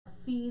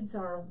feeds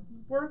are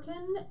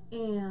working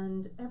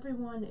and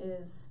everyone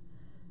is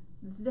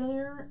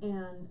there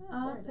and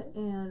up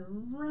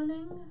and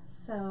running.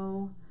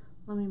 So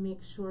let me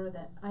make sure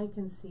that I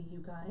can see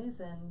you guys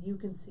and you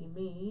can see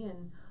me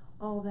and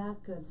all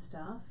that good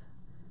stuff.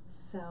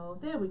 So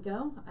there we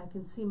go. I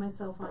can see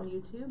myself on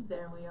YouTube.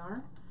 There we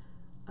are.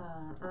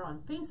 Or on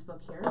Facebook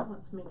here.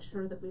 Let's make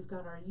sure that we've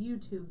got our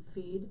YouTube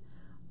feed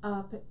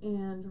up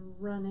and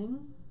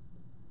running.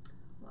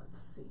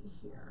 Let's see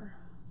here.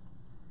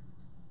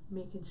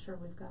 Making sure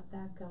we've got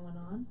that going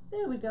on.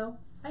 There we go.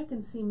 I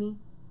can see me.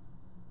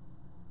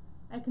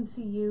 I can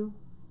see you.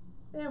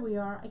 There we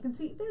are. I can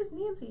see, there's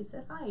Nancy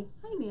said hi.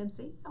 Hi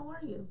Nancy, how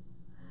are you?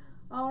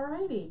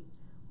 Alrighty,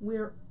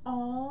 we're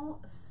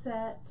all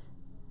set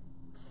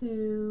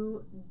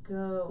to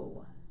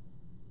go.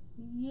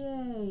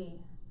 Yay.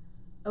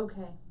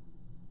 Okay.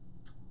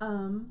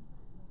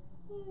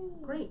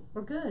 Great,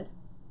 we're good.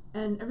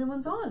 And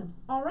everyone's on.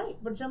 Alright,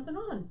 we're jumping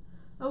on.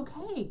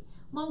 Okay,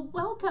 well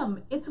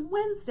welcome. It's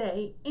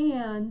Wednesday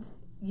and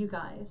you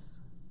guys,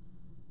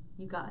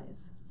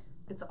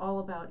 it's all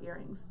about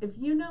earrings. If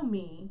you know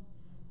me,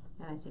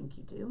 and I think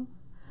you do,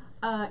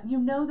 you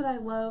know that I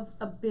love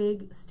a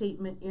big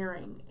statement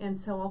earring. And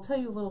so I'll tell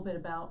you a little bit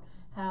about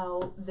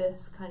how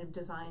this kind of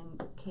design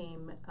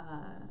came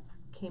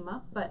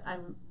up, but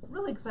I'm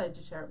really excited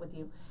to share it with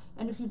you.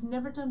 And if you've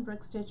never done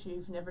brick stitch, or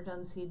you've never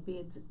done seed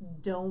beads,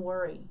 don't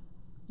worry.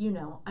 You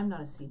know, I'm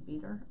not a seed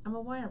beater. I'm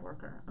a wire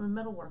worker. I'm a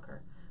metal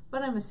worker,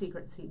 but I'm a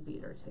secret seed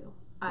beater too.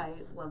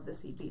 I love the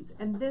seed beads.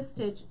 And this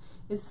stitch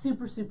is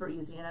super, super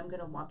easy, and I'm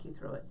gonna walk you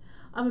through it.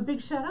 A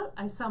big shout out,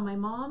 I saw my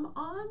mom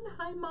on.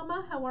 Hi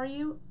Mama, how are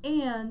you?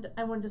 And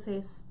I wanted to say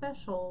a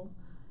special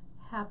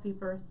happy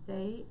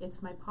birthday.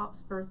 It's my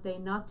pop's birthday,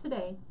 not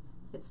today,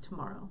 it's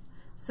tomorrow.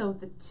 So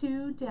the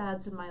two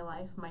dads in my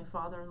life, my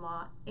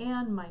father-in-law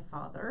and my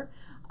father,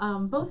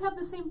 both have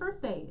the same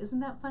birthday.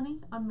 Isn't that funny?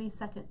 On May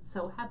 2nd.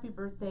 So happy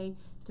birthday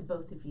to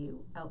both of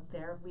you out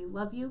there. We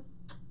love you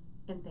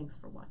and thanks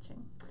for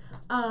watching.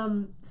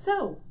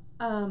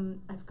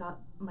 I've got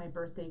my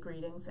birthday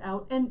greetings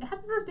out, and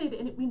happy birthday to,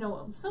 and we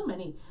know so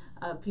many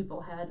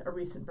people had a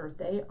recent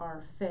birthday.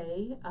 Our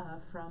Faye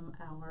from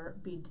our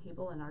bead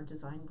table and our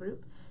design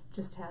group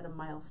just had a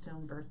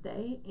milestone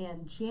birthday,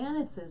 and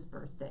Janice's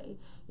birthday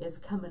is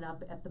coming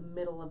up at the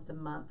middle of the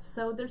month.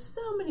 So there's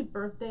so many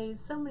birthdays,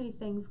 so many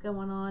things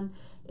going on.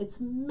 It's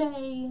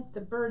May,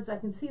 the birds, I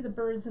can see the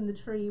birds in the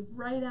tree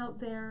right out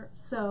there.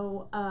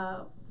 So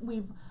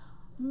we've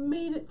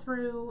made it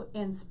through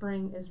and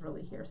spring is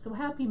really here. So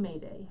happy May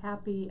Day,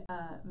 happy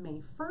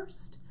May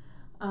 1st.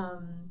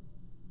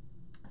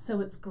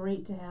 So it's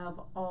great to have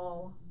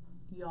all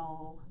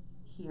y'all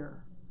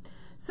here.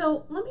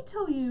 So let me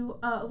tell you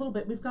a little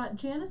bit. We've got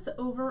Janice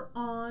over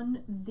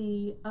on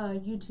the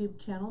YouTube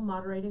channel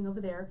moderating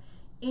over there,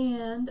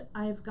 and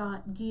I've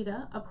got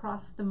Gita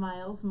across the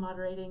miles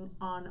moderating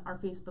on our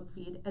Facebook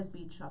feed as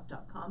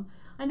beadshop.com.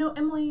 I know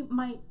Emily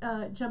might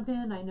jump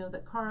in. I know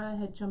that Cara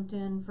had jumped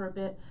in for a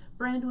bit.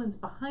 Brandon's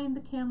behind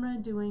the camera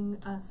doing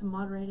some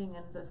moderating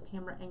and those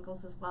camera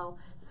angles as well.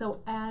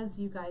 So as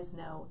you guys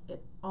know,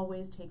 it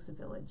always takes a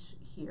village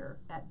here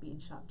at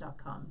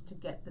beadshop.com to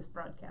get this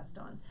broadcast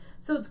on.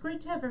 So it's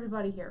great to have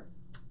everybody here.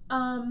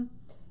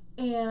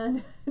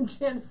 And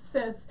Janice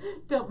says,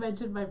 don't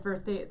mention my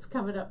birthday, it's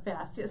coming up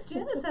fast. Yes,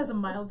 Janice has a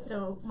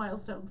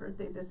milestone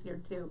birthday this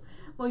year too.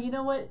 Well, you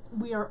know what?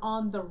 We are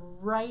on the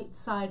right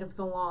side of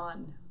the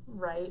lawn,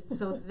 right?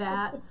 So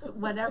that's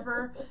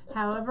whatever,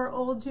 however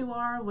old you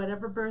are,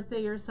 whatever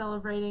birthday you're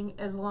celebrating,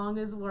 as long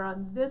as we're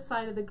on this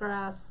side of the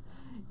grass,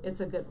 it's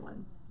a good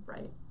one,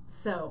 right?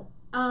 So,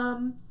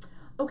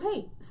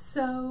 okay,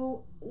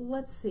 so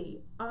let's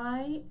see.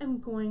 I am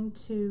going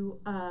to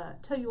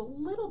tell you a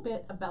little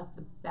bit about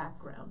the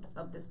background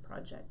of this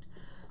project.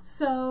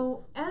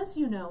 So, as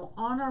you know,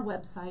 on our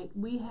website,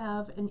 we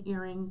have an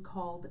earring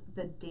called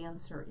the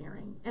Dancer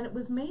Earring, and it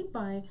was made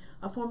by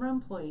a former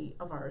employee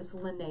of ours,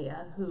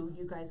 Linnea, who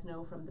you guys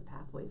know from the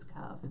Pathways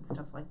Cuff and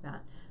stuff like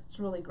that. It's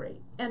really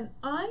great. And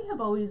I have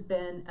always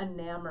been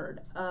enamored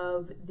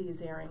of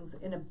these earrings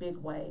in a big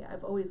way.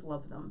 I've always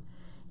loved them.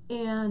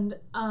 And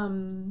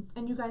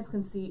you guys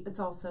can see it's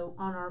also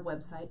on our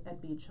website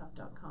at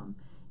beadshop.com.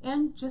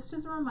 And just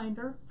as a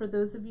reminder, for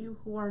those of you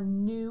who are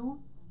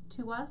new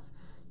to us,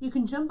 you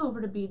can jump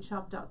over to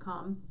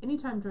beadshop.com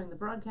anytime during the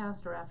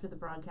broadcast or after the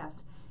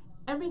broadcast.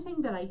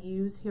 Everything that I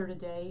use here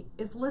today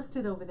is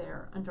listed over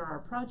there under our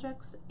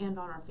projects and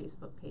on our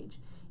Facebook page.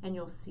 And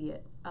you'll see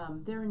it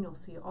there, and you'll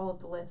see all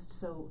of the list.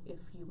 So if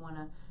you want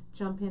to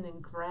jump in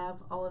and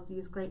grab all of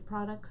these great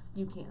products,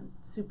 you can.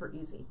 Super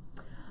easy.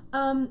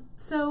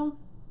 So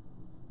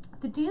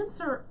the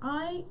Dancer,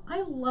 I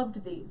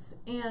loved these,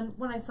 and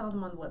when I saw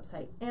them on the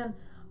website, and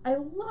I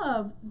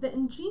love the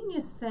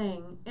ingenious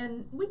thing,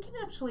 and we can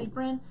actually,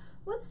 Bran,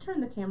 let's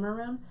turn the camera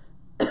around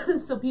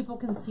so people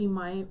can see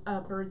my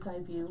bird's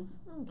eye view,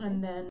 okay.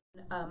 And then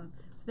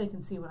so they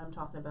can see what I'm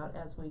talking about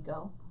as we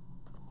go.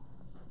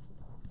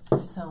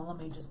 So let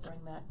me just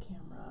bring that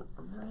camera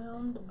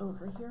around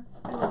over here.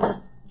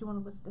 You want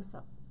to lift this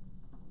up?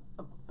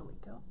 Oh, there we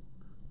go.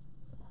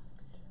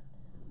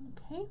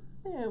 Okay,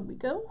 there we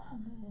go.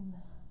 And then,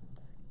 let's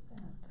see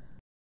that.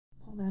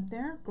 Pull that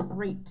there,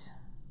 great.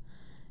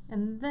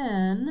 And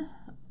then,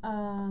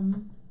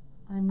 I'm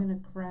gonna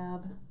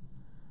grab,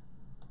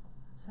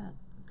 is that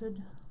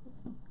good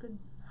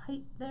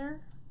height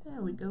there?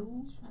 There we go.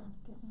 Make sure I'm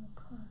getting the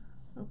car.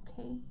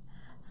 Okay,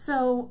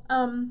 so,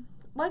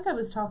 like I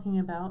was talking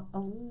about a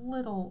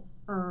little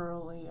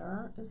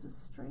earlier, is this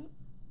straight?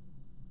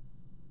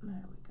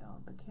 There we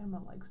go. The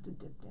camera likes to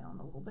dip down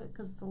a little bit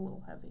because it's a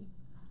little heavy.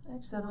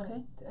 Actually, Is that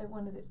okay? I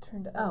wanted it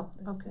turned up.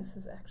 Oh, okay. This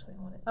is actually,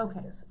 I want it Okay,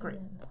 like this. great.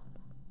 And then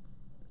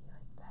be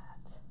like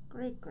that.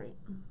 Great, great.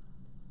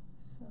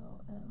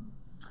 So,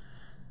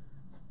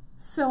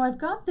 So I've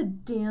got the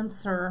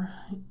dancer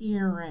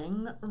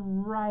earring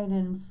right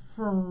in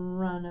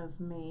front of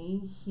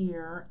me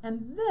here.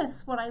 And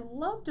this, what I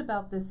loved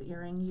about this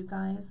earring, you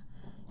guys,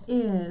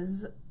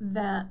 is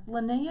that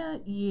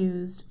Linnea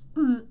used,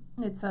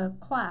 it's a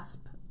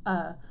clasp,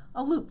 a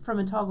loop from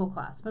a toggle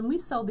clasp. And we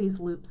sell these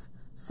loops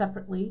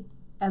separately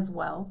as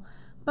well.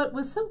 But it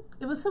was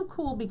so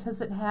cool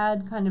because it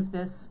had kind of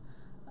this,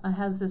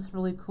 has this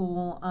really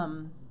cool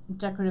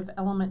decorative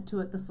element to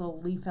it, this little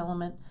leaf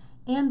element,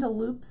 and a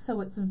loop, so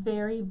it's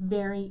very,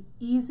 very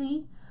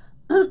easy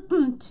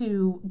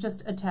to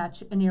just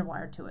attach an ear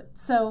wire to it.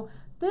 So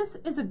this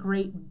is a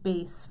great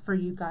base for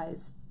you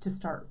guys to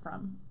start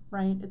from,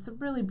 right? It's a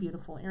really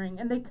beautiful earring.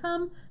 And they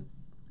come,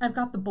 I've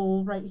got the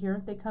bowl right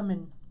here, they come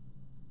in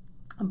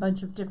a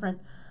bunch of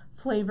different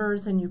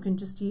flavors, and you can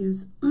just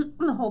use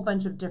a whole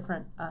bunch of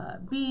different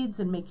beads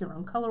and make your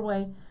own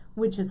colorway,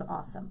 which is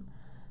awesome.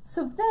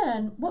 So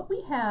then what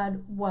we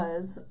had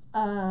was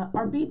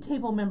our bead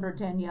table member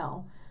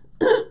Danielle,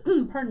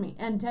 pardon me,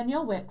 and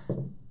Danielle Wicks,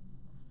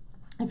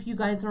 if you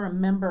guys are a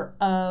member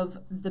of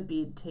the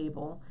bead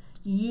table,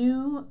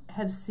 you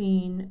have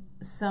seen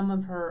some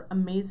of her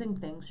amazing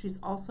things. She's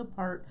also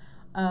part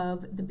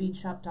of the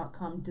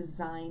beadshop.com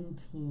design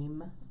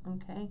team,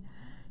 okay?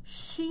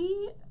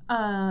 She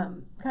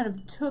kind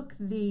of took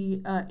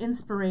the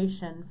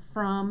inspiration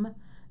from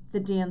the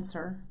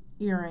dancer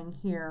earring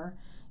here,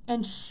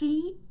 and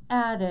she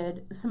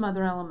added some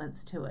other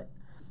elements to it.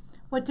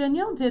 What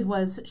Danielle did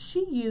was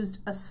she used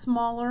a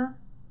smaller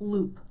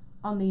loop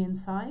on the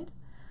inside,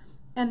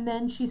 and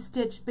then she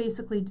stitched,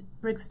 basically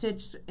brick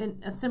stitched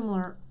in a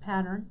similar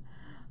pattern,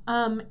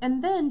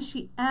 and then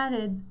she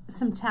added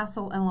some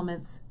tassel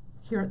elements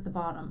here at the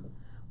bottom,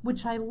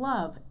 which I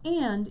love.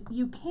 And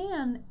you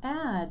can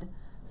add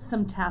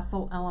some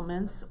tassel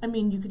elements. I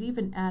mean, you could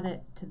even add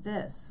it to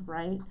this,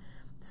 right?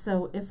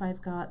 So if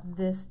I've got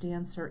this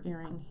dancer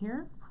earring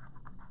here,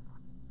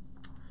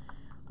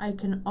 I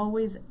can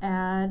always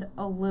add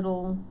a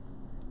little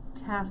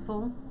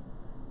tassel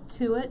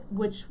to it,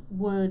 which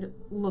would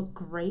look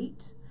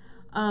great.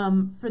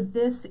 For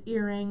this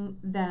earring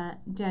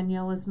that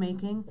Danielle is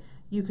making,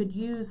 you could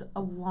use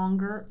a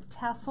longer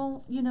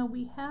tassel. You know,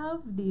 we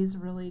have these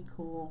really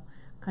cool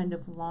kind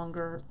of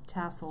longer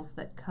tassels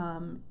that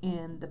come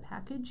in the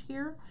package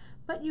here,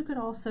 but you could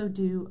also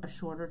do a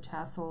shorter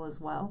tassel as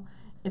well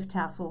if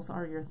tassels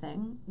are your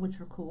thing, which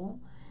are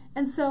cool.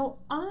 And so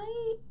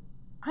I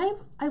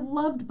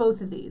loved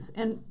both of these,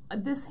 and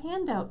this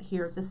handout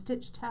here, the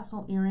Stitch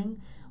Tassel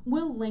Earring,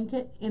 we'll link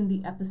it in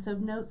the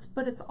episode notes,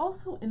 but it's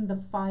also in the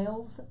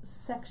files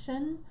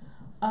section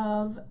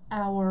of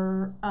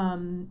our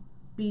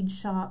bead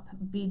shop,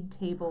 bead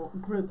table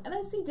group. And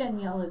I see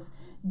Danielle has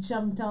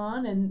jumped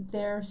on, and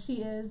there she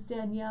is,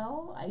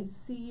 Danielle. I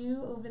see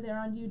you over there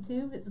on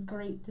YouTube. It's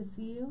great to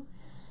see you.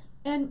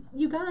 And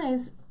you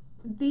guys,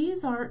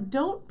 these are,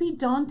 don't be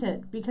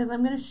daunted, because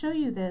I'm going to show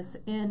you this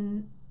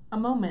in a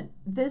moment.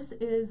 This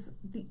is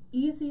the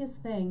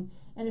easiest thing,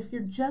 and if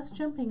you're just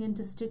jumping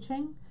into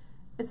stitching,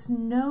 it's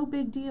no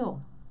big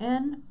deal.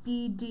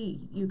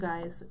 NBD, you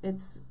guys,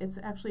 it's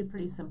actually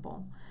pretty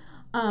simple.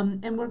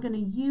 And we're going to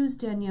use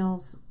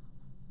Danielle's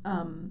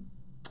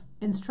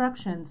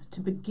instructions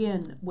to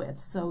begin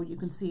with, so you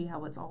can see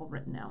how it's all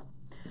written out.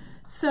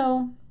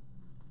 So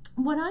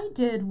what I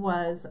did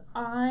was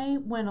I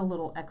went a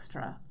little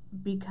extra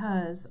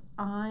because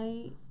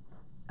I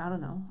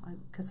don't know,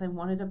 because I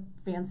wanted a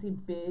fancy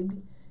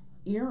big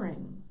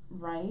earring,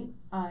 right?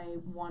 I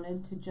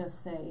wanted to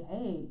just say,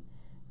 hey,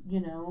 you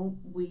know,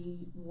 we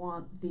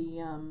want the,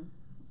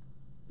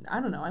 I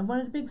don't know, I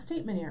wanted a big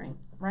statement earring,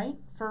 right?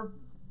 For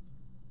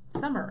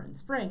summer and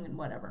spring and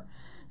whatever.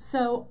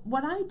 So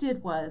what I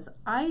did was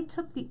I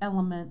took the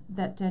element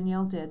that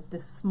Danielle did,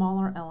 this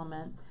smaller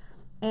element,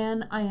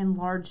 and I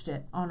enlarged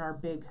it on our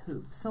big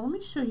hoop. So let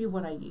me show you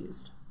what I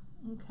used.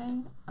 Okay,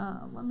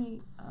 let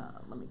me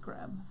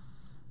grab,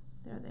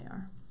 there they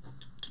are,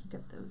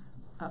 get those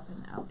up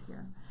and out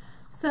here.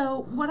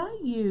 So what I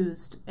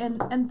used,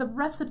 and the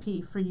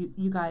recipe for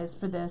you guys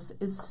for this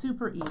is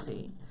super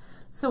easy.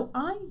 So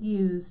I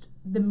used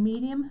the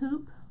medium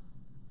hoop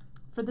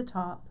for the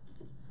top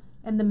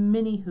and the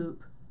mini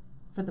hoop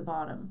for the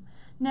bottom.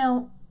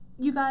 Now,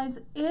 you guys,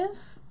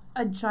 if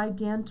a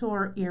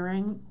Gigantor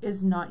earring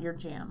is not your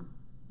jam,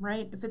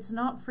 right? If it's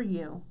not for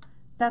you,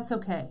 that's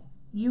okay.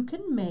 You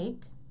can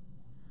make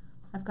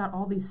I've got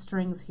all these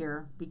strings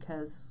here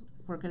because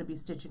we're going to be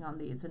stitching on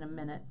these in a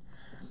minute.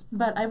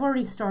 But I've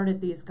already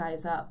started these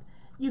guys up.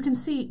 You can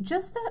see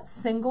just that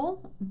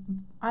single,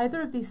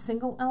 either of these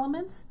single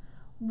elements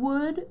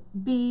would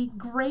be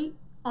great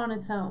on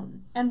its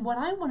own. And what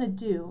I want to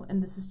do,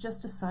 and this is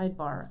just a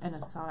sidebar and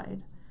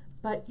aside,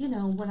 but you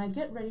know, when I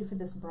get ready for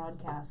this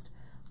broadcast,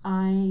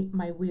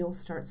 my wheels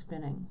start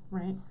spinning,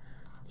 right?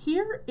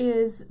 Here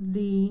is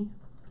the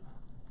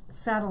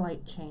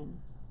satellite chain,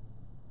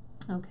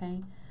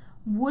 okay?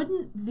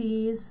 Wouldn't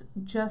these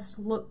just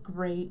look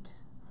great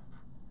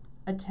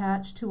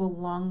attached to a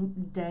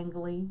long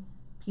dangly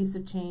piece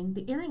of chain?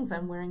 The earrings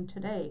I'm wearing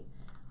today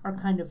are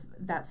kind of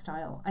that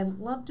style. I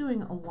love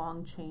doing a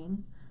long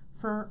chain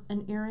for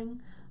an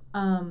earring,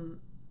 and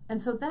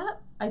so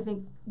that I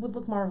think would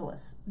look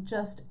marvelous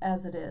just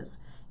as it is.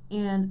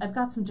 And I've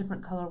got some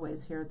different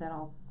colorways here that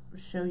I'll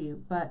show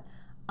you, but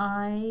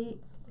I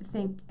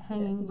think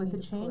hanging with the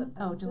chain.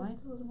 Oh, do I?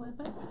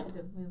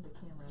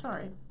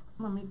 Sorry,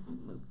 let me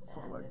move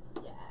forward.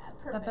 Yeah,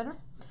 perfect. That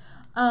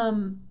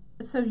better?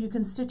 So you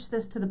can stitch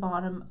this to the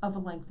bottom of a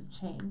length of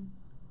chain,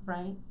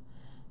 right?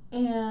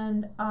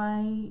 And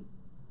I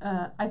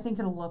think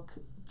it'll look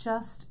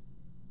just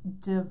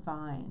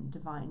divine.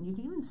 You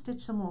can even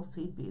stitch some little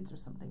seed beads or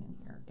something in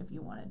here if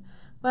you wanted.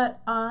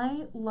 But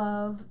I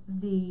love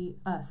the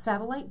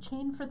satellite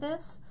chain for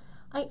this.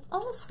 I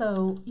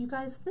also, you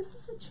guys, this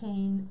is a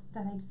chain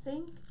that I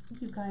think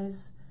you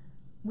guys,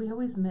 we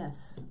always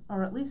miss,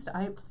 or at least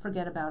I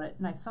forget about it.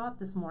 And I saw it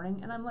this morning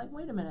and I'm like,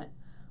 wait a minute,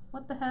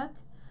 what the heck?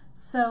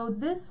 So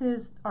this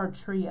is our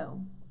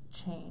trio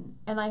chain,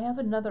 and I have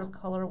another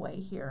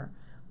colorway here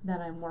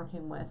that I'm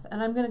working with,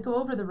 and I'm going to go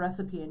over the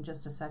recipe in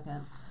just a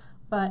second.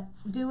 But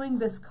doing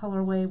this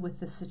colorway with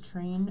the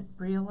citrine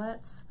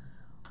briolets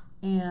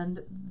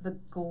and the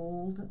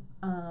gold,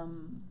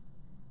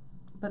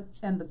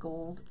 and the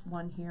gold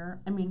one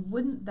here, I mean,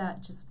 wouldn't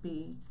that just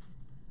be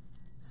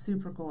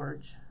super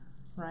gorge,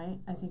 right?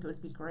 I think it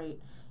would be great.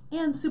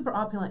 And super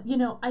opulent. You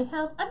know, I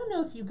don't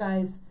know if you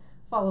guys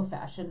follow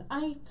fashion.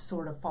 I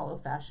sort of follow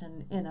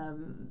fashion in a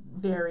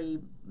very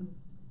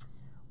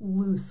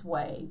loose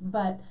way,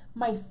 but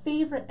my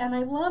favorite, and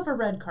I love a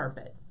red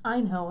carpet.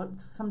 I know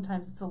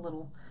sometimes it's a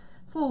little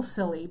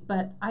silly,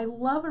 but I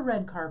love a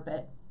red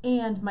carpet,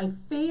 and my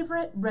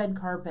favorite red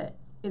carpet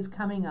is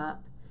coming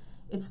up.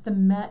 It's the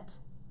Met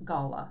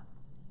Gala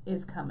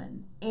is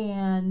coming,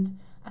 and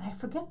I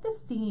forget the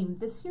theme.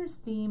 This year's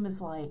theme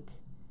is like,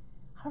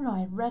 I don't know,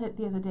 I read it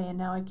the other day and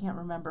now I can't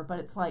remember, but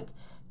it's like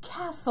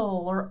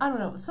castle, or I don't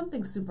know,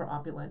 something super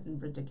opulent and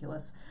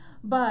ridiculous.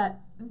 But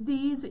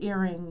these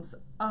earrings,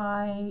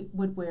 I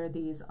would wear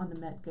these on the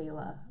Met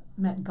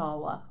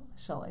Gala,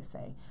 shall I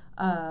say,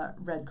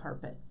 red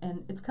carpet.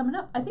 And it's coming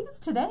up. I think it's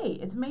today.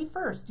 It's May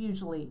 1st,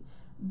 usually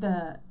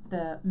the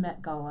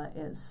Met Gala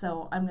is.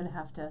 So I'm going to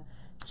have to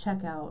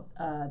check out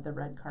the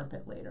red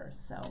carpet later.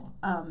 So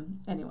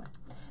anyway,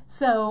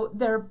 so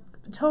they're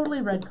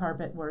totally red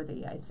carpet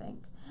worthy, I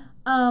think.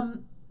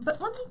 But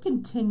let me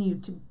continue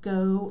to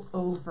go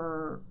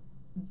over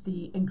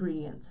the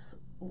ingredients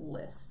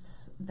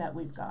lists that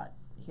we've got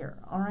here,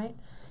 all right?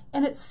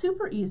 And it's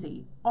super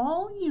easy.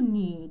 All you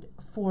need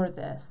for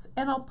this,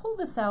 and I'll pull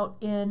this out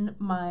in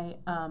my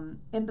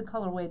in the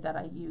colorway that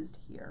I used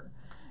here.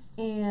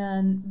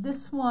 And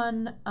this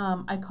one,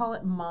 I call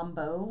it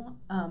Mambo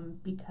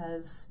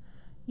because,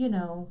 you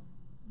know,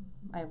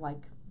 I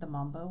like the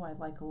mambo. I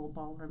like a little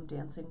ballroom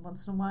dancing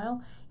once in a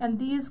while. And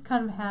these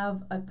kind of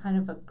have a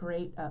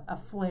great a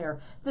flair.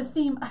 The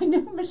theme, I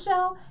knew,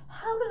 Michelle,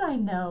 how did I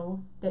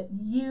know that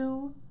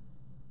you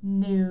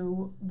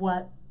knew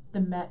what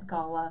the Met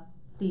Gala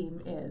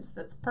theme is?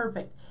 That's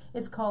perfect.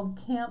 It's called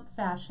Camp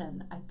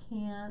Fashion. I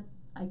can't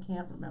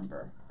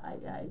remember.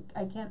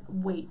 I can't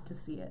wait to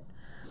see it.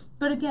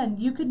 But again,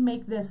 you could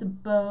make this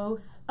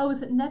both. Oh,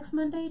 is it next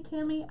Monday,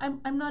 Tammy?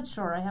 I'm not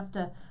sure.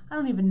 I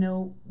don't even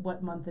know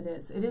what month it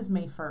is. It is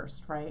May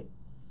 1st, right?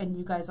 And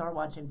you guys are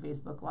watching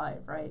Facebook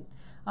Live, right?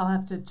 I'll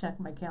have to check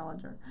my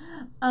calendar.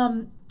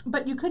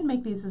 But you could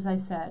make these, as I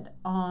said,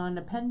 on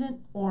a pendant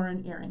or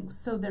an earring.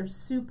 So they're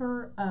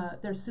super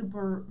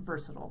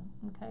versatile,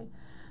 okay?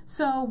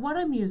 So what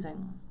I'm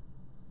using,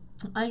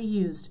 I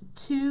used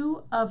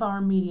 2 of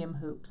our medium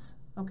hoops,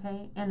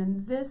 okay? And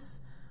in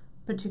this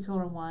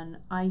particular one,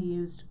 I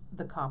used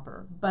the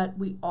copper, but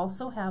we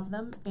also have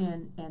them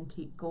in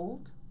antique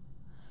gold,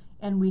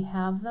 and we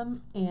have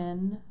them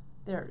in,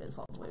 there it is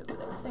all the way over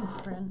there, thank you,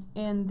 Fran,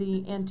 in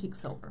the antique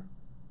silver,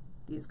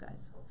 these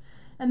guys.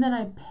 And then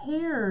I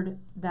paired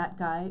that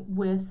guy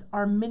with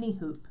our mini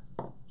hoop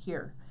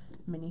here.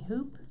 Mini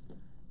hoop,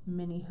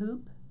 mini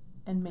hoop,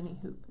 and mini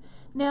hoop.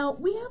 Now,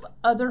 we have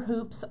other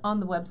hoops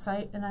on the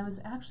website, and I was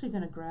actually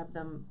going to grab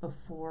them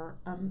before,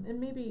 and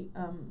maybe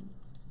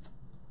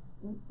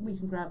we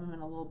can grab them in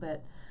a little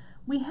bit.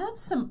 We have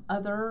some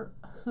other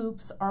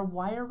hoops, our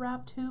wire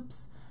wrapped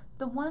hoops.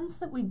 The ones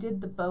that we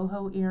did the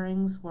boho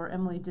earrings, where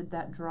Emily did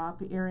that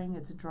drop earring,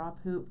 it's a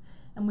drop hoop,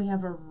 and we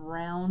have a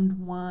round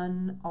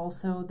one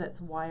also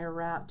that's wire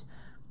wrapped.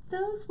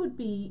 Those would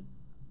be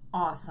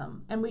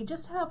awesome. And we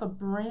just have a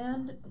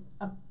brand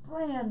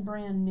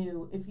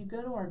new, if you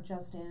go to our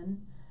Just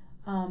In,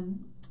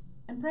 and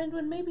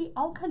Brandon, maybe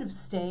I'll kind of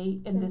stay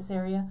in this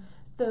area.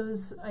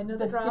 Those, I know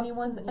the skinny drops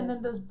ones, and and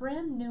then those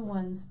brand new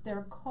ones,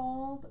 they're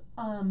called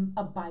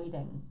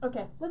Abiding.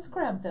 Okay. Let's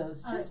grab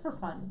those All just for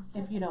fun,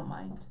 if you don't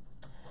mind.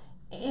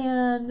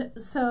 And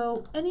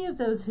so any of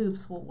those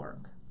hoops will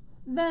work.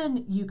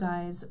 Then, you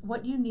guys,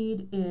 what you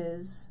need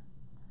is,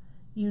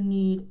 you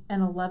need an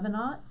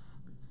 11-aught,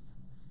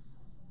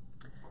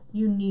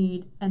 you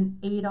need an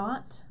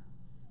 8-aught,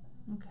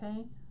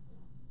 okay?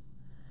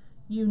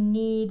 You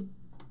need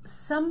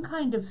some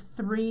kind of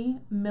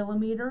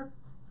 3mm.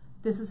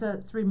 This is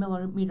a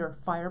 3mm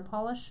fire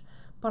polish,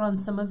 but on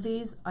some of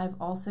these, I've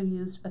also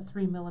used a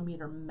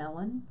 3mm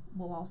melon,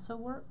 will also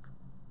work,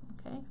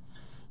 okay?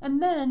 And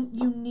then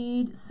you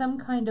need some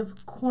kind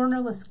of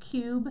cornerless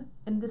cube.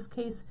 In this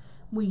case,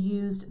 we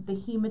used the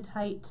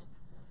hematite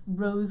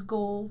rose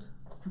gold,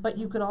 but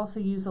you could also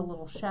use a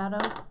little shadow,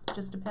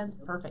 just depends.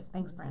 Perfect,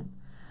 thanks, Bran.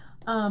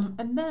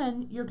 And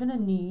then you're gonna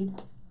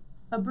need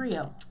a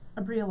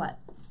briolette,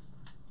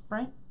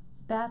 right?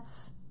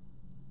 That's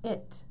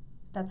it.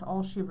 That's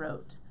all she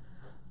wrote.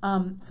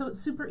 So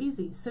it's super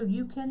easy. So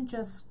you can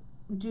just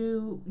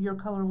do your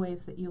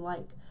colorways that you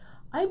like.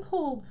 I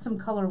pulled some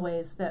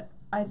colorways that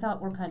I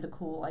thought were kind of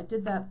cool. I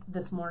did that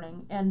this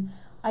morning, and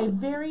I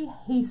very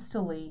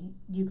hastily,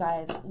 you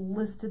guys,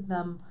 listed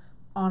them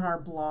on our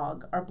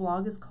blog. Our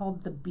blog is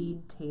called The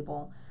Bead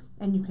Table,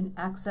 and you can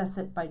access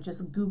it by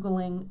just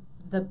Googling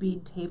The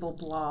Bead Table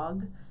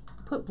blog.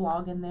 Put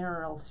blog in there,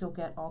 or else you'll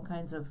get all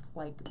kinds of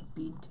like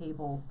bead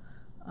table,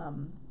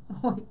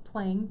 like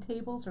playing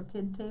tables or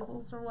kid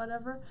tables or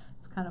whatever.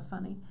 It's kind of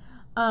funny.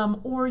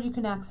 Or you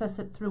can access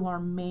it through our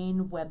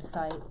main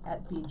website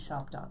at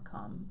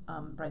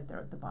beadshop.com, right there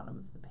at the bottom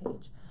of the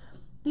page.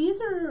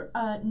 These are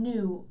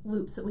new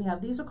loops that we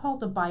have. These are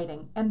called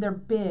Abiding, and they're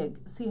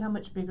big. See how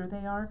much bigger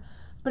they are?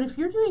 But if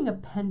you're doing a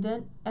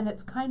pendant and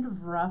it's kind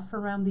of rough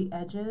around the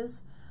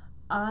edges,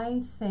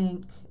 I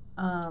think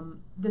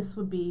this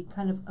would be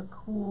kind of a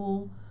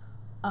cool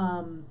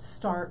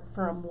start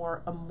for a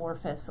more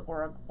amorphous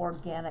or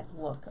organic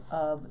look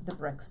of the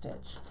brick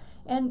stitch.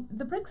 And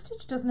the brick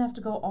stitch doesn't have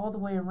to go all the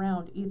way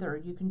around either.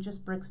 You can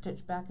just brick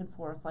stitch back and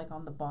forth like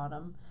on the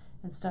bottom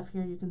and stuff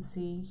here. You can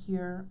see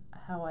here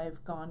how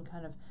I've gone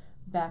kind of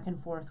back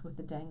and forth with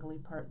the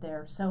dangly part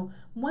there. So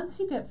once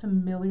you get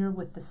familiar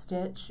with the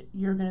stitch,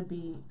 you're going to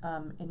be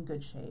in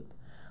good shape.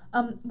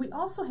 We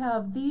also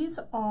have, these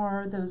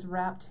are those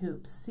wrapped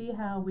hoops. See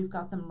how we've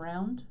got them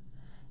round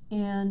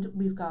and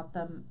we've got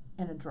them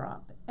in a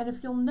drop. And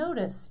if you'll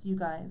notice, you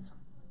guys,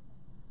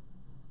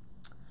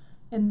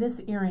 in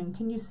this earring,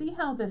 can you see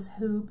how this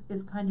hoop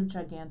is kind of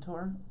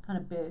gigantor, kind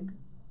of big,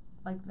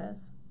 like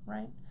this,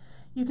 right?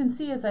 You can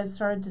see as I've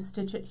started to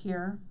stitch it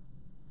here,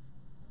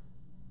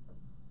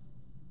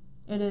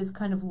 it is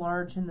kind of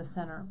large in the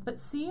center. But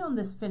see on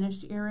this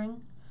finished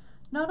earring,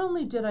 not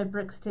only did I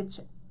brick stitch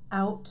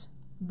out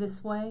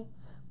this way,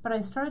 but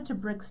I started to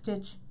brick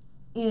stitch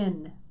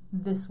in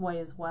this way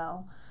as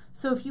well.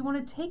 So if you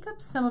want to take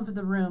up some of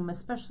the room,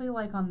 especially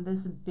like on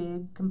this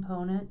big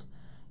component,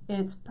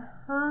 it's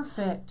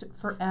perfect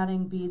for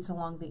adding beads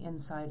along the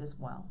inside as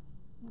well.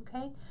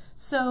 Okay,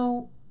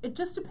 so it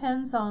just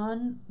depends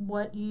on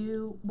what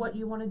you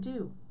want to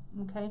do.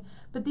 Okay,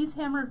 but these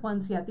hammered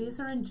ones, yeah, these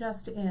are in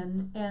Just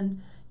In,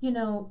 and you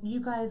know, you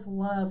guys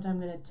loved, I'm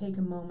going to take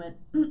a moment,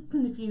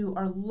 if you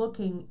are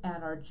looking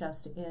at our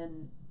Just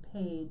In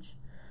page,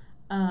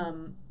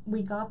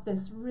 we got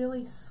this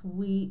really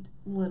sweet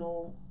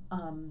little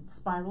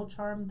spiral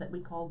charm that we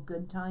call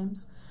Good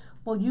Times.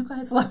 Well, you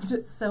guys loved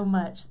it so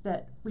much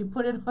that we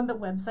put it on the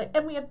website,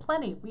 and we had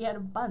plenty. We had a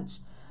bunch.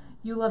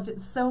 You loved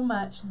it so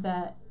much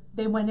that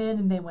they went in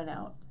and they went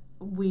out.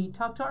 We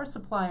talked to our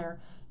supplier,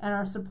 and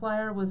our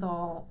supplier was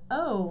all,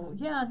 oh,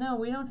 yeah, no,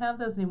 we don't have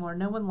those anymore.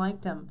 No one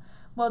liked them.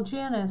 Well,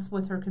 Janice,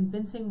 with her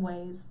convincing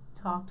ways,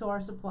 talked to our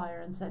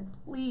supplier and said,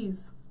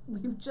 please,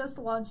 we've just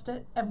launched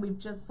it, and we've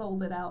just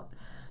sold it out.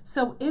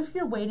 So if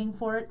you're waiting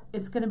for it,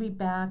 it's going to be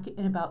back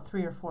in about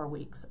 3 or 4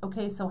 weeks.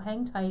 Okay, so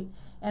hang tight,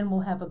 and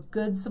we'll have a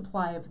good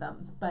supply of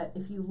them. But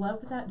if you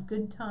loved that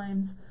Good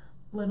Times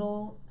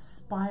little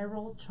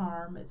spiral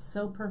charm, it's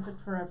so perfect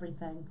for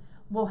everything,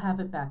 we'll have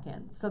it back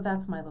in. So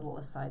that's my little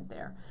aside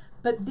there.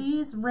 But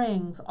these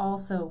rings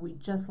also, we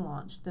just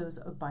launched, those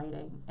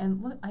Abiding.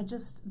 And look, they're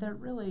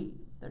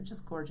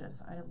just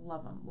gorgeous. I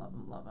love them, love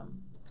them, love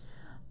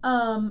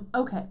them.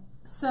 Okay,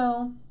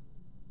 so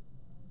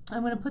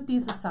I'm going to put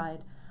these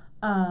aside.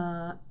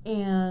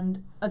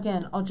 And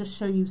again, I'll just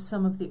show you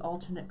some of the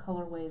alternate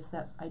colorways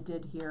that I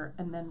did here,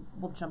 and then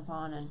we'll jump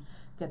on and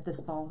get this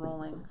ball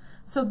rolling.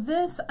 So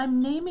this, I'm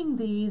naming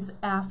these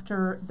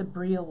after the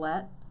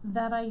briolette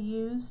that I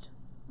used,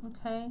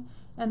 okay?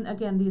 And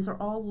again, these are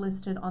all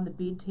listed on the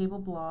Bead Table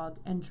blog,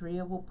 and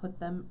Drea will put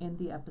them in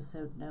the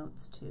episode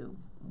notes too,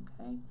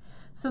 okay?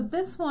 So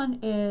this one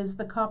is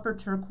the copper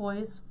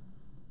turquoise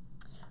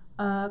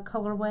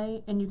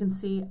colorway, and you can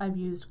see I've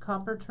used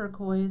copper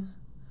turquoise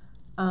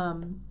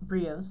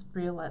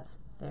briolettes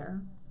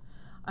there.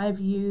 I've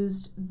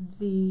used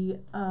the,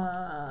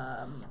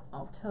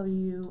 I'll tell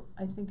you,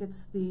 I think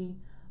it's the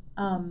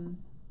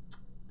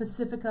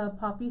Pacifica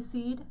Poppy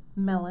Seed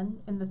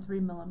Melon in the 3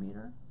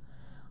 millimeter.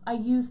 I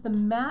used the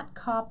matte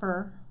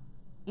copper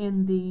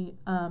in the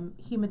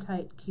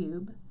hematite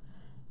cube.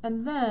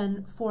 And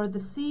then for the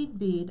seed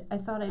bead, I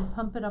thought I'd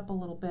pump it up a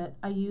little bit.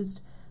 I used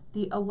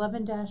the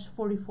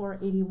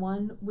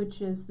 11-4481,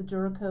 which is the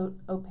Duracoat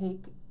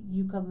Opaque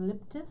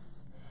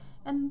Eucalyptus.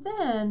 And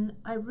then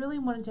I really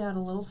wanted to add a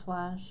little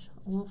flash,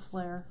 a little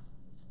flare.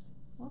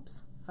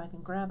 Whoops, if I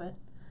can grab it.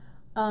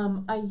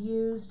 I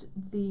used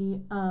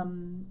the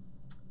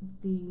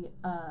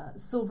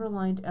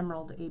silver-lined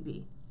emerald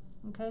AB.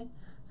 Okay,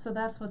 so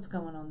that's what's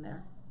going on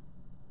there.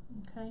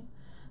 Okay,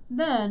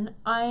 then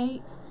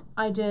I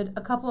did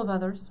a couple of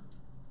others.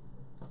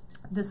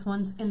 This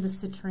one's in the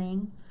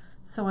citrine,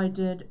 so I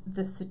did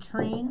the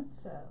citrine.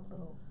 It's a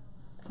little.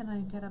 Can I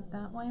get up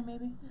that way,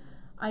 maybe?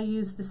 I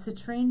used the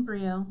citrine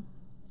brio.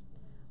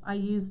 I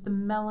used the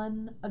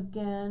melon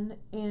again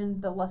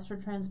in the luster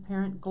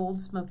transparent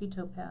gold smoky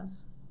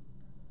topaz.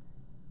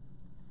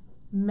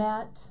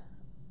 Matte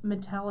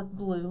metallic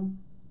blue.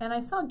 And I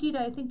saw Gita,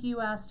 I think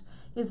you asked,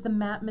 is the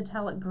matte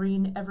metallic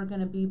green ever going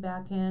to be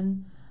back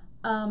in?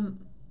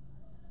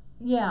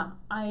 Yeah,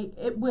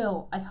 it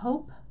will. I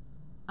hope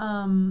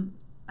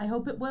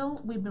it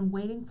will. We've been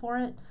waiting for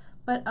it,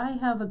 but I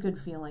have a good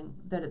feeling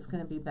that it's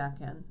going to be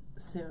back in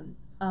soon.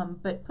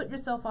 But put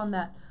yourself on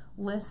that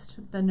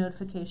list, the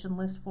notification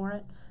list for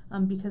it,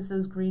 because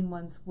those green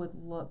ones would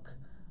look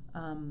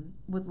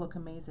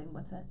amazing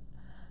with it.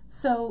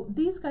 So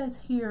these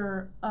guys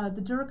here,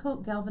 the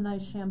Duracoat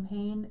Galvanized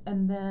Champagne,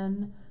 and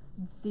then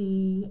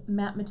the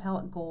Matte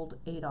Metallic Gold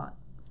 8-aught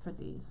for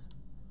these.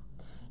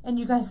 And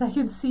you guys, I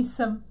can see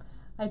some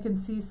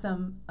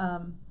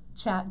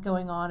chat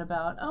going on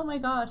about, oh my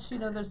gosh,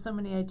 there's so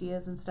many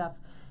ideas and stuff.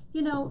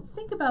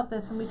 Think about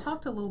this, and we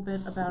talked a little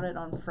bit about it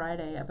on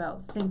Friday,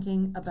 about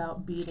thinking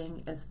about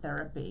beading as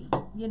therapy.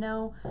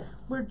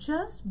 We're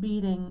just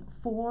beading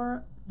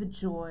for the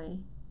joy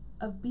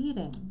of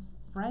beading,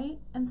 right?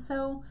 And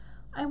so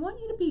I want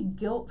you to be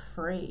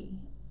guilt-free,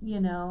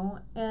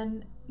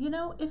 and,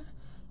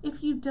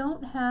 if you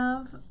don't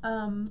have,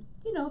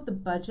 the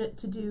budget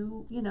to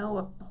do,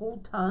 a whole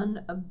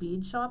ton of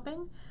bead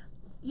shopping,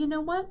 you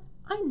know what?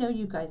 I know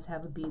you guys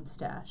have a bead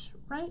stash,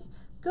 right?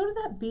 Go to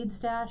that bead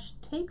stash,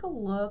 take a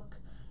look,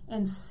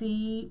 and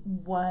see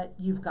what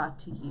you've got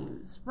to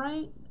use,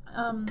 right?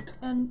 And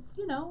then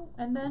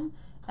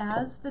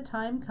as the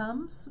time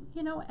comes,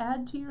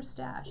 add to your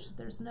stash.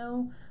 There's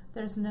no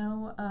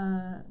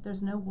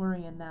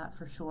worry in that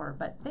for sure.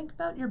 But think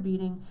about your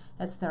beading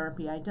as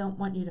therapy. I don't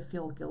want you to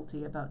feel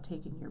guilty about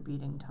taking your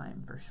beading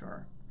time for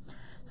sure.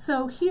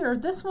 So here,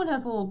 this one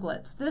has a little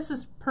glitz. This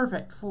is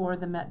perfect for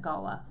the Met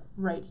Gala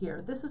right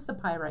here. This is the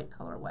pyrite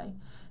colorway.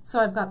 So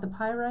I've got the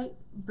pyrite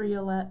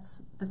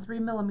briolettes, the 3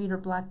 millimeter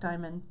black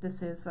diamond.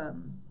 This is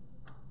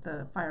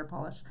the fire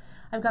polish.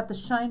 I've got the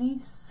shiny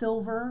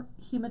silver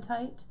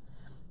hematite.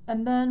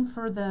 And then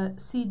for the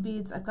seed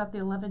beads, I've got the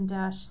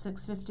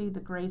 11-650, the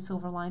gray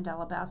silver lined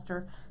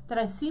alabaster that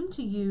I seem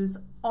to use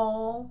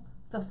all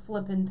the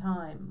flippin'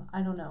 time.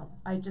 I don't know.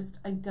 I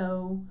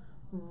go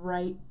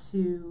right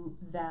to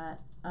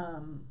that.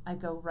 I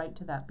go right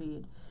to that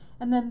bead.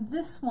 And then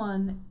this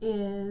one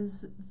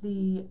is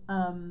the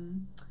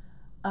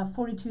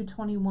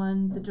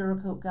 4221, the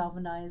Duracoat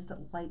Galvanized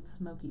Light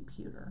Smoky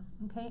Pewter.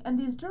 Okay, and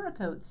these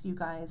Duracoats, you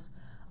guys,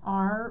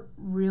 are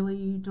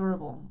really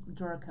durable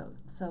Duracoat.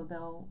 So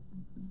they'll,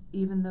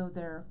 even though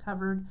they're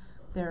covered,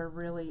 they're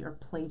really, or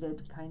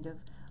plated kind of,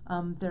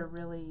 they're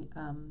really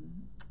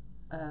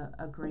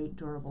a great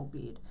durable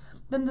bead.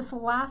 Then this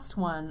last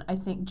one, I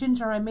think,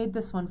 Ginger, I made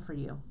this one for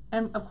you.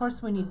 And of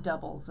course we need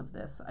doubles of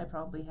this. I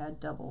probably had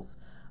doubles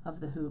of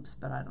the hoops,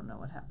 but I don't know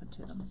what happened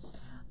to them.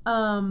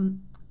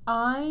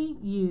 I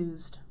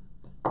used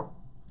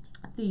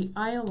the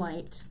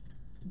Iolite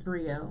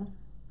Brio,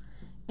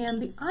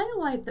 and the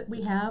Iolite that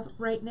we have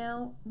right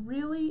now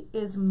really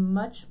is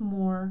much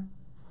more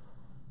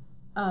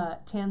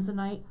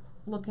tanzanite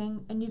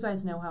looking, and you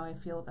guys know how I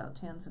feel about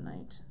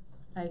tanzanite.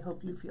 I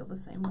hope you feel the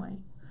same way.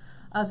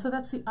 So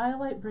that's the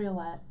Iolite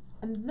Briolette,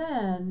 and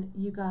then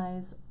you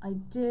guys, I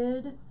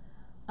did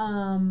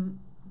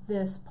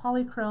this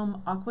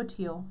polychrome aqua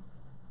teal,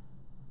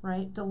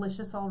 right?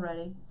 Delicious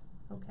already,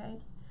 okay?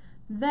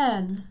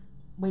 Then,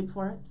 wait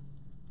for it,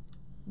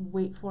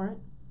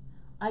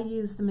 I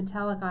use the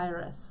metallic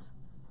iris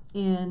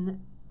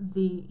in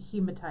the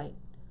hematite,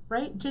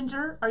 right?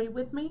 Ginger, are you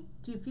with me?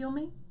 Do you feel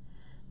me?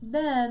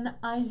 Then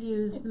I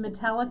use the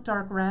metallic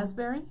dark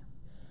raspberry,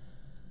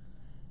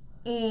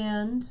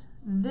 and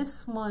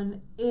this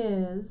one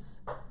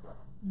is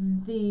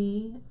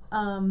the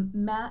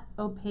matte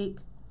opaque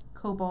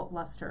cobalt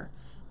luster.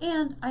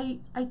 And I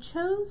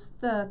chose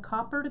the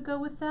copper to go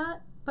with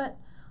that, but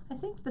I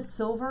think the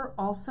silver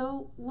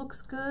also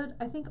looks good.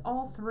 I think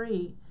all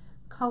three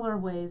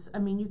colorways, I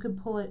mean, you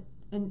could pull it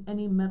in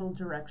any metal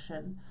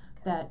direction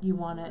that you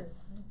want it.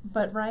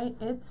 But right,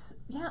 it's,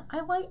 yeah,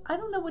 I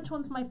don't know which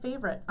one's my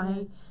favorite.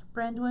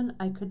 Brandwin,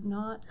 I could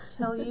not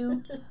tell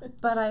you,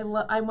 but I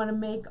want to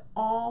make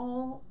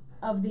all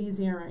of these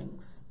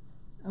earrings.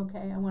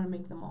 Okay, I want to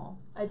make them all.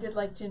 I did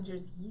like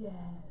Ginger's. Yes.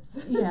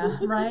 Yeah,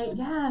 right?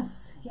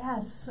 Yes,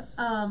 yes.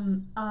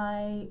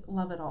 I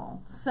love it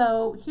all.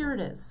 So here it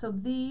is. So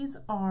these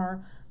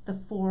are the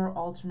 4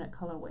 alternate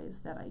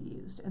colorways that I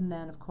used. And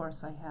then, of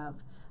course, I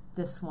have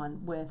this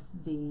one with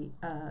the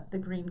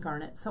green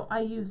garnet. So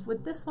I used,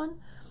 with this one,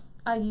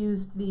 I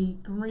used the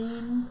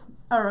green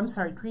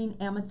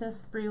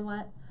amethyst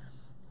briolette.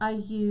 I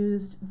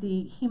used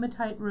the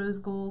hematite rose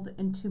gold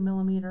in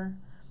 2mm.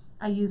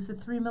 I used the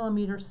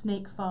 3mm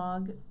snake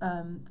fog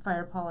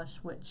fire polish,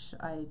 which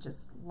I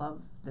just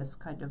love this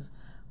kind of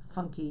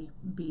funky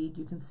bead.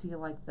 You can see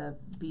like the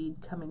bead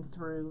coming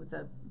through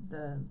the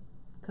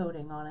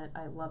coating on it.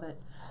 I love it.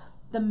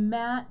 The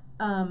matte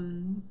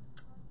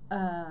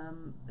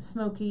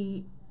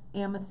smoky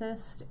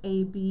amethyst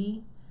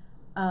AB,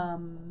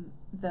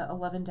 the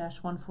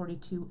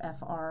 11-142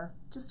 FR,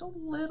 just a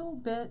little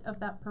bit of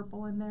that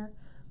purple in there.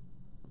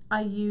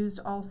 I used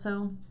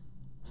also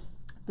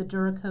the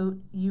Duracoat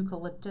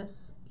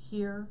eucalyptus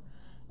here,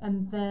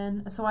 and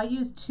then so I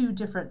used 2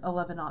 different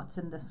 11-aughts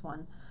in this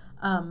one.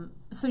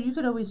 So you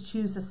could always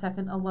choose a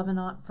second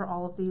 11-aught for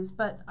all of these,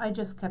 but I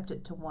just kept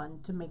it to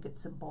 1 to make it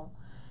simple.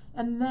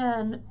 And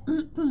then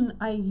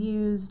I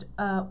used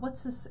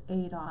what's this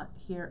 8-aught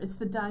here? It's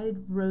the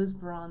dyed rose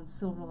bronze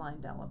silver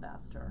lined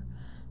alabaster.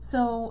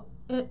 So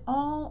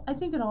I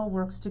think it all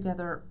works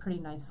together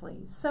pretty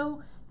nicely.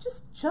 So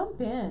just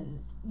jump in,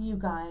 you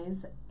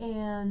guys,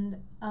 and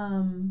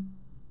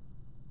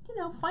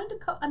find a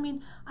color. I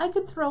mean, I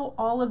could throw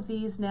all of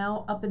these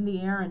now up in the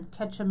air and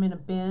catch them in a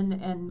bin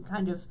and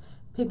kind of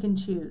pick and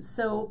choose.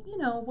 So,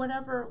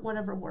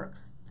 whatever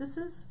works. This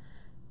is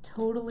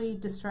totally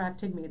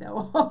distracting me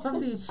though. All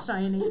of these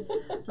shiny,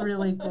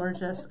 really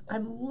gorgeous.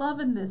 I'm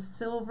loving this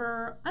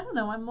silver. I don't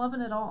know, I'm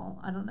loving it all.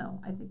 I don't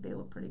know. I think they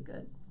look pretty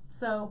good.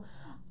 So,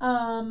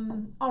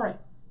 all right.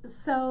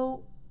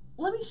 So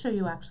let me show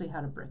you actually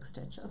how to brick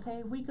stitch,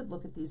 okay? We could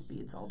look at these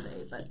beads all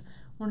day, but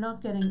we're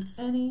not getting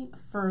any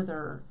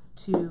further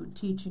to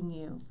teaching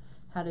you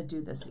how to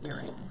do this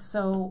earring.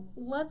 So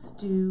let's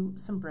do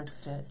some brick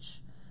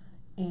stitch.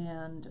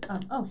 And,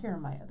 oh, here are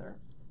my other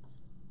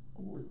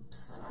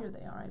loops. Here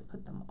they are. I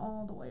put them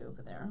all the way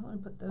over there. Let me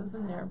put those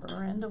in there,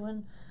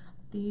 Brandwin.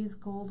 These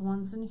gold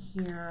ones in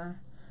here.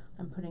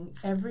 I'm putting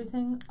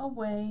everything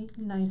away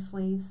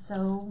nicely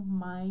so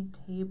my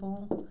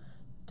table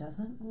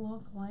doesn't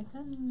look like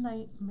a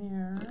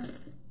nightmare.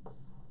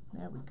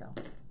 There we go.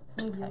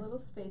 Okay. A little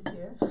space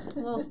here. A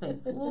little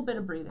space, a little bit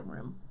of breathing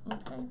room.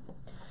 Okay.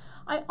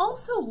 I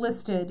also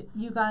listed,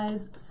 you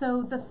guys,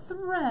 so the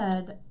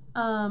thread,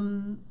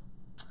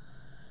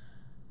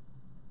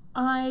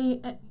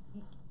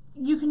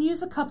 you can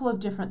use a couple of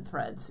different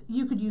threads.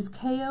 You could use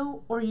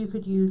KO or you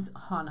could use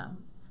Hana.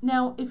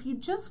 Now, if you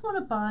just want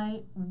to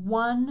buy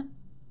one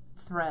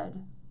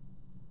thread,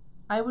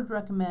 I would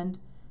recommend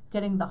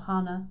getting the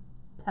Hana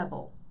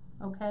Pebble,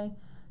 okay?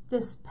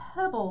 This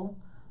Pebble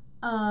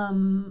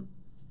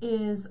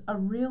is a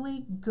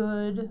really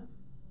good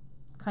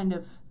kind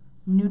of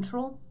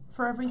neutral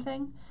for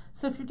everything.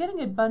 So if you're getting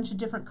a bunch of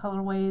different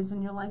colorways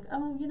and you're like,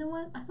 oh, you know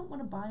what? I don't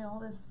want to buy all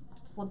this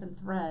flippin'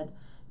 thread.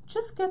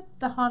 Just get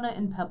the Hana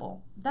and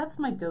Pebble. That's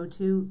my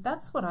go-to.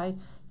 That's what I,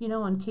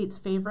 on Kate's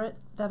favorite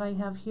that I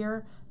have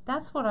here,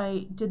 that's what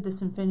I did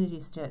this infinity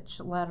stitch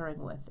laddering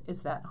with,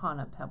 is that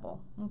Hana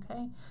Pebble,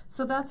 okay?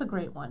 So that's a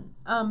great one.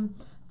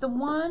 The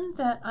one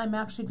that I'm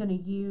actually going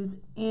to use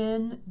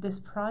in this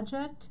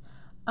project,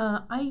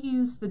 I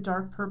use the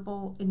dark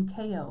purple in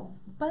KO.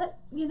 But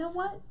you know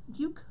what?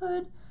 You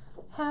could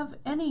have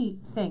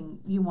anything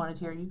you wanted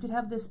here. You could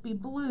have this be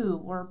blue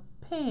or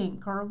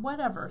pink or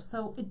whatever.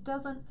 So it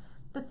doesn't,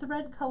 the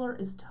thread color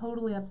is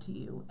totally up to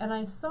you. And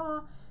I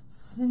saw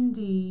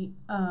Cindy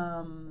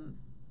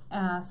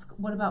ask,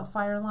 what about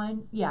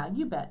Fireline? Yeah,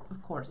 you bet,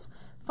 of course.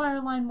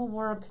 Fireline will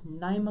work,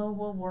 Nymo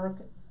will work,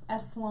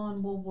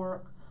 Eslon will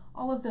work,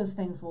 all of those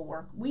things will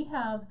work. We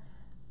have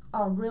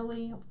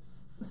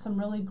some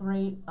really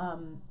great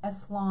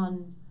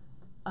Eslon,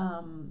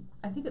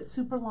 I think it's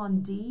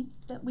Superlon D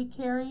that we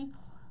carry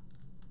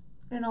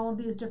in all of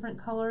these different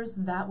colors.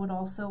 That would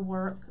also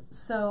work.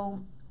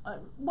 So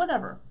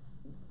whatever,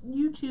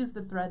 you choose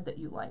the thread that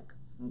you like,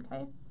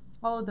 okay?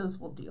 All of those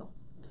will deal.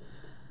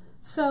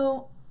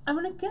 So I'm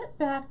going to get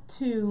back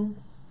to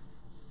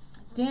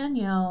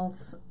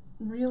Danielle's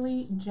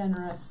really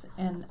generous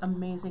and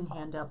amazing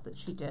handout that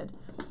she did.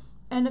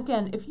 And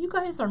again, if you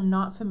guys are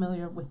not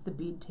familiar with the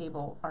Bead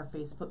Table, our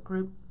Facebook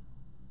group,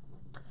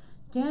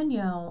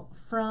 Danielle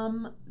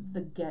from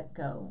the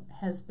get-go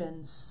has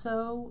been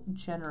so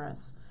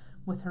generous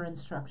with her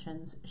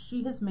instructions.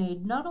 She has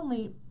made not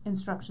only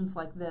instructions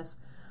like this,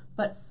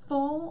 but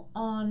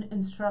full-on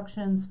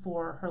instructions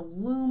for her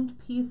loomed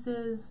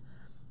pieces.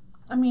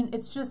 I mean,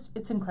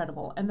 it's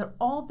incredible. And they're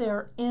all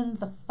there in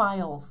the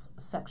files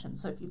section.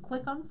 So if you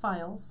click on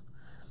files,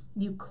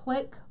 you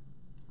click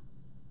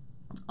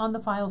on the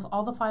files,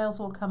 all the files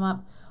will come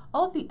up.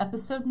 All of the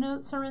episode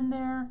notes are in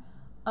there.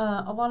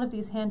 a lot of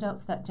these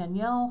handouts that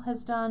Danielle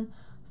has done.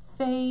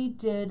 Faye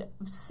did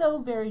so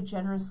very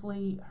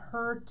generously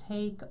her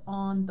take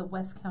on the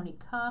West County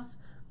cuff.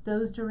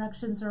 Those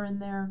directions are in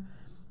there.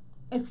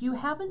 If you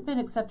haven't been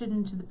accepted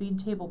into the Bead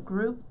Table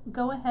group,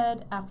 go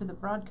ahead after the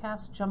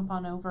broadcast, jump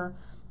on over.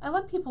 I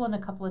let people in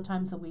a couple of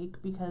times a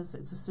week because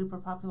it's a super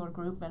popular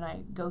group, and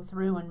I go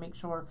through and make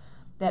sure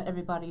that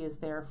everybody is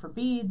there for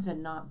beads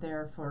and not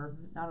there for,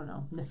 I don't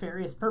know,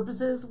 nefarious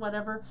purposes,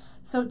 whatever.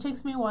 So it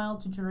takes me a while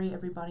to jury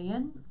everybody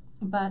in,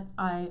 but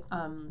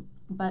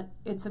but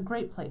it's a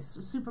great place,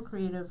 super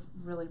creative,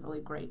 really, really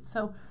great.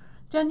 So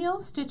Danielle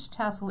stitched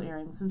tassel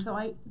earrings, and so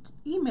I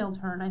emailed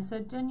her and I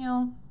said,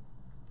 Danielle,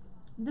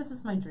 this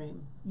is my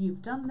dream.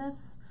 You've done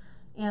this,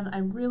 and I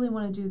really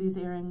want to do these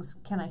earrings.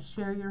 Can I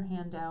share your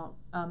handout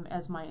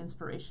as my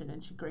inspiration?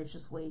 And she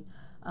graciously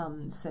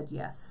said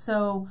yes.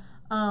 So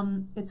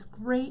it's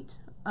great.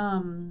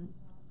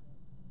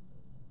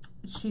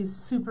 She's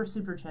super,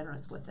 super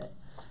generous with it.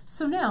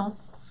 So now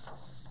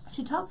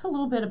she talks a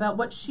little bit about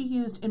what she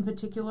used in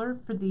particular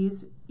for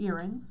these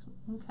earrings,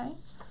 okay?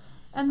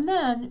 And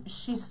then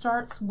she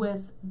starts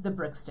with the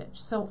brick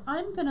stitch. So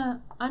I'm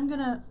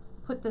gonna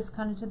put this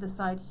kind of to the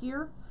side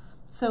here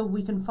so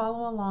we can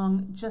follow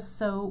along, just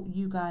so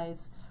you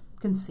guys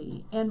can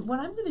see. And what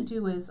I'm gonna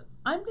do is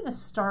I'm gonna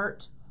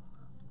start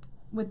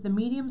with the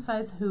medium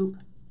size hoop,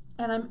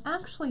 and I'm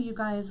actually, you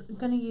guys,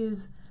 gonna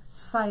use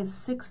size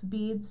 6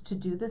 beads to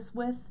do this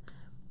with.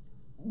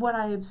 What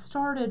I have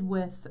started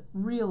with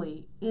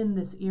really in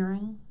this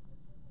earring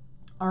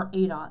are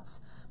 8/0s,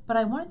 but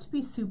I want it to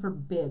be super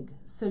big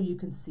so you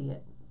can see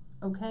it,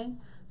 okay?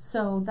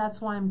 So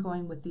that's why I'm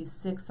going with these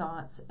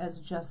 6/0s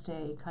as just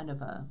a kind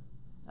of a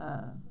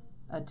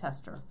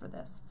tester for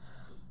this.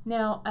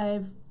 Now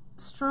I've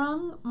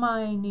strung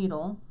my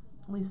needle,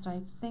 at least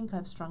I think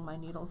I've strung my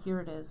needle, here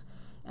it is,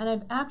 and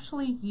I've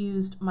actually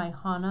used my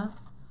Hana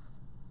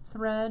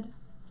thread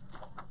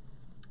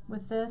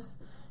with this.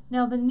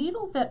 Now the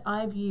needle that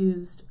I've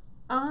used,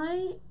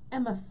 I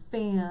am a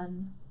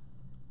fan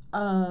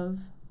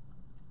of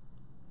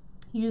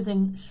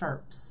using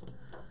sharps.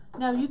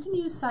 Now you can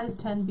use size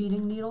 10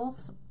 beading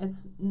needles,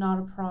 it's not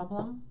a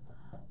problem,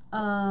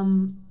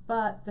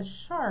 but the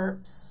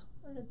sharps,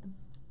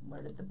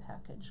 where did the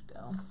package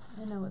go?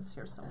 I know it's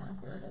here somewhere,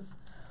 here it is.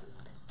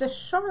 The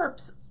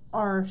sharps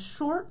are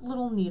short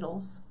little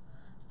needles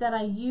that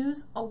I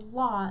use a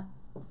lot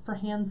for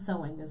hand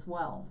sewing as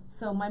well.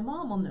 So my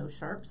mom will know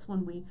sharps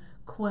when we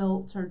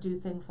quilt or do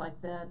things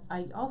like that.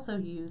 I also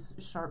use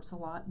sharps a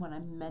lot when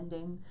I'm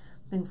mending,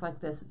 things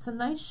like this. It's a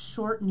nice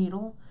short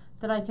needle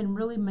that I can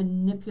really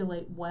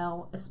manipulate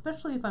well,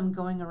 especially if I'm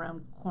going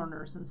around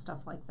corners and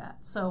stuff like that.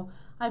 So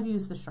I've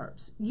used the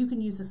sharps. You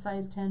can use a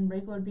size 10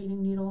 regular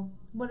beading needle,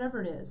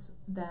 whatever it is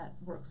that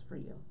works for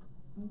you,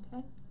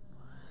 okay?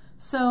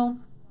 So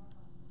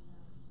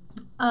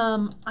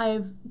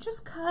I've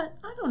just cut,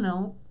 I don't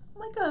know,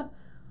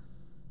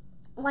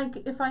 like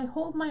if I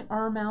hold my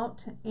arm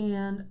out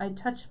and I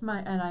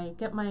I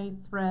get my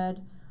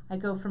thread, I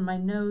go from my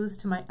nose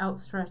to my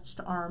outstretched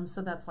arm,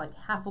 so that's like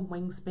half a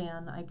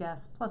wingspan, I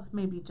guess, plus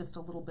maybe just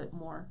a little bit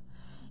more.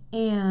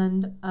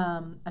 And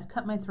I've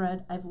cut my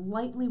thread, I've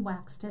lightly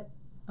waxed it,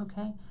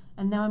 okay?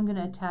 And now I'm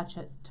gonna attach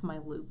it to my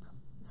loop.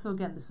 So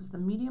again, this is the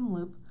medium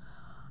loop.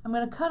 I'm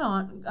gonna cut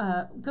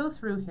on, go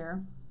through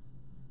here,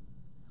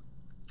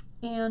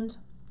 and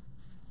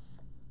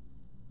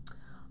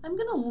I'm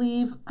gonna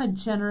leave a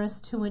generous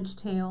 2-inch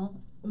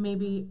tail,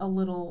 maybe a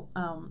little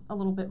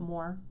bit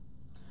more.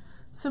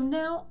 So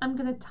now I'm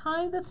gonna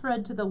tie the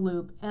thread to the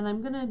loop, and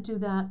I'm gonna do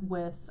that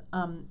with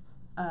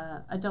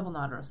a double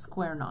knot or a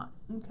square knot,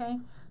 okay?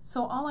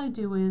 So all I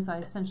do is I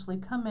essentially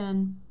come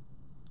in,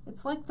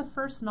 it's like the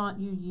first knot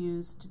you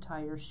use to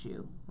tie your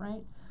shoe,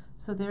 right?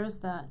 So there's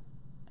that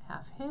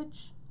half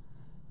hitch,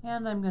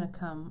 and I'm gonna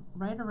come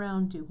right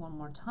around, do one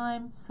more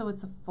time, so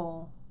it's a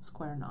full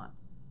square knot,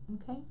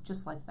 okay?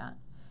 Just like that.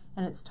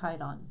 And it's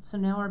tied on. So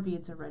now our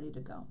beads are ready to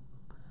go.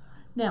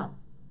 Now,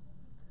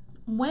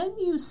 when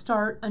you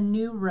start a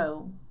new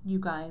row, you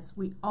guys,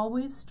 we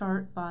always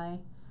start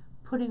by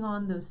putting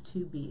on those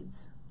 2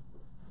 beads,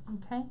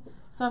 okay?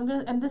 So I'm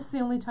gonna, and this is the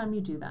only time you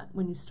do that,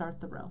 when you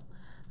start the row.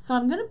 So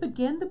I'm gonna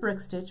begin the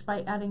brick stitch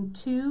by adding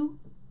 2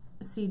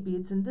 seed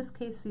beads. In this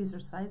case, these are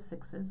size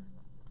 6s.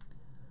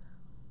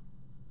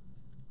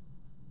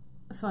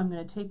 So I'm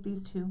gonna take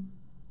these 2,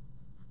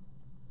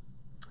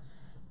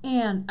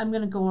 and I'm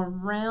going to go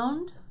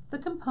around the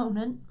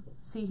component.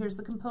 See, here's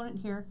the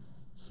component here.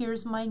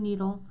 Here's my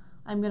needle.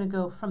 I'm going to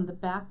go from the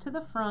back to the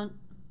front,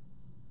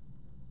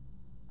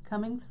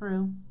 coming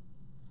through,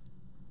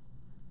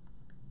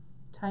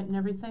 tighten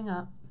everything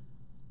up,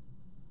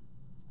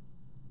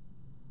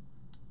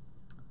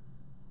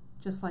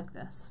 just like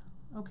this,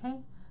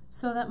 okay?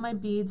 So that my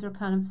beads are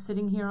kind of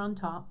sitting here on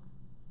top,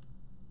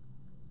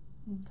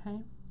 okay?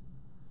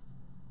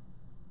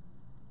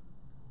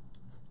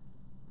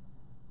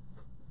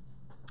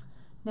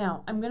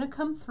 Now, I'm going to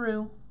come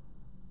through,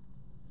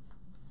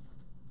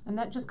 and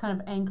that just kind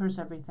of anchors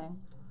everything.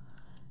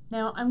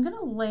 Now, I'm going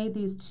to lay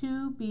these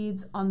 2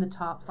 beads on the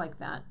top like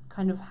that,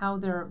 kind of how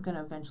they're going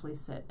to eventually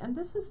sit. And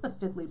this is the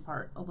fiddly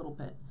part a little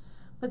bit.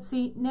 But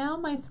see, now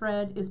my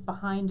thread is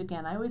behind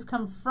again. I always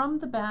come from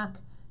the back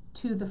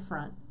to the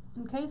front.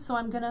 Okay, so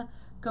I'm going to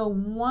go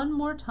one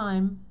more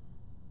time,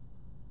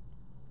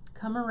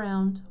 come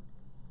around,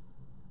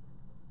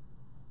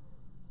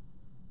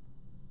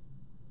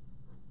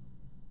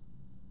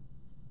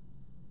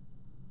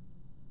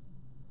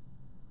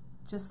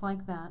 just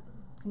like that.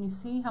 Can you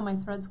see how my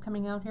thread's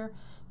coming out here?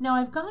 Now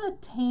I've got to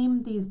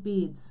tame these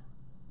beads.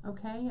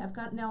 Okay,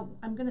 now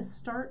I'm going to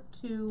start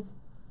to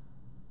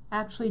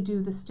actually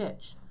do the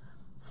stitch.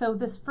 So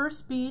this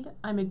first bead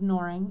I'm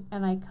ignoring,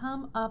 and I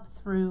come up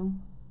through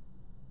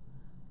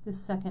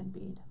this second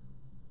bead.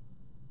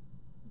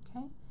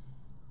 Okay,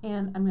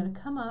 and I'm going to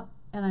come up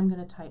and I'm going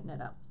to tighten it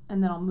up,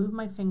 and then I'll move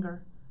my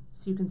finger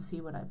so you can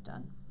see what I've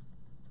done.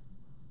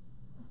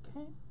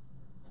 Okay.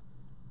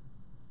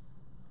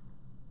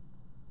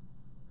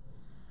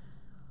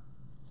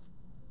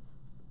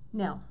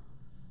 Now,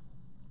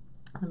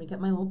 let me get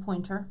my little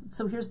pointer.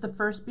 So here's the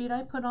first bead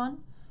I put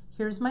on.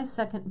 Here's my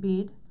second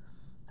bead.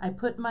 I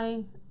put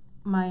my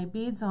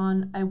beads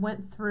on. I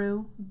went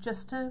through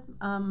just to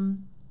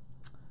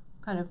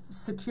kind of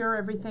secure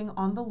everything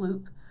on the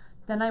loop.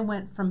 Then I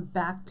went from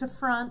back to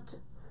front,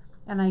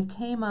 and I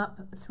came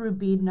up through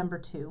bead number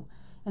 2.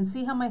 And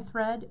see how my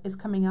thread is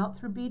coming out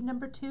through bead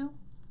number 2?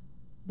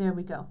 There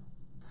we go.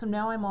 So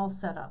now I'm all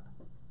set up.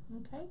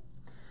 Okay.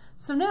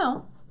 So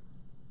now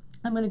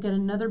I'm going to get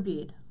another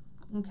bead.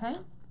 Okay.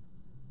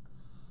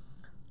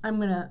 I'm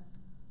going to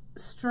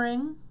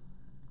string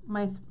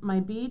my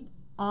bead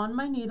on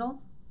my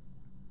needle,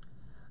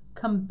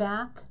 come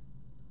back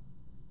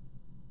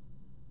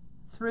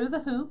through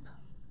the hoop.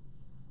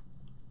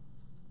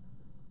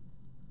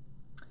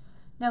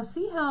 Now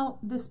see how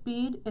this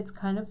bead, it's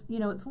kind of,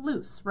 it's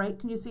loose, right?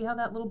 Can you see how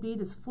that little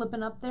bead is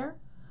flipping up there?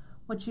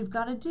 What you've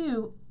got to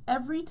do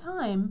every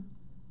time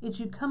is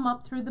you come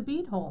up through the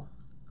bead hole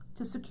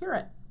to secure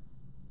it.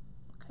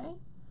 Okay?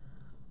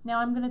 Now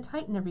I'm going to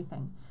tighten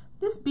everything.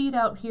 This bead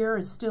out here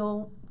is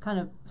still kind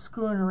of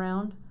screwing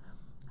around.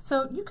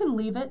 So you can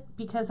leave it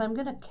because I'm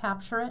going to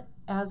capture it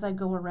as I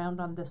go around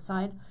on this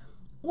side.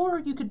 Or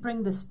you could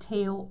bring this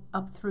tail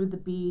up through the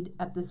bead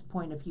at this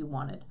point if you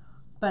wanted.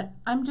 But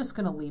I'm just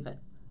going to leave it.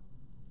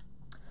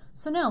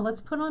 So now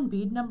let's put on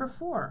bead number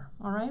 4.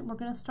 All right, we're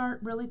going to start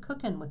really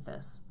cooking with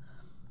this.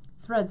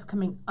 Threads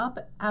coming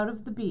up out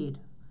of the bead.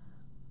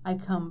 I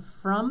come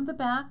from the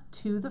back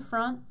to the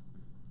front.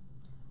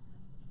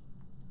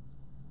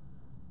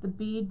 The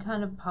bead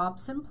kind of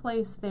pops in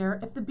place there.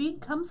 If the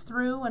bead comes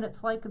through and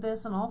it's like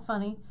this and all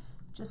funny,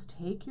 just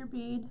take your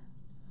bead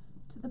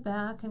to the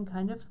back and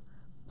kind of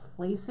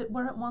place it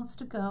where it wants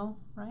to go,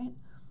 right?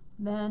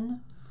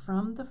 Then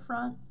from the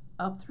front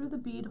up through the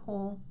bead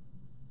hole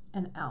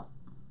and out.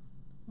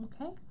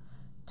 Okay?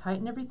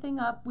 Tighten everything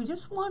up. We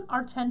just want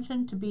our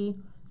tension to be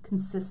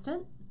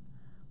consistent.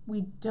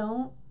 We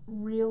don't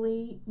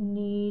really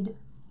need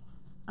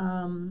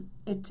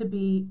it to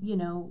be,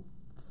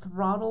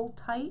 throttle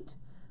tight,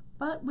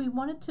 but we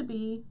want it to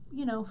be,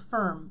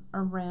 firm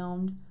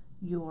around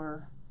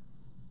your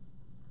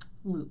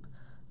loop.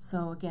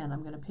 So again,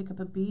 I'm going to pick up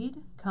a bead,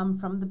 come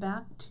from the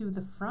back to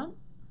the front,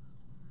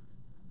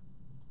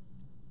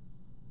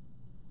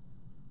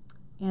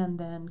 and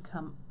then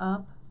come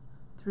up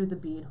through the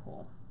bead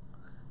hole.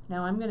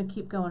 Now I'm going to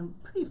keep going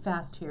pretty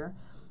fast here.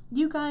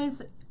 You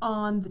guys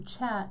on the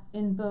chat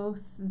in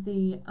both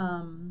the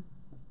on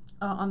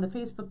the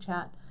Facebook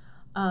chat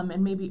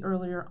and maybe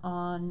earlier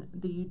on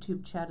the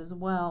YouTube chat as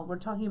well, we're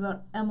talking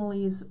about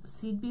Emily's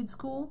Seed Bead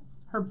School,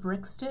 her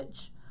brick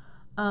stitch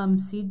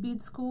Seed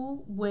Bead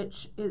School,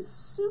 which is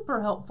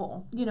super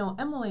helpful.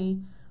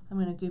 Emily, I'm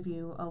going to give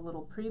you a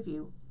little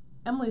preview.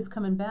 Emily's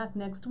coming back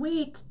next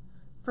week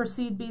for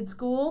Seed Bead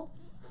School.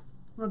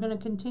 We're going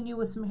to continue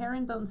with some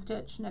herringbone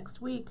stitch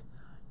next week.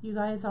 You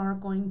guys are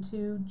going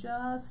to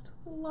just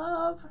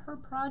love her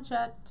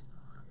project.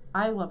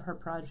 I love her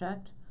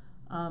project.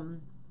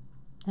 And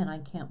I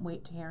can't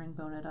wait to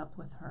herringbone it up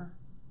with her.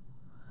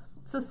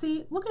 So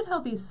see, look at how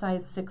these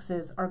size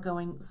 6s are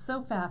going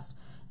so fast.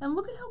 And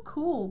look at how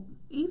cool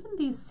even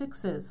these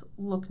 6s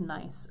look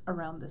nice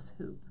around this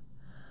hoop.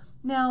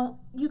 Now,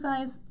 you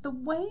guys, the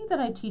way that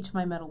I teach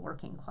my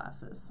metalworking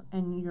classes,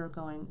 and you're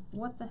going,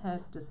 what the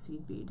heck does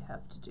seed bead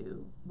have to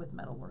do with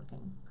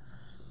metalworking?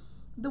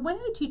 The way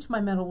I teach my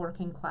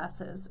metalworking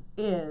classes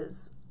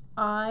is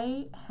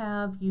I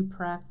have you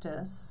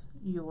practice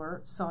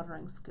your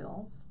soldering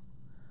skills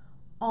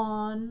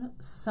on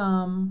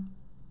some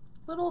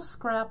little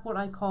scrap, what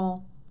I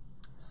call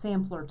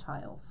sampler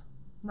tiles,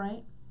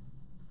 right?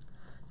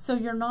 So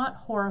you're not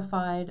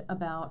horrified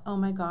about, oh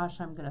my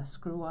gosh, I'm going to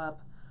screw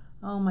up.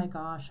 Oh my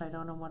gosh, I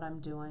don't know what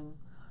I'm doing.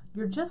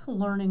 You're just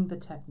learning the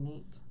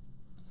technique.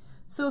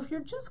 So if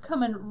you're just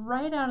coming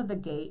right out of the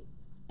gate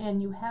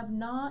and you have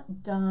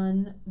not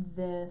done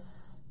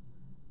this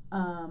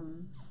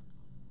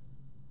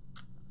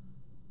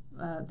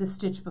this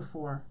stitch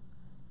before,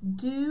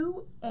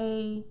 do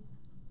a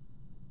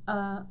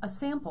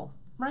sample,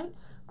 right?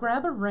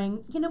 Grab a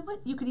ring. You know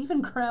what? You could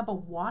even grab a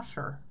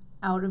washer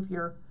out of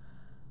your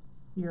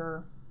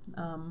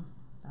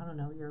I don't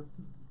know, your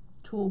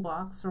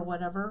toolbox or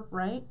whatever,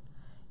 right?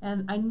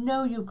 And I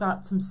know you've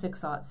got some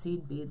 6/0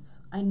 seed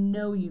beads. I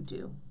know you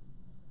do,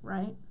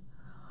 right?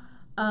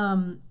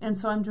 And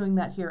so I'm doing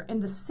that here. In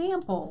the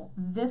sample,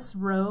 this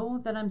row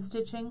that I'm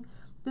stitching,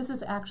 this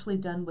is actually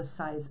done with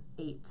size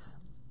 8s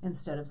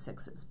instead of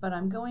 6s, but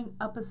I'm going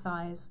up a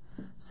size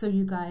so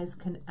you guys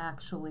can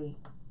actually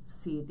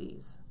see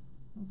these,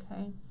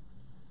 okay?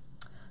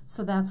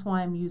 So that's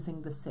why I'm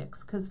using the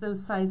 6, because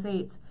those size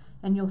 8s,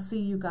 and you'll see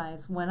you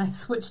guys, when I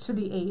switch to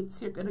the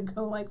 8s, you're gonna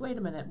go like, wait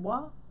a minute,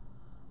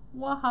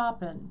 what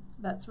happened?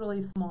 That's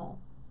really small,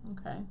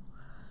 okay?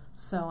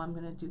 So I'm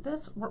gonna do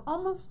this. We're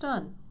almost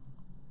done.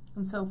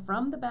 And so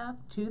from the back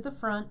to the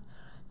front,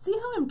 see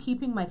how I'm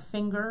keeping my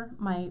finger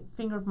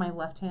of my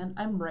left hand?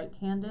 I'm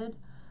right-handed,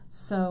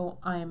 so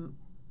I'm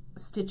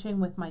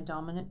stitching with my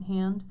dominant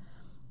hand.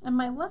 And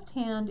my left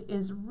hand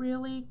is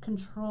really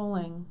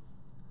controlling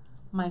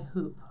my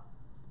hoop,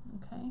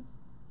 okay?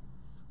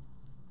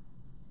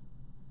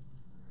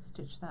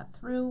 Stitch that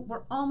through.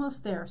 We're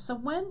almost there. So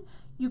when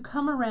you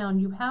come around,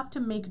 you have to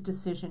make a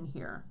decision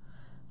here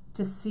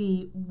to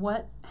see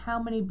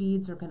how many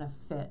beads are going to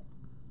fit.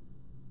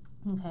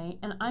 Okay,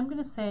 and I'm going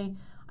to say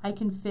I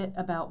can fit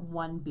about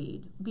 1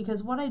 bead,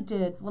 because what I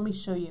did, let me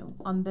show you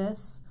on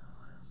this.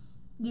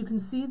 You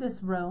can see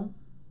this row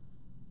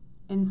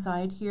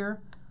inside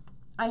here.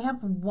 I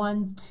have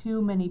 1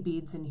 too many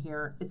beads in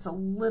here. It's a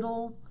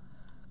little,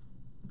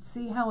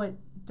 see how it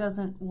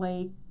doesn't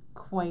lay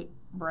quite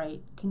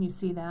right? Can you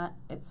see that?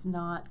 It's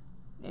not,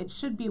 it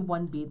should be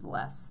 1 bead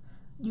less.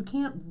 You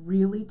can't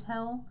really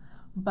tell,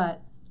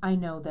 but I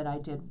know that I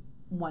did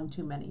 1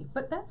 too many.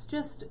 But that's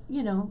just,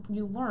 you know,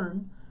 you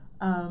learn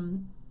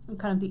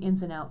kind of the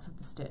ins and outs of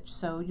the stitch.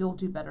 So you'll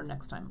do better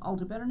next time. I'll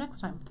do better next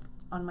time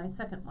on my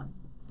second one.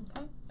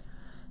 Okay,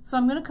 so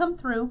I'm going to come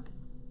through.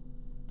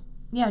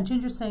 Yeah,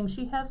 Ginger's saying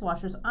she has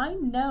washers. I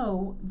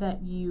know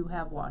that you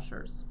have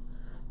washers.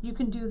 You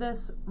can do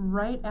this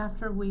right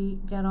after we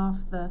get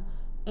off the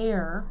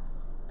air,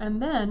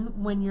 and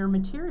then when your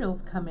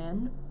materials come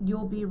in,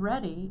 you'll be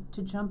ready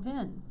to jump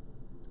in.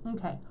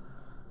 Okay,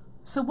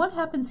 so what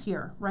happens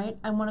here, right?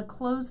 I want to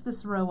close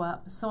this row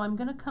up, so I'm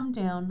going to come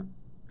down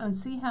and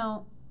see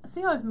how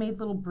I've made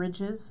little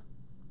bridges.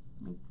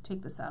 Let me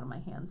take this out of my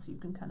hand so you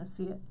can kind of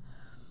see it.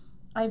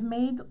 I've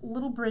made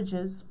little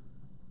bridges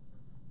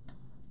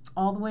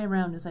all the way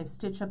around as I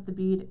stitch up the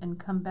bead and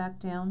come back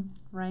down,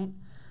 right?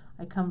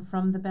 I come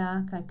from the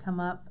back, I come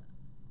up,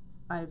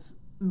 I've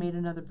made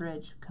another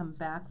bridge, come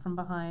back from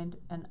behind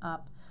and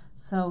up.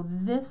 So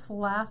this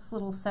last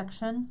little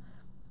section,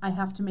 I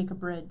have to make a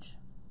bridge,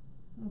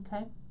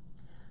 okay?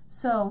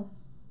 So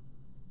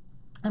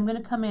I'm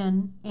going to come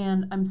in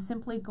and I'm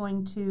simply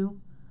going to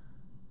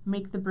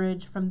make the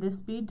bridge from this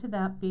bead to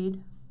that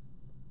bead,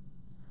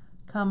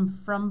 come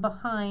from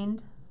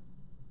behind.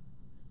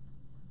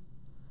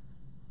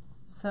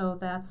 So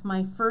that's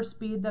my first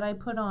bead that I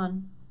put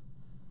on,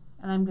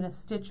 and I'm going to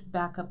stitch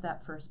back up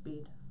that first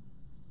bead.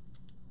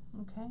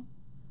 Okay?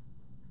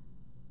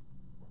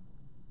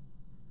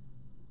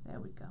 There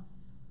we go.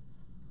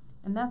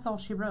 And that's all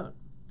she wrote.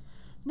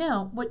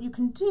 Now, what you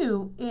can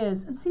do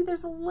is, and see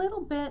there's a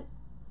little bit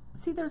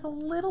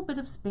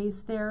of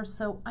space there,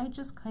 so I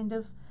just kind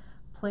of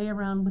play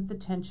around with the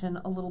tension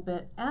a little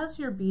bit. As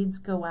your beads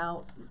go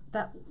out,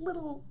 that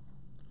little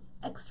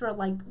extra,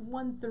 like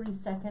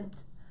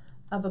 1/32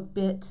 of a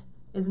bit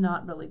is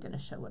not really going to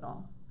show at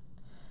all.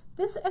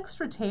 This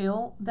extra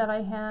tail that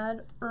I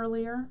had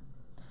earlier,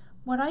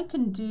 what I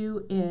can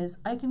do is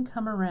I can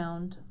come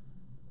around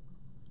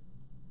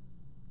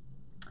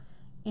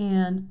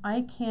and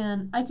I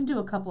can do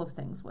a couple of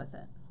things with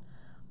it.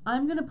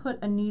 I'm going to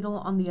put a needle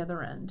on the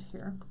other end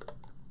here.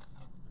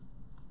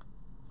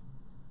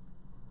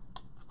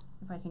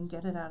 If I can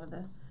get it out of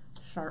the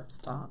sharps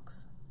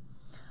box.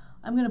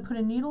 I'm going to put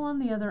a needle on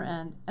the other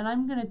end, and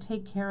I'm going to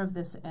take care of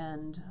this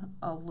end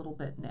a little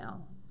bit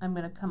now. I'm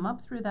going to come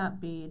up through that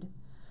bead,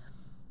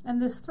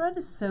 and this thread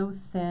is so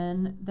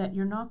thin that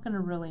you're not going to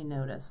really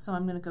notice. So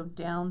I'm going to go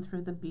down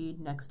through the bead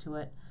next to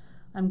it.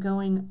 I'm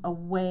going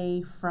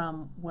away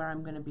from where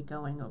I'm going to be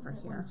going over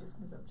here. Just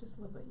move up just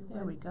a little bit.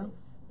 There we go.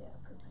 Yeah,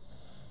 perfect.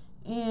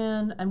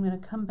 And I'm going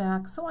to come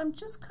back. So I'm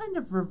just kind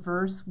of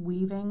reverse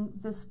weaving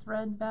this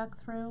thread back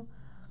through.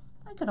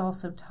 I could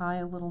also tie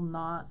a little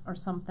knot or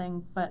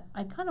something, but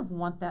I kind of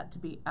want that to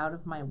be out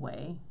of my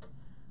way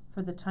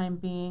for the time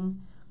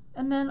being.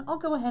 And then I'll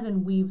go ahead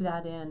and weave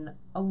that in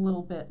a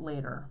little bit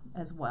later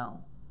as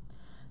well.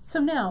 So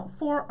now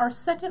for our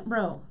second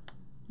row,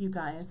 you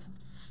guys,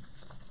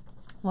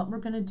 what we're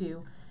going to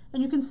do,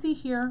 and you can see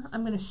here,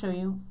 I'm going to show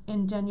you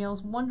in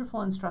Danielle's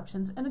wonderful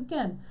instructions, and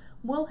again,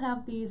 we'll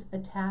have these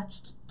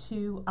attached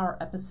to our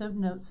episode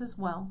notes as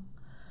well.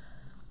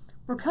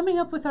 We're coming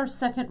up with our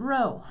second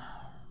row,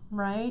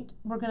 right?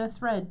 We're going to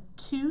thread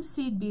 2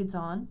 seed beads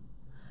on,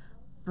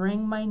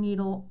 bring my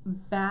needle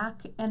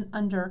back and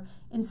under.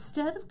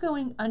 Instead of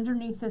going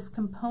underneath this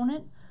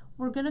component,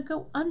 we're going to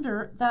go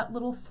under that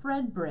little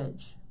thread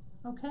bridge,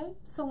 okay?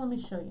 So let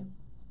me show you.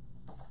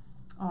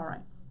 All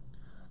right.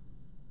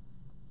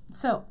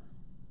 So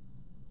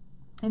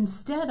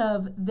instead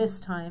of this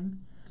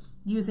time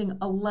using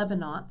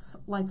 11/0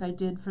 like I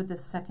did for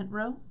this second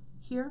row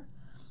here,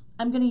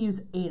 I'm going to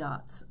use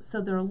 8/0,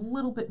 so they're a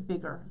little bit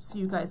bigger so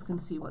you guys can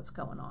see what's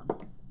going on.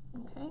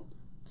 Okay,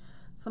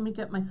 so let me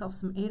get myself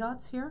some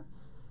 8/0 here.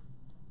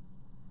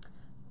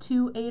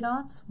 2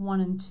 8/0, 1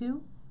 and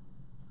 2.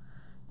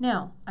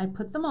 Now I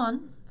put them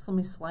on, so let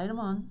me slide them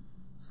on.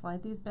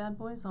 Slide these bad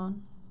boys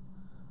on.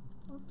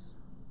 Oops.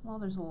 Well,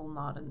 there's a little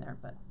knot in there,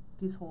 but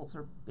these holes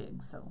are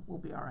big, so we'll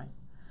be all right.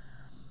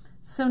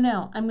 So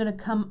now I'm going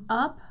to come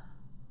up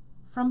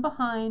from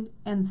behind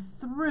and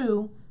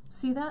through,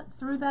 see that?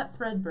 Through that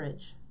thread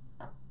bridge.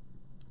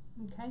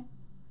 Okay?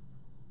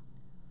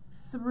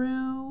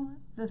 Through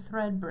the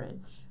thread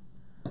bridge.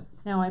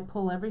 Now I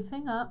pull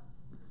everything up.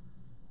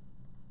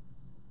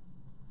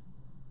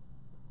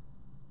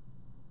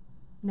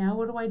 Now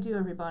what do I do,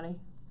 everybody?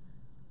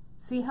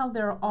 See how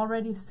they're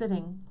already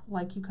sitting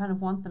like you kind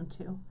of want them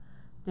to.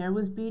 There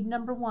was bead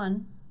number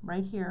 1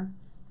 right here.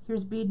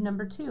 Here's bead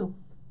number 2.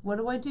 What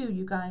do I do,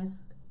 you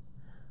guys?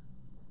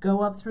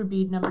 Go up through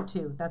bead number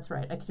 2. That's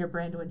right. I can hear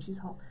Brando when she's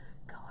home.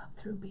 Go up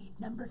through bead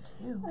number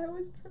 2. I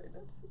always try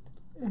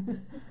to.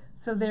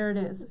 So there it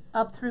is,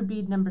 up through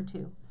bead number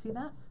 2. See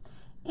that?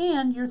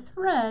 And your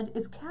thread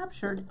is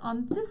captured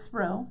on this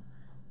row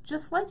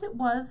just like it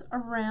was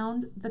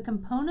around the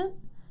component.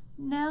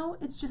 Now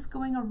it's just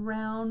going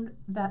around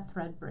that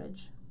thread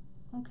bridge.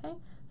 Okay?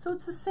 So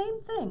it's the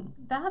same thing.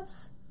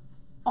 That's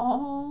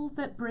all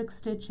that brick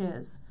stitch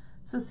is.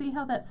 So see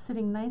how that's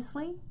sitting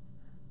nicely?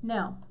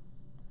 Now,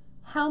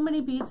 how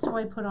many beads do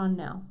I put on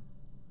now?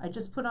 I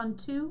just put on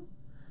 2.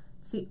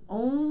 It's the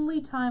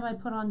only time I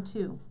put on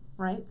 2,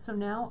 right? So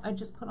now I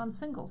just put on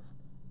singles,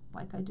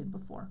 like I did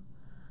before.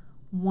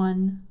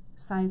 1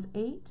 size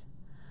 8.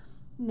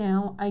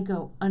 Now I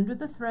go under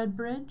the thread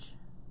bridge,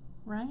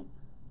 right?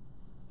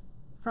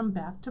 From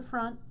back to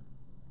front.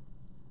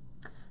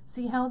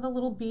 See how the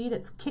little bead,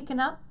 it's kicking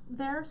up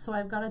there, so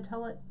I've got to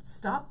tell it,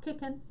 stop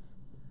kicking.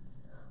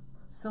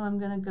 So I'm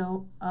going to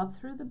go up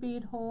through the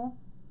bead hole.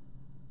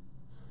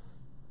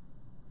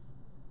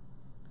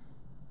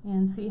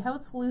 And see how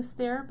it's loose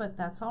there, but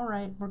that's all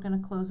right. We're going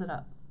to close it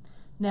up.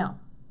 Now,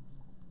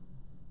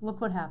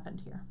 look what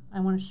happened here. I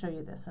want to show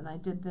you this, and I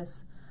did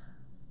this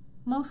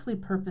mostly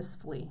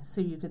purposefully so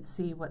you could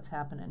see what's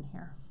happening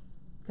here,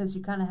 because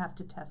you kind of have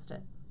to test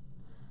it.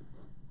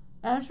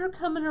 As you're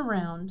coming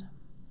around,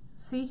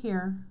 see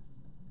here,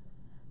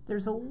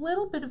 there's a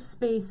little bit of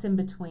space in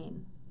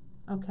between,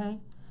 okay?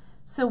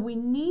 So we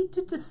need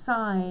to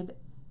decide,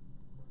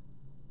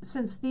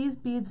 since these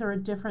beads are a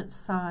different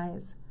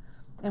size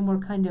and we're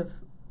kind of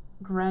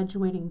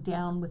graduating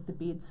down with the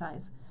bead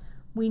size,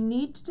 we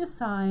need to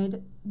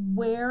decide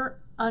where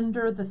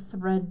under the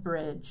thread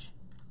bridge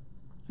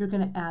you're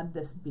going to add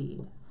this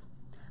bead.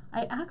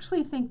 I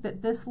actually think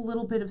that this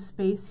little bit of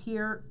space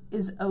here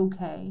is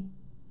okay.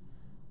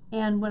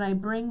 And when I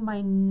bring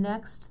my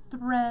next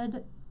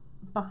thread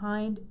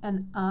behind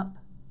and up,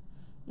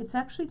 it's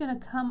actually going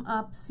to come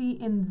up, see,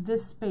 in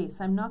this space.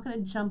 I'm not going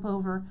to jump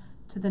over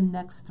to the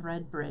next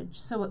thread bridge.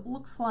 So it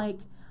looks like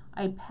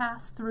I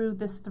pass through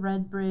this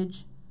thread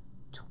bridge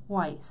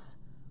twice.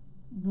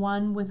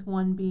 One with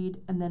one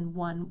bead and then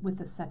one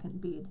with a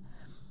second bead.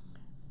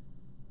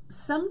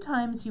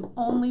 Sometimes you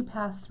only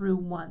pass through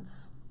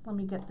once. Let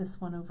me get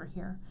this one over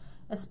here.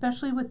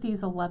 Especially with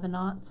these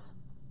 11/0.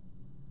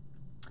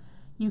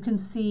 You can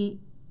see,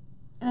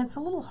 and it's a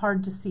little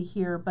hard to see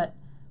here, but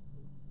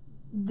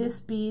this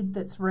bead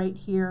that's right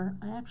here,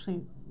 I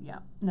actually, yeah,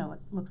 no,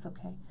 it looks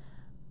okay.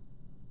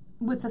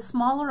 With a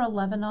smaller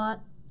 11/0,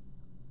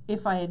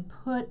 if I had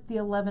put the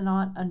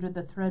 11/0 under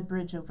the thread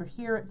bridge over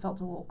here, it felt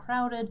a little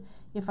crowded.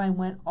 If I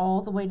went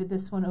all the way to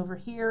this one over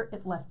here,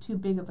 it left too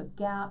big of a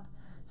gap.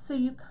 So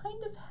you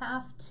kind of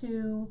have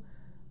to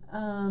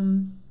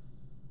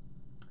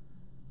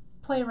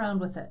play around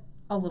with it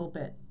a little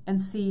bit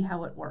and see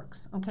how it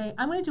works, okay?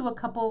 I'm going to do a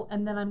couple,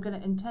 and then I'm going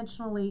to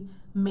intentionally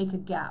make a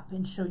gap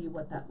and show you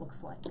what that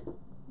looks like,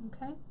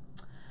 okay?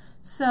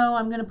 So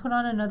I'm going to put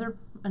on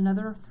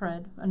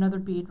another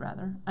bead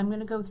rather. I'm going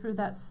to go through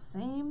that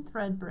same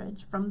thread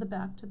bridge from the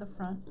back to the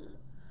front,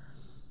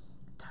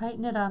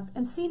 tighten it up,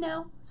 and see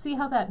now, see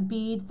how that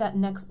bead, that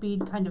next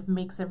bead kind of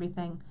makes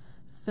everything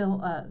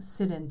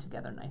sit in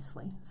together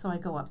nicely. So I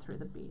go up through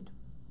the bead.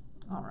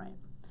 All right,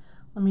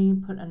 let me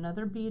put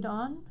another bead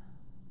on,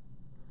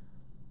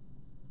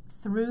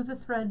 through the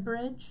thread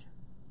bridge,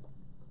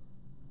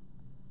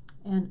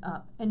 and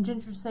up. And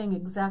Ginger's saying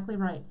exactly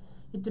right.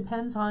 It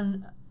depends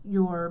on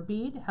your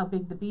bead, how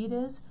big the bead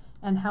is,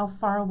 and how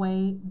far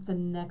away the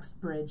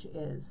next bridge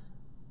is,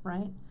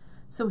 right?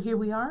 So here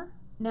we are.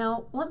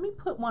 Now let me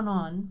put one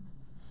on.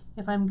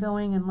 If I'm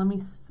going and let me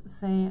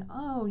say,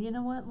 oh, you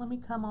know what, let me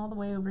come all the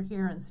way over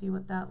here and see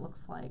what that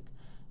looks like.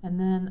 And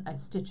then I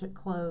stitch it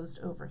closed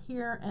over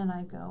here and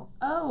I go,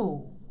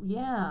 oh,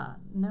 yeah,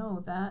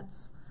 no,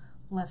 that's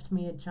left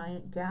me a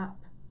giant gap,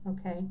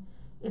 okay?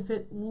 If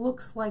it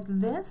looks like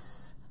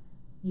this,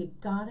 you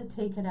gotta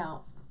take it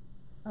out,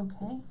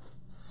 okay?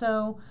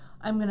 So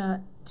I'm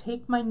gonna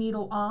take my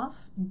needle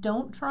off.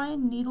 Don't try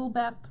and needle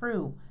back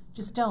through.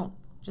 Just don't.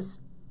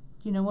 Just,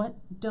 you know what?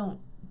 Don't.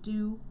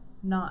 Do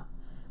not.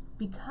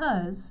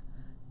 Because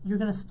you're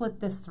gonna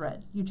split this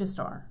thread. You just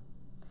are.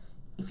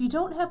 If you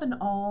don't have an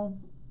awl,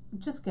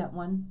 just get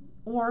one.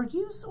 Or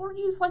use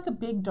like a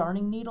big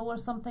darning needle or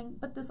something,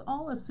 but this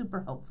awl is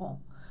super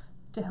helpful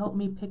to help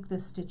me pick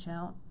this stitch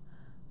out.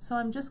 So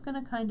I'm just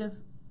gonna kind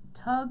of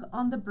tug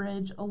on the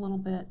bridge a little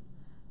bit,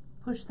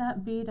 push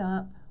that bead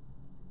up,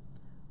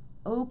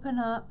 open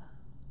up,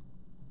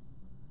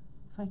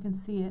 if I can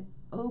see it,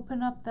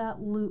 open up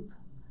that loop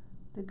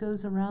that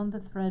goes around the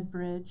thread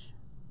bridge.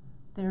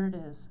 There it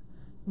is.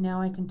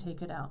 Now I can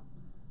take it out,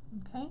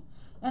 okay?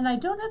 And I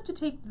don't have to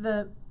take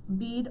the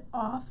bead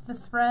off the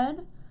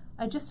thread.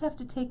 I just have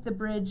to take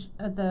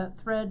the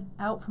thread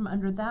out from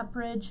under that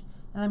bridge,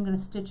 and I'm going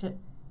to stitch it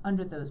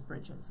under those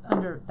bridges,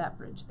 under that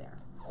bridge there,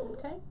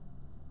 okay?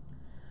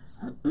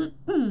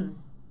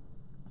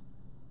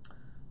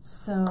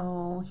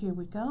 So here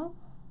we go.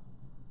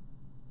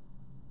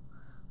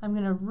 I'm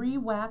going to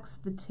re-wax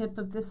the tip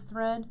of this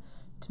thread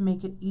to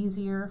make it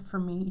easier for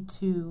me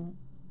to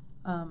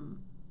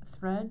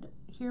thread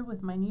here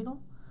with my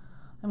needle.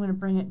 I'm going to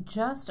bring it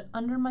just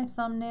under my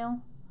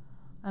thumbnail.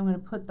 I'm going to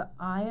put the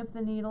eye of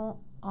the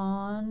needle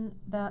on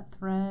that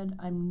thread.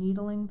 I'm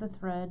needling the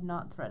thread,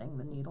 not threading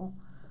the needle.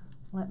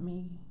 Let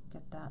me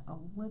get that a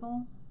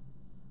little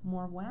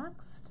more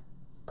waxed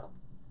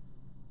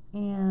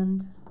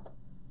and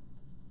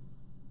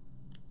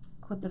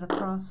clip it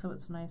across so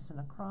it's nice and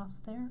across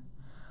there.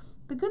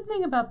 The good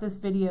thing about this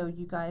video,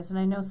 you guys, and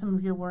I know some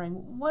of you are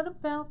worrying, what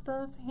about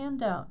the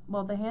handout?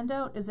 Well, the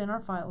handout is in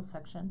our files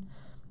section.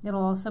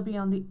 It'll also be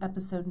on the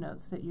episode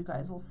notes that you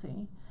guys will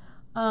see.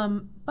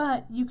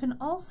 But you can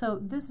also,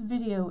 this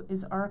video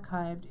is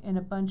archived in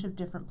a bunch of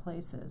different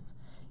places.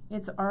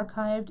 It's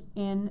archived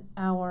in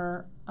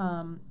our,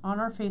 on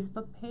our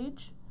Facebook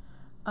page,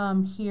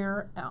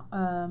 here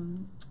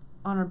on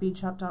our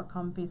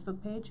beadshop.com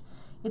Facebook page.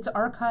 It's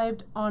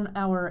archived on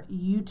our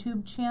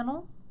YouTube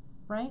channel,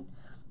 right?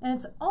 And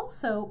it's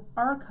also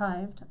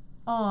archived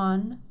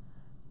on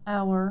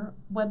our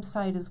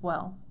website as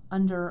well.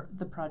 Under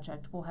the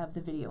project, we'll have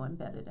the video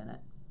embedded in it,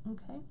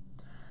 okay?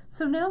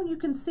 So now you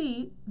can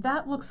see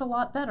that looks a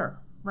lot better,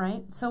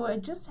 right? So I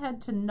just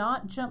had to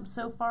not jump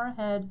so far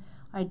ahead.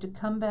 I had to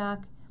come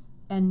back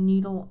and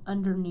needle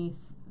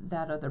underneath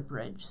that other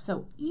bridge.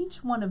 So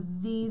each one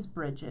of these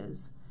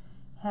bridges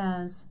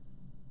has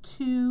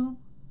 2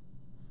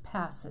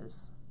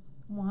 passes,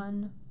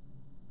 1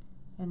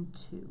 and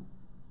 2,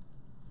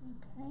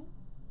 okay?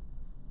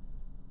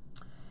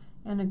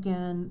 And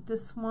again,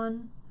 this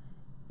one,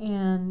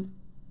 and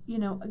you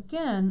know,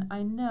 again,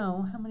 I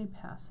know how many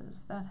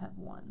passes that had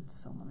 1,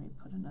 so let me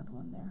put another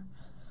one there.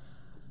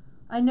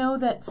 I know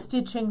that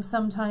stitching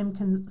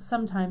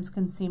sometimes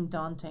can seem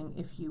daunting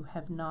if you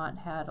have not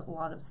had a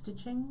lot of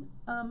stitching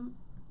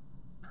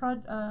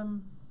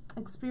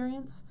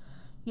experience.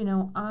 You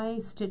know, I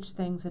stitched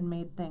things and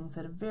made things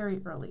at a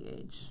very early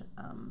age,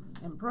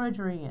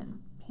 embroidery and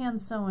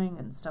hand sewing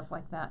and stuff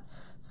like that.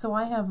 So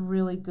I have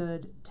really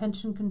good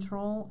tension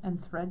control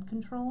and thread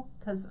control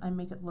because I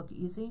make it look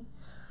easy.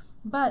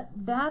 But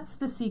that's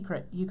the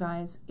secret, you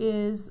guys,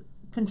 is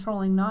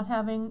controlling, not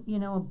having, you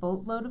know, a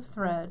boatload of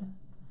thread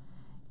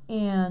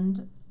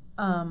and,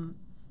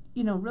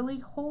 you know, really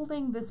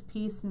holding this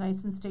piece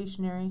nice and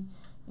stationary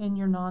in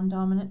your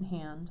non-dominant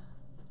hand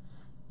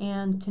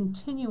and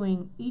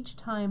continuing each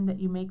time that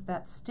you make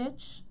that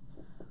stitch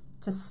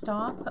to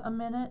stop a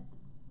minute,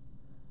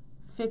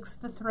 fix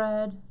the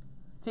thread,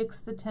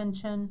 fix the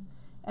tension,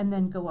 and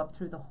then go up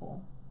through the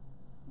hole,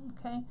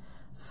 okay?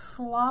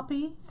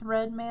 Sloppy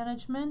thread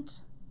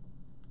management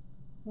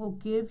will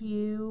give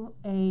you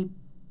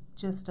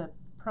just a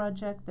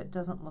project that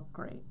doesn't look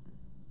great.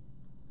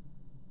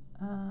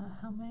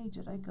 How many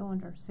did I go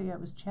under? See, I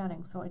was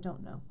chatting, so I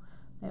don't know.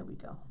 There we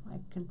go. I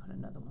can put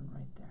another one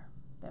right there.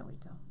 There we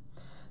go.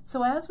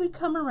 So as we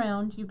come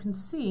around, you can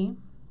see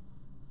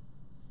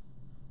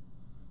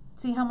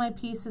how my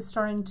piece is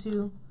starting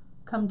to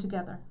come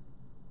together.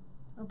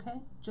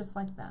 Okay, just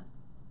like that.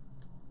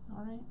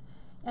 All right.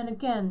 And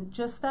again,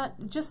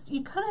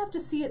 you kind of have to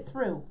see it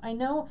through. I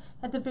know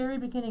at the very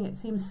beginning it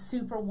seems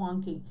super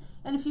wonky.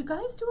 And if you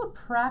guys do a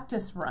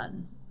practice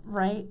run,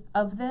 right,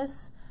 of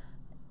this,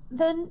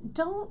 then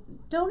don't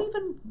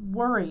even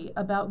worry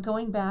about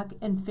going back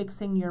and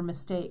fixing your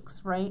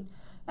mistakes, right?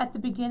 At the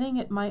beginning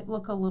it might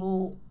look a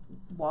little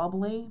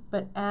wobbly,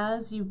 but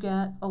as you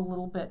get a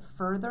little bit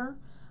further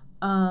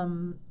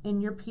in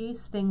your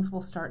piece, things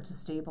will start to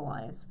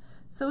stabilize.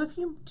 So if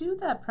you do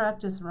that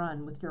practice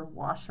run with your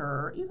washer,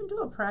 or even do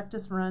a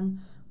practice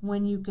run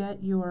when you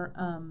get your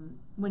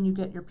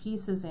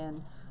pieces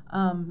in,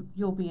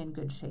 you'll be in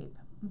good shape.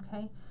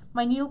 Okay.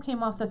 My needle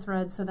came off the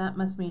thread, so that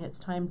must mean it's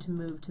time to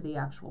move to the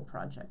actual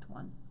project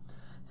one.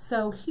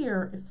 So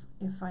here,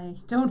 if I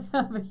don't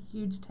have a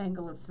huge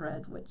tangle of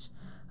thread, which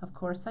of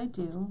course I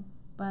do,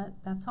 but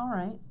that's all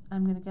right.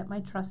 I'm going to get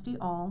my trusty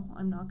awl.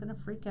 I'm not going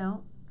to freak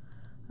out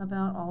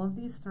about all of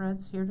these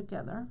threads here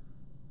together.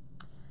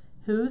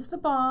 Who's the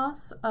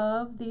boss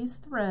of these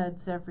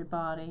threads,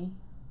 everybody?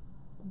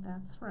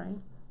 That's right,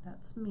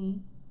 that's me.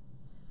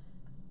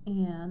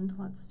 And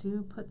let's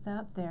put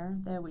that there.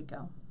 There we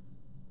go.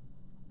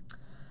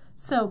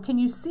 So can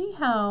you see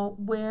how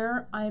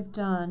where I've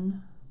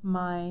done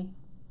my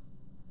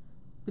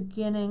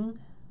beginning,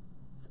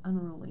 it's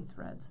unruly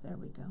threads, there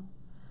we go.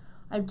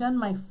 I've done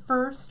my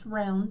first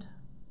round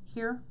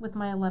here with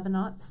my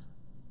 11/0,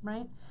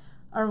 right?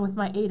 Or with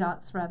my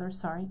 8/0 rather,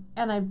 sorry.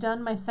 And I've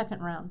done my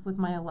second round with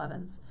my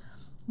 11s.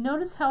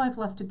 Notice how I've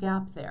left a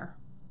gap there,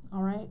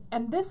 all right?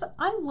 And this,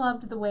 I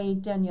loved the way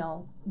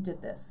Danielle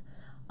did this.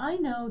 I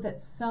know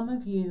that some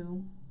of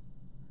you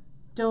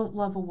don't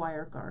love a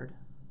wire guard,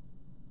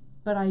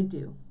 but I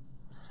do.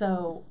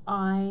 So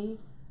I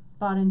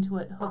bought into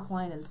it hook,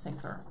 line, and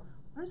sinker.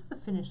 Where's the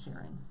finished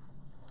earring?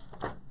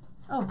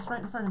 Oh, it's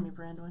right in front of me,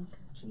 Brandon.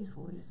 Jeez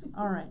Louise.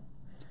 All right.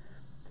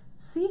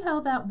 See how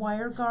that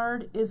wire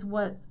guard is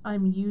what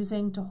I'm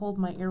using to hold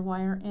my ear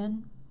wire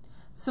in?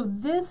 So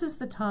this is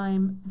the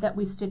time that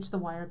we stitch the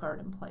wire guard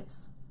in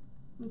place.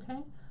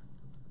 Okay?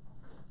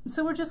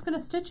 So we're just going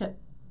to stitch it.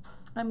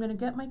 I'm going to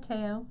get my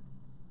KO.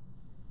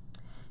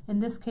 In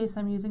this case,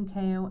 I'm using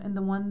KO, and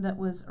the one that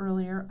was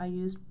earlier, I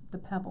used the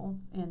Pebble,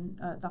 in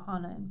the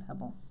Hana in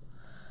Pebble.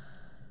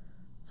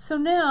 So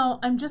now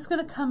I'm just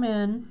going to come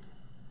in,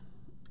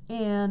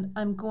 and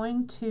I'm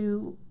going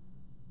to,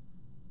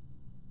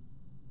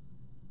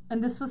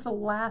 and this was the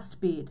last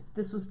bead.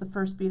 This was the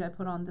first bead I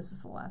put on. This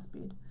is the last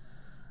bead.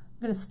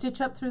 I'm going to stitch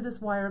up through this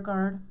wire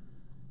guard.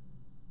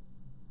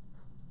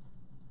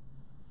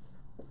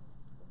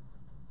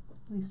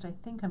 At least I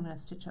think I'm going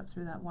to stitch up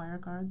through that wire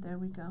guard. There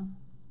we go.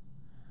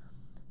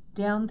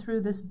 Down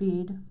through this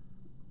bead,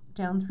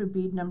 down through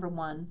bead number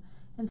 1.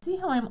 And see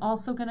how I'm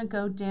also going to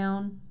go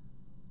down,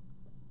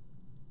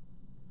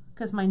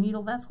 because my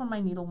needle, that's where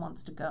my needle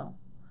wants to go.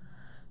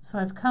 So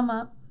I've come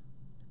up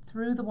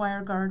through the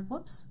wire guard,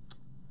 whoops,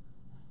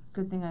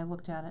 good thing I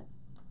looked at it,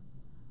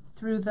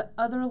 through the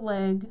other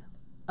leg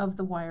of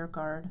the wire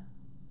guard.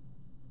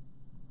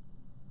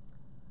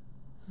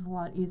 This is a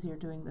lot easier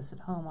doing this at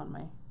home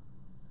on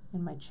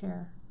in my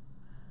chair.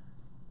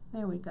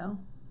 There we go.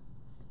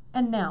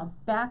 And now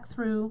back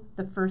through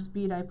the first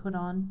bead I put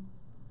on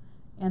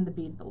and the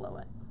bead below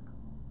it.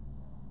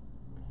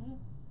 Okay.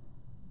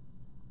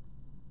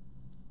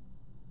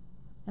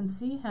 And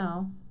see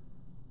how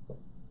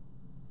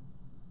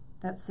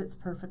that sits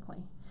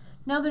perfectly.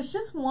 Now there's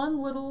just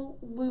one little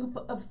loop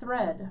of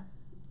thread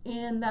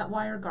in that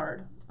wire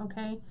guard,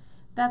 okay?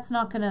 That's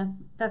not gonna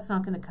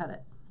cut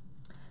it.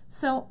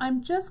 So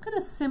I'm just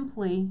gonna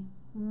simply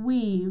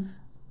weave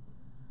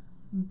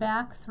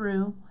back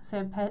through, say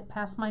I've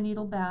passed my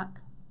needle back.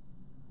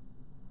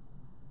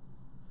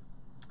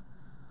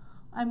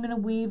 I'm going to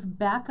weave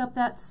back up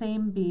that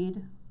same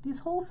bead.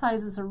 These hole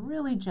sizes are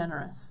really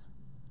generous.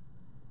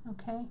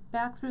 Okay,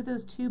 back through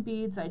those 2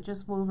 beads I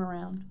just wove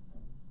around.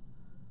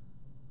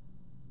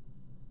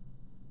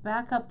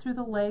 Back up through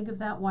the leg of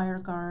that wire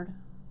guard.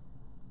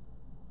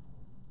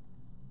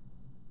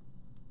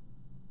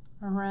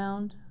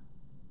 Around.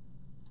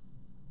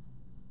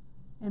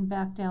 And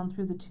back down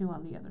through the 2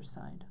 on the other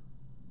side.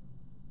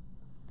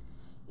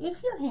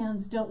 If your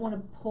hands don't want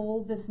to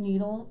pull this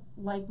needle,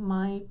 like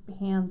my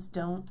hands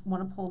don't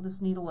want to pull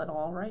this needle at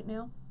all right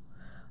now,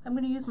 I'm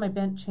going to use my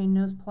bent chain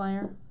nose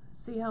plier.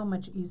 See how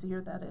much easier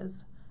that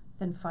is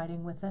than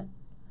fighting with it.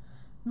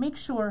 Make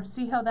sure,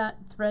 see how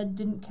that thread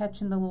didn't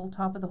catch in the little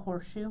top of the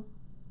horseshoe?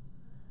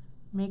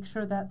 Make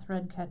sure that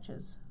thread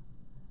catches.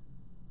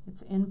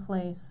 It's in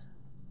place.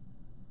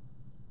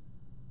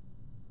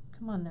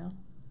 Come on now.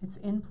 It's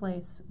in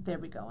place. There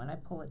we go, and I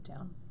pull it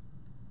down.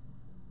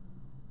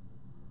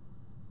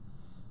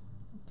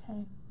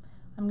 Okay,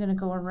 I'm going to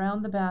go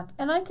around the back,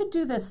 and I could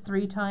do this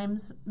 3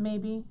 times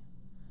maybe,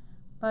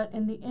 but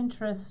in the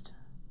interest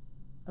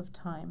of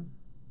time,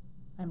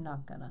 I'm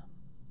not gonna.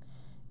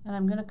 And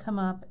I'm going to come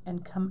up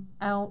and come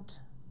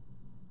out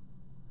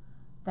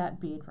that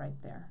bead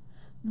right there.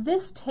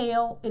 This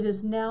tail, it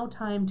is now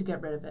time to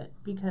get rid of it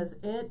because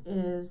it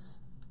is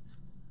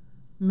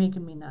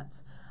making me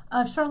nuts.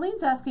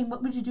 Charlene's asking,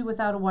 what would you do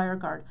without a wire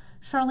guard?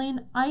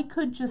 Charlene, I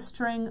could just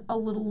string a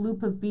little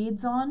loop of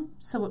beads on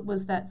so it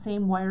was that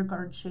same wire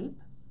guard shape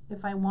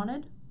if I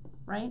wanted,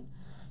 right?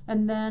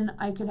 And then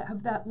I could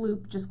have that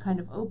loop just kind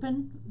of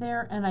open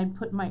there and I'd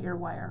put my ear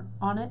wire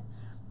on it.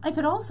 I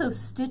could also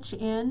stitch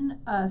in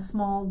a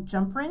small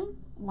jump ring,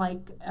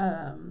 like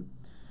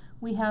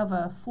we have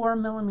a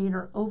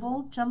 4mm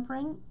oval jump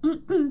ring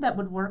that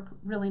would work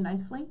really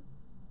nicely.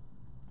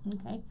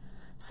 Okay,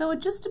 so it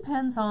just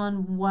depends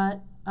on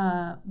what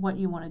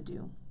you want to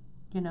do,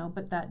 you know,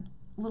 but that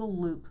little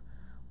loop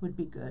would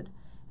be good.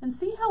 And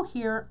see how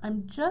here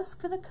I'm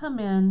just going to come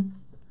in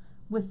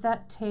with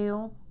that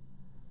tail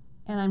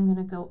and I'm going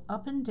to go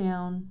up and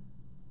down.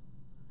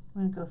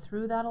 I'm going to go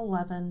through that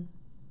 11,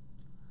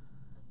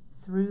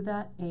 through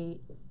that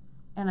 8,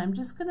 and I'm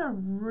just going to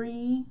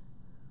re-weave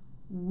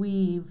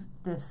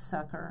this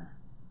sucker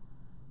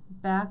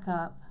back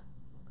up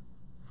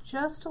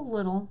just a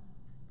little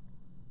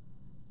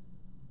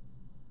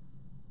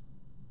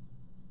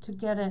to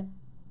get it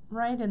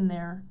right in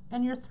there.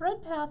 And your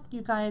thread path,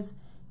 you guys,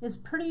 is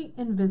pretty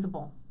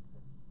invisible,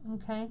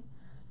 okay?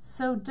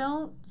 So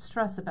don't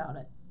stress about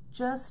it.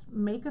 Just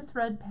make a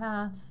thread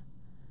path,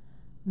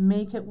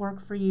 make it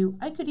work for you.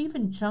 I could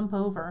even jump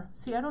over.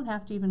 See, I don't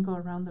have to even go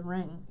around the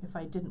ring if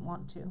I didn't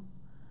want to.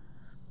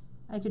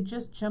 I could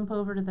just jump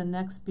over to the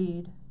next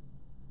bead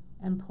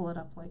and pull it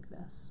up like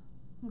this.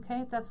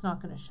 Okay, that's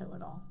not going to show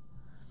at all.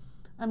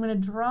 I'm going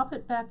to drop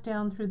it back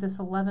down through this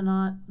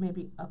 11-aught,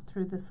 maybe up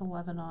through this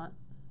 11-aught.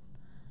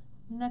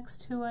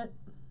 Next to it,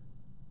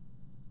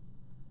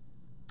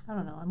 I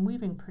don't know, I'm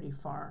weaving pretty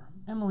far.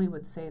 Emily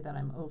would say that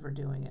I'm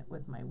overdoing it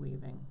with my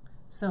weaving.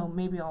 So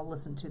maybe I'll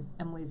listen to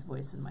Emily's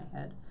voice in my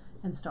head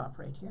and stop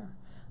right here.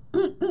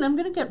 I'm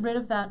going to get rid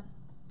of that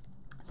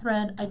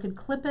thread. I could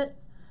clip it,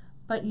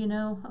 but you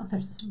know, oh,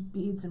 there's some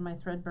beads in my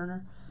thread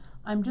burner.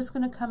 I'm just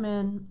going to come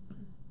in,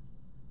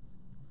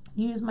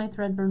 use my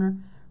thread burner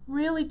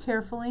really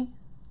carefully,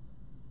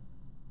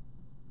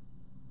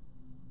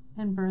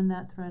 and burn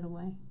that thread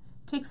away.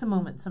 Takes a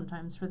moment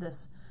sometimes for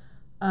this,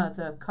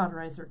 the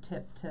cauterizer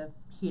tip to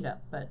heat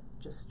up, but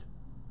just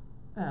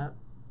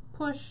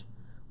push,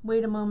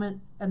 wait a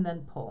moment, and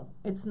then pull.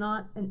 It's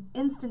not an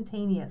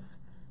instantaneous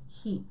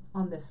heat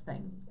on this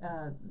thing.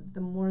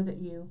 The more that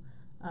you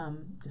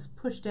just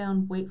push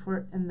down, wait for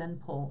it, and then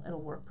pull,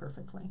 it'll work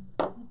perfectly.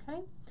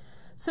 Okay,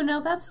 so now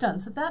that's done.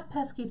 So that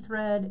pesky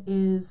thread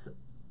is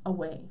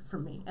away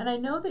from me. And I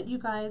know that you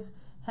guys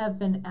have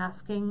been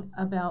asking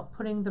about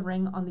putting the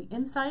ring on the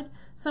inside,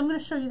 so I'm going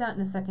to show you that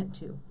in a second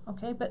too.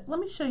 Okay, but let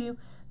me show you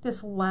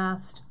this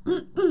last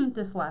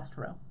this last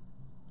row.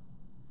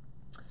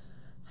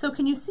 So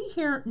can you see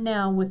here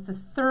now with the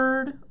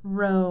third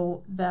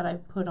row that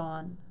I've put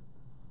on,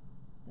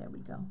 there we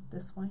go,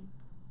 this way,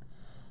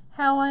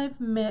 how I've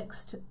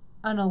mixed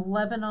an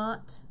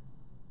 11-aught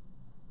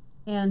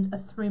and a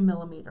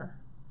 3mm.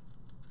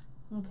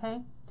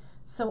 Okay,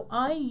 so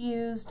I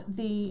used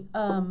the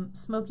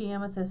Smoky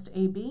Amethyst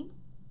AB,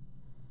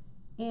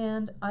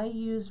 and I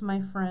used, my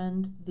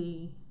friend,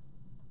 the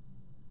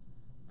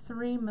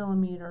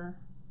 3mm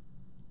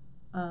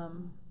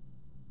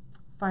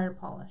fire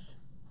polish.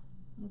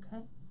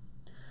 Okay,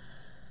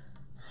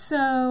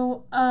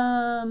 so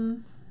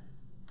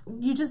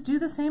you just do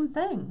the same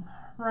thing,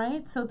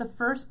 right? So the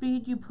first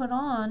bead you put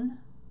on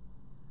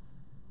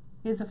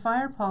is a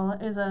fire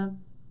polish,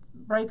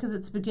 right, because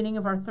it's the beginning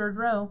of our third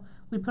row.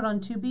 We put on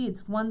 2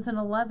 beads. One's an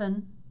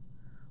 11,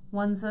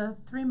 one's a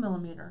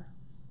 3mm.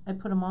 I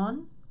put them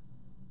on,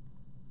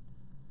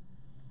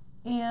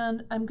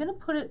 and I'm going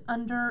to put it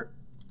under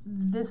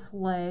this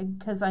leg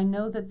because I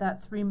know that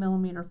that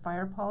 3mm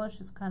fire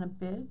polish is kind of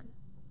big.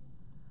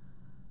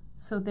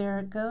 So there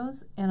it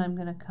goes, and I'm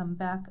going to come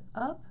back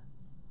up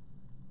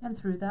and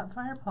through that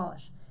fire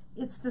polish.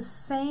 It's the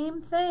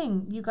same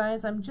thing, you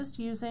guys. I'm just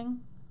using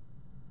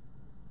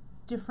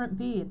different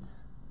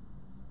beads.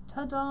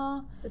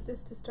 Ta-da! But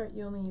this to start,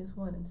 you only use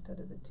 1 instead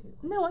of the 2.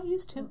 No, I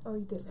used 2. Oh,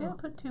 you did. See, I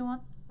put 2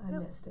 on. I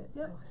Yep. missed it.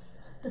 Yep. I was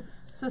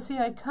So see,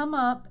 I come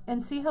up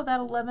and see how that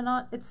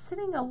 11-aught, it's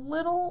sitting a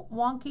little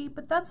wonky,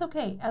 but that's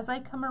okay. As I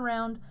come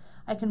around,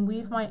 I can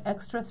weave my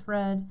extra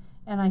thread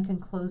and I can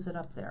close it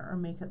up there or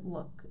make it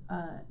look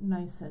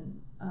nice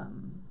and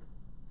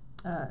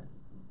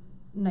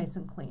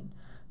clean.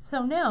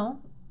 So now,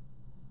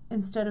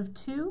 instead of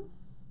 2,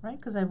 right,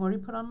 because I've already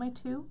put on my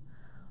 2,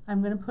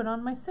 I'm going to put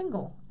on my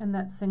single, and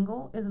that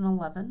single is an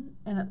 11,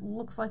 and it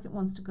looks like it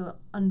wants to go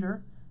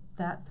under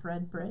that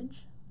thread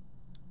bridge.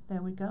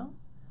 There we go,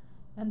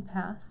 and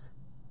pass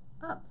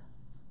up.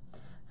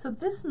 So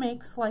this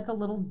makes like a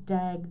little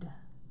dagged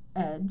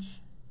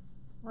edge,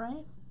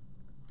 right?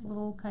 A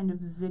little kind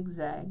of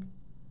zigzag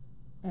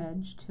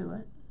edge to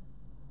it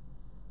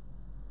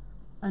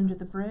under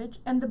the bridge.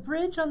 And the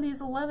bridge on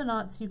these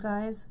 11-aughts, you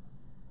guys,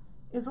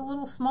 is a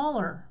little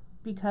smaller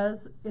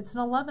because it's an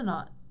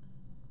 11-aught,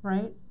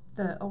 right?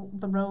 The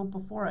row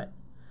before it.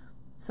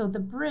 So the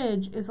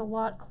bridge is a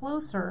lot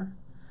closer.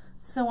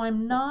 So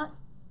I'm not,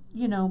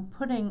 you know,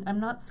 I'm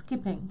not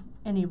skipping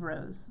any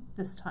rows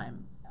this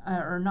time,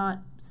 or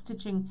not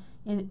stitching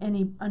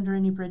in under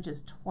any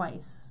bridges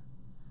twice.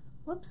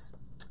 Whoops.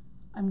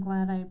 I'm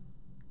glad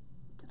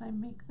did I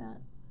make that?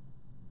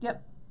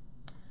 Yep.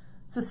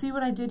 So see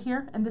what I did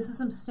here? And this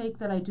is a mistake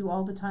that I do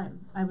all the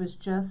time. I was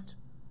just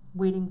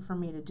waiting for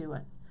me to do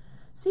it.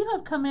 See how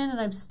I've come in and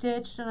I've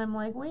stitched and I'm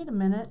like, wait a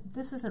minute,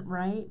 this isn't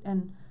right,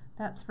 and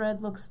that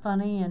thread looks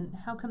funny, and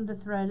how come the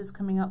thread is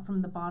coming up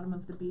from the bottom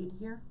of the bead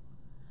here?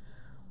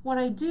 What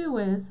I do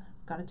is,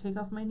 got to take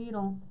off my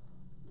needle,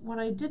 what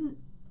I didn't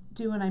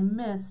do and I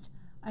missed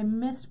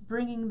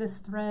bringing this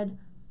thread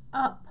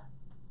up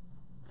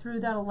through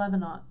that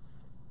 11-aught.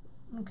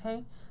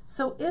 Okay,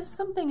 so if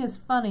something is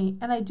funny,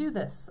 and I do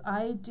this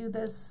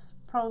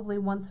probably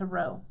once a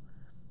row,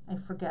 I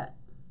forget,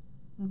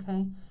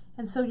 okay?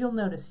 And so you'll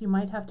notice you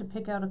might have to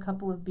pick out a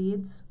couple of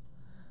beads,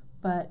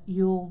 but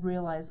you'll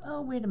realize,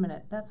 oh, wait a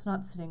minute, that's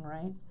not sitting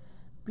right,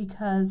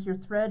 because your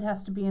thread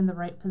has to be in the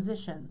right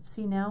position.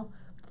 See now,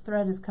 the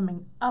thread is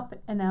coming up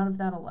and out of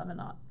that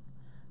 11-aught.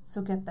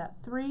 So get that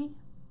 3,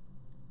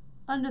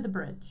 under the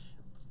bridge,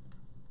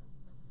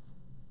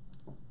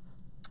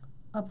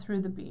 up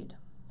through the bead.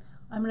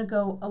 I'm going to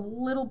go a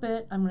little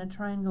bit, I'm going to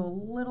try and go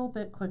a little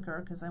bit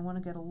quicker because I want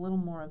to get a little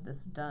more of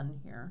this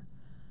done here.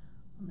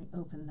 Let me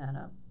open that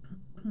up.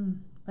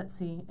 Let's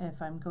see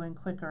if I'm going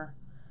quicker.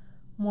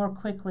 More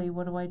quickly,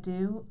 what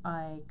do?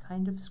 I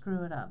kind of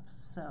screw it up.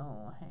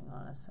 So hang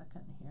on a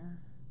second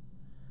here.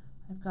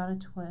 I've got a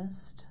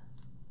twist.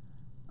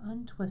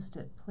 Untwist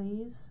it,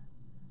 please.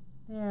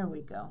 There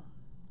we go.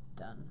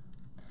 Done.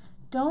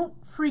 Don't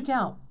freak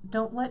out.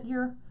 Don't let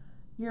your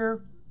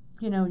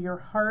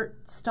heart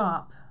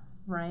stop,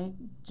 right?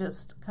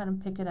 Just kind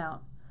of pick it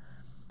out.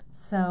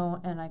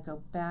 So, and I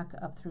go back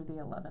up through the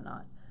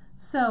 11-aught.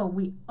 So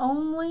we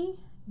only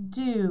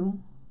do,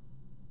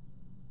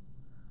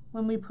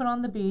 when we put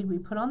on the bead, we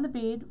put on the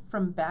bead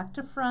from back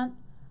to front,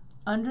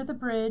 under the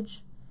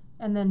bridge,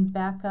 and then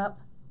back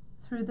up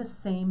through the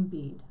same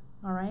bead.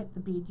 All right, the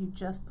bead you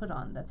just put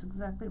on. That's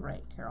exactly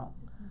right, Carol.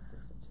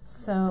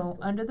 So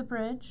under the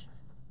bridge,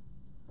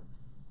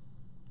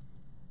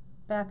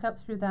 back up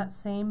through that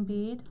same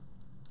bead,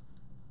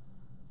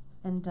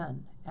 and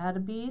done. Add a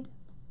bead,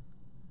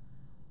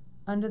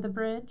 under the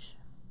bridge,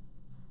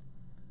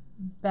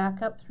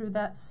 back up through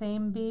that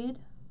same bead,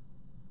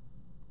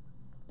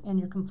 and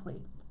you're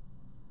complete.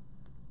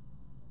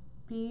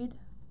 Bead,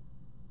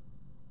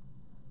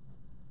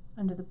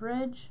 under the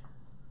bridge,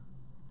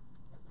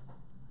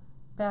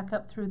 back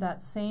up through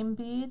that same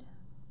bead,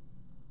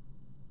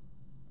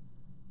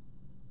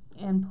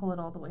 and pull it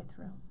all the way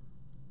through.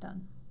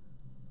 Done.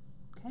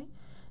 Okay?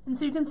 And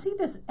so you can see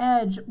this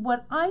edge,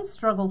 what I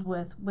struggled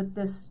with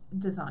this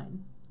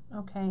design,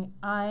 okay?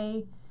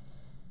 I'm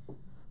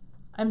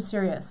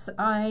serious.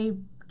 I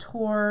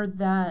tore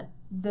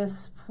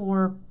this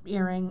poor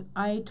earring,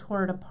 I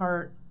tore it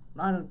apart.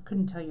 I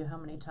couldn't tell you how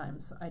many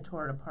times I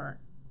tore it apart,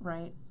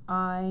 right?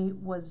 I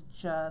was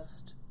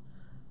just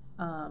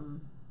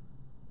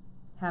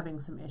having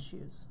some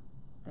issues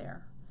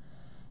there.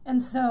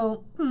 And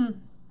so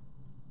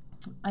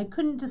I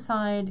couldn't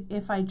decide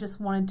if I just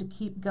wanted to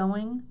keep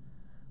going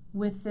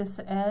with this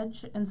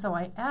edge, and so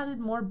I added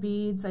more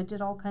beads, I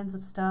did all kinds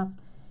of stuff,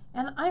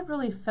 and I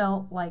really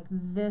felt like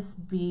this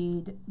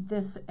bead,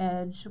 this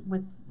edge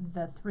with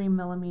the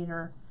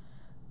 3mm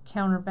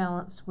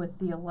counterbalanced with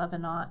the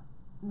 11-aught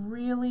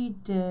really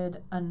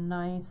did a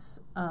nice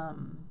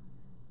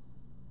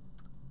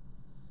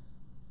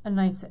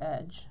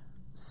edge,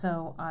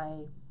 so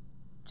I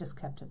just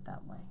kept it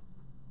that way.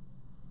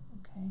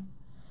 Okay.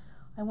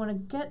 I want to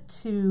get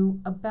to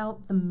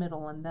about the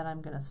middle, and then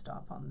I'm going to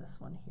stop on this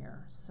one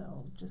here.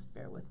 So just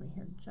bear with me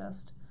here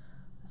just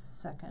a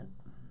second.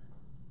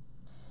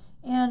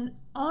 And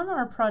on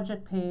our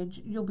project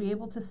page, you'll be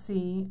able to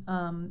see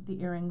the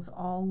earrings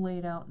all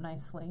laid out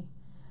nicely.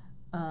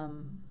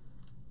 And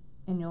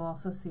you'll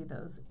also see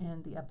those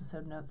in the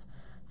episode notes.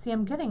 See,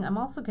 I'm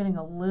also getting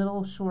a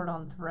little short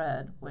on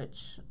thread,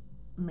 which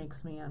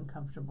makes me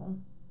uncomfortable,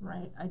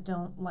 right? I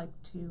don't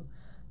like to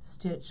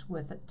stitch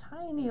with a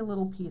tiny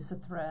little piece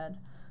of thread.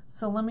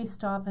 So let me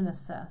stop and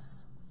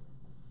assess.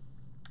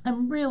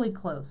 I'm really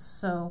close,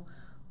 so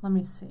let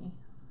me see.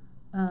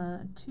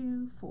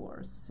 2,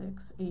 4,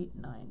 6, 8,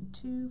 9,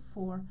 2,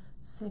 4,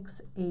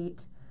 6,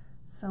 8.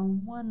 So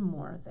one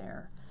more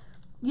there.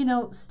 You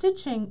know,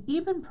 stitching,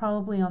 even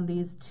probably on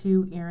these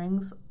 2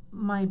 earrings,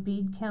 my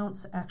bead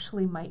counts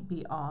actually might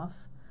be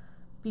off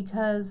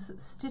because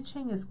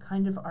stitching is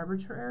kind of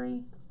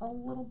arbitrary a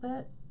little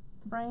bit,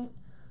 right?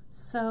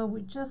 So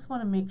we just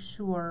want to make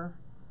sure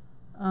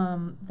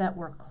that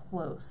we're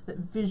close, that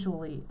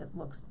visually it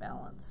looks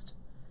balanced.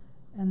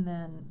 And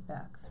then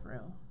back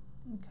through,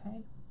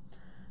 okay?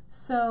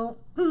 So,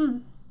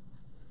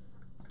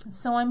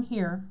 so I'm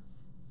here,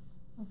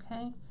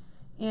 okay?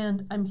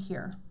 And I'm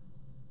here.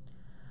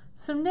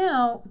 So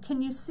now,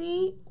 can you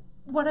see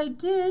what I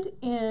did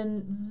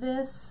in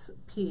this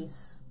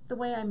piece, the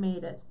way I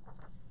made it,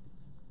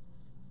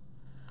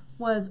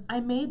 was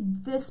I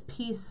made this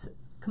piece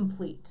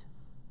complete.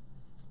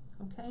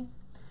 Okay,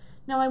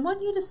 now I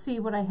want you to see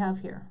what I have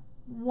here.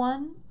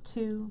 1,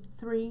 2,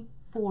 3,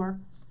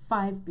 4,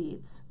 5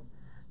 beads.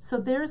 So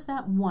there's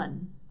that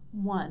one,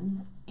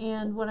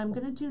 and what I'm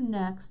going to do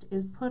next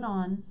is put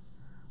on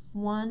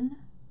 1,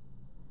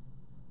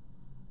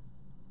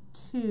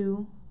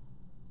 2,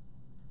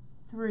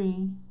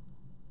 3,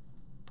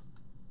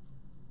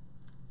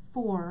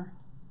 4,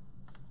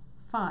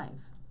 5,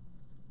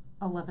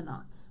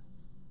 11-aughts.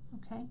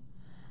 Okay.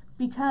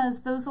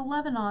 Because those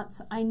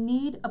 11-aughts, I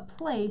need a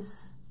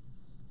place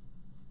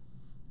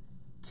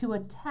to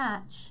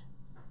attach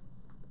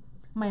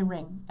my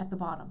ring at the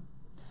bottom.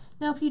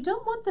 Now, if you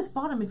don't want this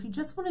bottom, if you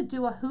just want to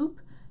do a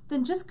hoop,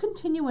 then just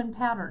continue in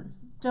pattern.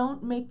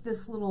 Don't make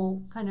this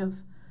little kind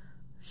of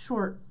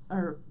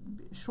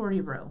shorty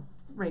row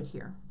right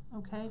here,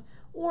 okay?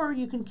 Or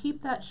you can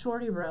keep that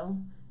shorty row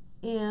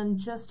and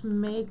just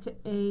make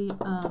a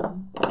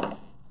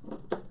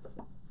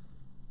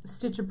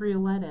stitch a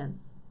briolette in.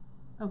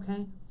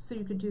 Okay, so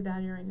you could do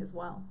that earring as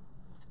well.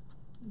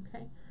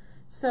 Okay,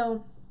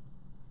 so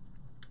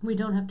we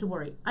don't have to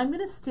worry. I'm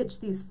going to stitch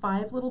these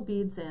 5 little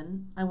beads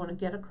in. I want to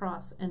get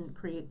across and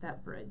create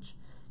that bridge.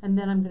 And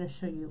then I'm going to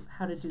show you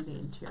how to do the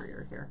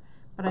interior here.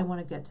 But I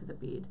want to get to the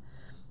bead.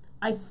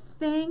 I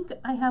think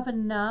I have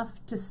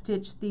enough to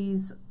stitch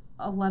these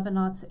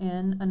 11/0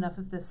 in, enough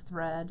of this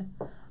thread.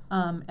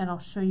 And I'll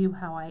show you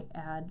how I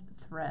add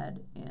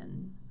thread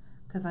in,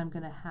 because I'm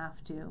going to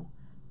have to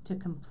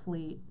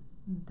complete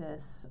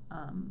this,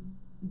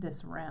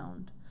 this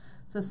round.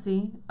 So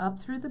see, up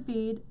through the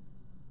bead,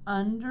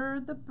 under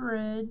the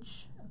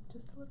bridge, Up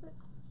just a little bit.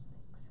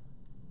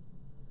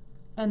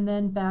 Thanks. and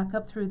then back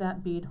up through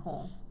that bead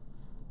hole.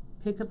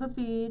 Pick up a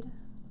bead,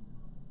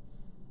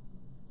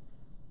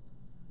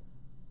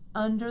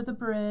 under the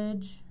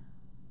bridge,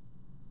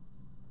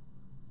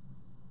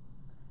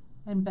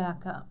 and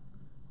back up.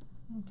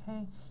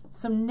 Okay,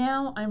 so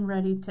now I'm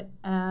ready to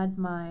add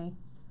my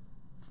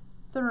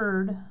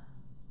third,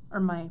 or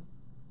my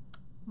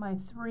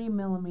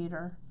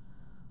 3mm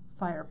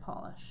fire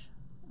polish.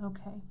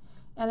 Okay,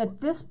 and at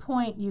this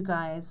point, you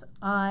guys,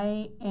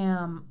 I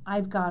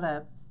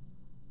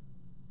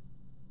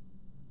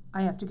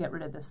have to get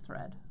rid of this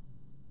thread.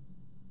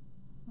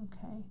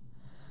 Okay,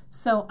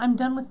 so I'm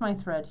done with my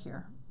thread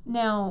here.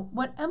 Now,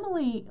 what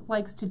Emily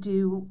likes to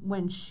do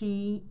when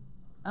she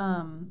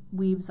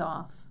weaves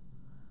off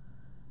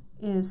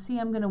is, see,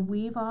 I'm going to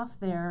weave off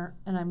there,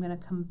 and I'm going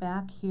to come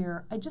back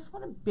here. I just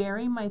want to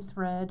bury my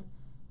thread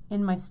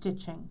in my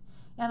stitching.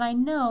 And I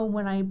know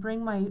when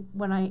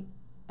I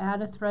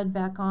add a thread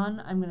back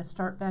on, I'm going to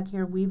start back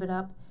here, weave it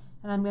up,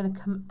 and I'm going to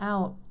come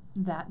out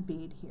that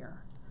bead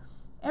here.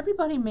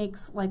 Everybody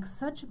makes like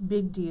such a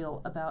big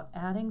deal about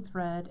adding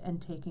thread and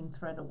taking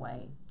thread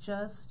away.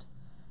 Just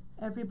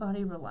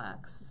everybody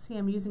relax. See,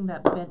 I'm using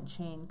that bent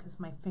chain because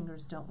my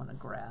fingers don't want to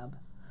grab.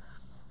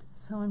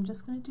 So I'm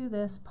just going to do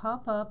this,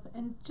 pop up,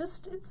 and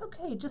just, it's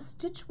okay, just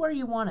stitch where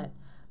you want it.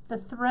 The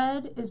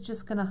thread is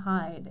just going to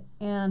hide.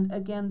 And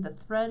again, the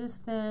thread is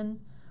thin,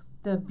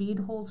 the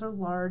bead holes are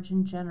large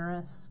and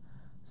generous.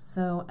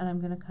 So, and I'm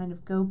going to kind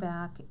of go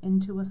back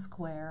into a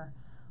square.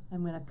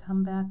 I'm going to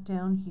come back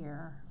down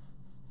here,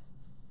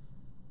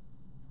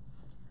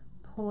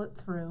 pull it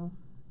through.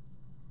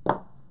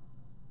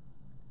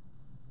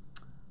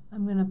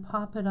 I'm going to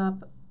pop it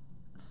up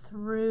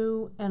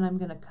through, and I'm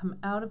going to come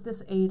out of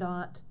this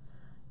A-dot,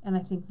 and I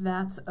think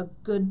that's a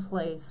good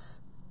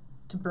place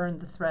to burn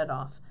the thread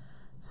off.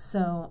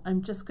 So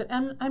I'm just going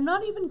to, I'm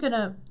not even going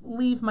to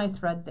leave my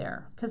thread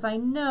there, because I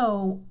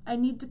know I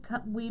need to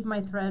weave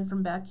my thread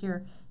from back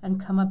here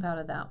and come up out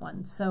of that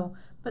one. So,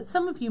 but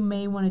some of you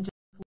may want to just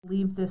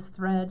leave this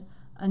thread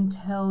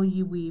until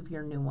you weave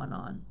your new one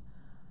on.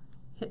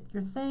 Hit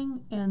your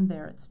thing, and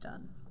there it's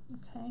done.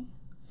 Okay.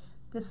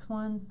 This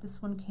one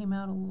came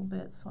out a little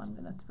bit, so I'm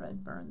going to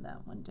thread burn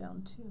that one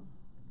down too.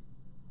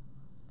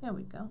 There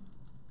we go.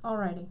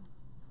 Alrighty.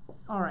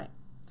 All right.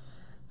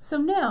 So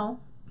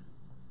now,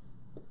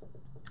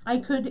 I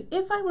could,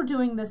 if I were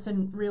doing this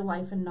in real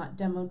life and not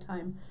demo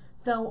time,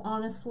 though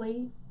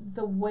honestly,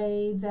 the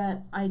way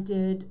that I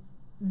did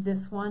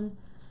this one,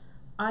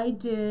 I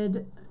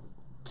did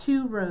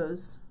 2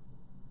 rows,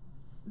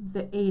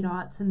 the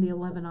 8/0 and the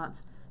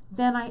 11/0.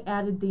 Then I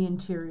added the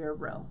interior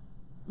row.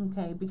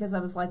 Okay, because I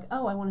was like,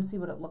 oh, I want to see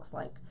what it looks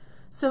like.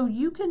 So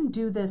you can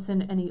do this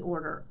in any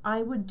order.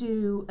 I would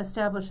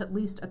establish at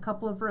least a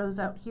couple of rows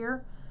out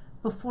here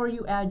before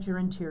you add your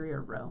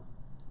interior row.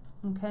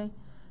 Okay,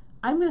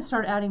 I'm going to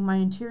start adding my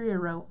interior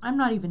row. I'm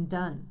not even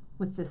done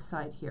with this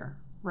side here,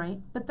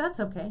 right? But that's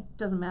okay,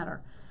 doesn't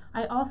matter.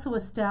 I also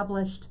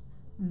established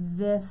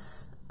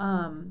this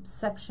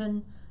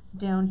section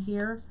down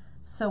here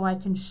so I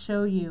can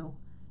show you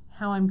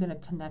how I'm going to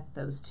connect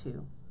those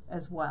two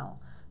as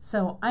well.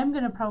 So I'm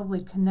going to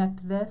probably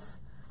connect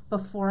this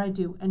before I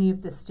do any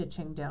of the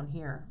stitching down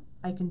here.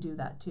 I can do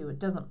that too. It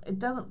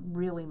doesn't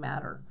really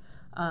matter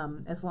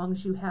as long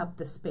as you have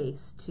the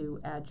space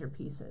to add your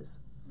pieces.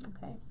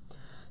 Okay.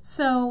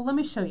 So let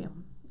me show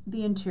you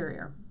the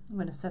interior. I'm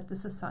going to set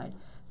this aside.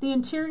 The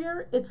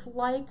interior, it's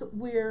like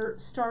we're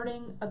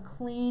starting a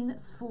clean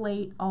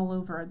slate all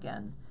over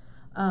again.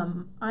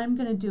 I'm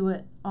going to do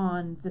it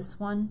on this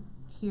one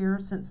here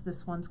since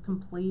this one's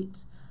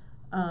complete.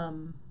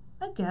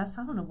 I guess,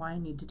 I don't know why I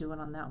need to do it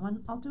on that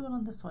one. I'll do it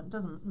on this one. It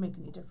doesn't make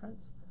any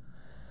difference.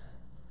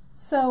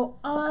 So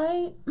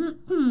I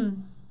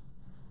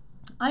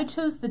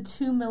chose the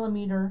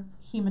 2mm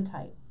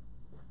hematite,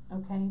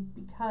 okay,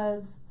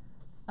 because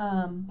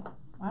I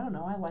don't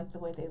know, I like the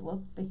way they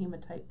look, the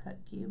hematite cut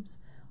cubes.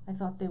 I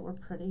thought they were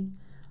pretty.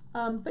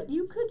 But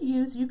you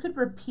could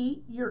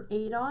repeat your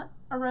 8/0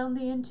 around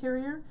the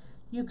interior.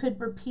 You could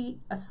repeat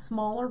a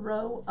smaller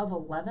row of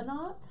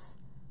 11/0.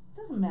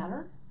 Doesn't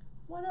matter,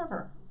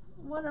 whatever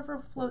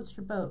floats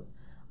your boat.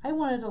 I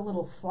wanted a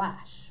little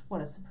flash.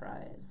 What a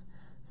surprise.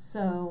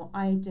 So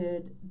I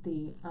did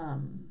the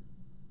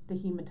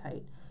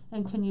hematite.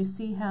 And can you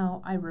see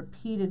how I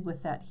repeated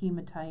with that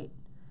hematite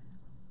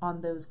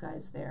on those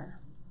guys there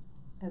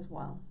as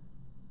well?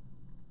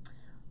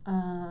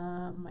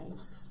 My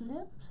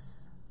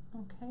snips,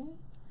 okay.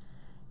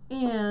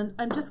 And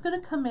I'm just going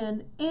to come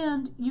in,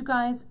 and you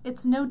guys,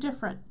 it's no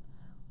different.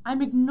 I'm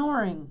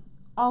ignoring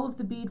all of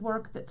the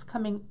beadwork that's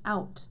coming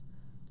out,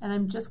 and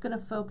I'm just going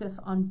to focus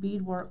on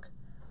beadwork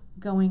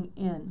going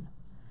in.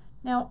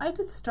 Now I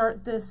could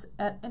start this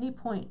at any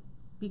point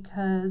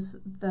because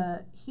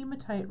the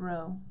hematite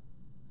row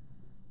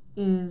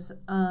is,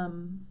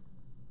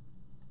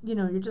 you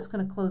know, you're just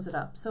going to close it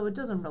up, so it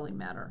doesn't really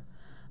matter.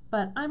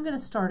 But I'm going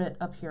to start it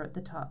up here at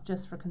the top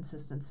just for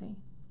consistency.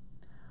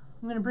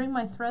 I'm going to bring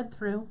my thread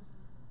through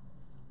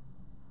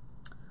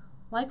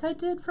like I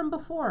did from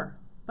before,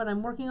 but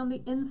I'm working on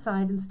the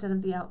inside instead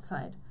of the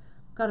outside.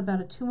 I've got about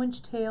a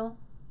 2-inch tail.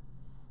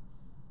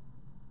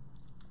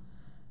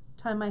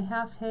 Tie my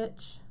half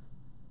hitch,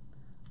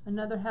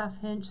 another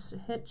half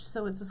hitch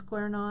so it's a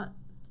square knot.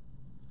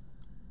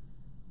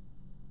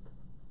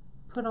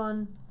 Put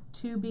on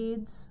 2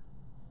 beads,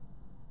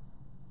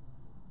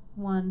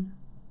 1,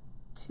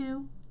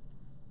 2.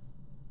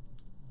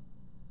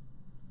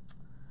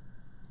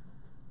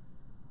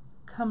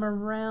 Come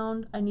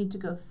around, I need to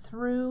go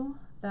through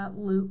that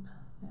loop.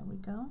 There we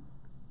go.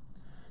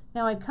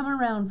 Now I come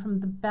around from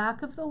the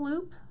back of the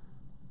loop,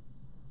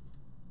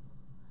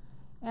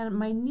 and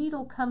my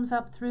needle comes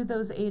up through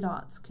those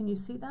 8/0. Can you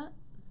see that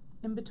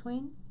in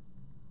between?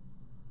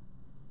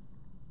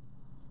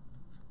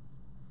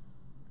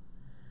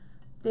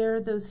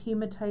 There those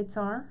hematites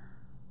are.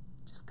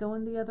 Just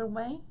going the other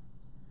way.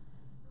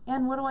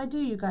 And what do,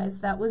 you guys?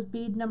 That was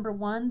bead number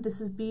 1. This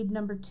is bead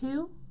number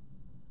 2.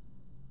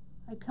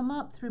 I come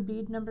up through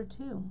bead number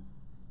 2.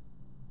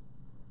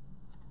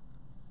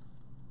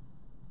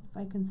 If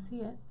I can see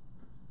it.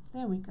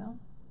 There we go.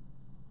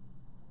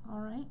 All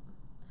right.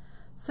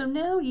 So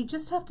now you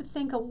just have to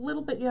think a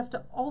little bit. You have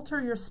to alter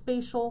your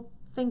spatial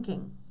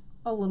thinking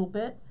a little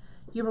bit.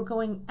 You were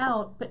going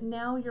out, but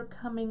now you're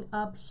coming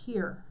up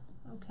here,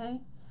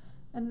 okay?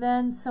 And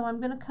then, so I'm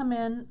going to come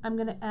in, I'm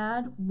going to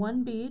add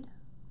 1 bead.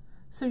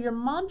 So your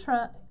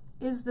mantra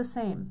is the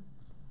same.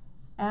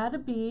 Add a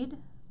bead.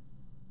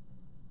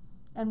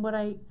 And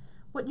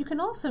what you can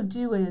also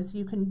do is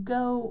you can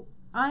go,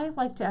 I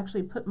like to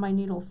actually put my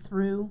needle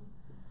through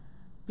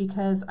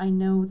because I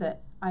know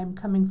that I'm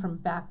coming from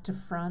back to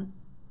front.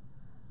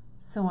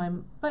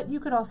 So but you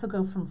could also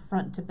go from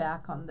front to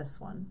back on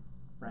this one,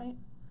 right?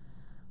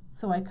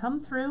 So I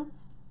come through,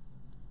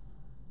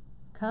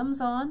 comes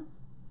on,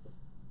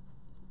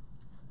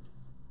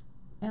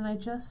 and I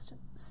just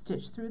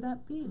stitch through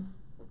that bead.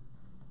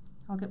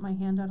 I'll get my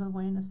hand out of the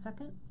way in a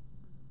second.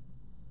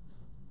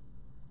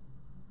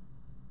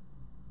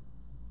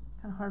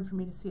 Kind of hard for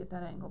me to see at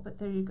that angle, but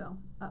there you go,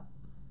 up.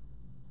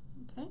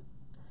 Okay,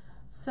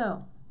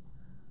 so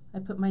I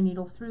put my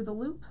needle through the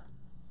loop,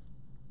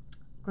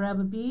 grab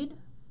a bead,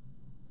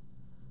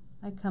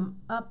 I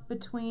come up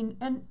between,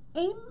 and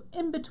aim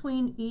in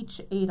between each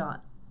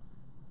 8/0.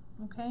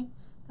 Okay,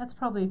 that's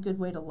probably a good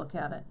way to look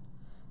at it.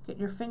 Get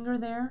your finger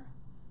there,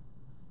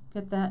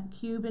 get that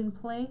cube in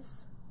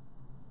place,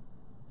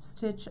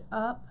 stitch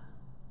up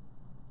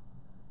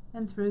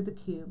and through the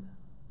cube.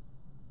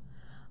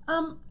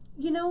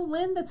 You know,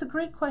 Lynn, that's a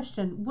great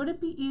question. Would it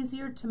be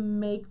easier to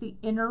make the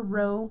inner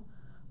row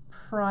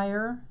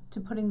prior to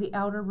putting the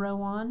outer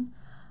row on?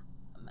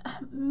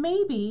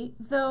 Maybe,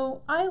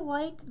 though I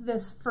like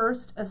this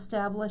first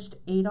established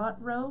 8/0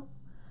 row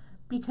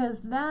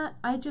because that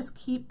I just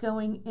keep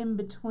going in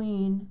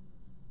between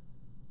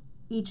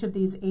each of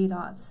these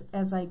 8/0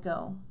 as I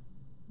go,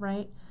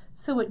 right?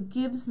 So it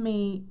gives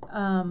me,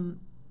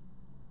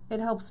 it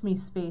helps me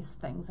space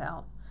things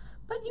out.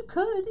 But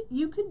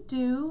you could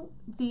do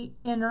the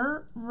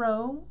inner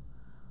row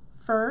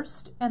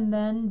first and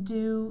then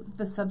do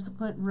the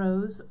subsequent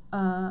rows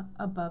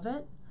above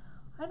it.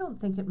 I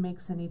don't think it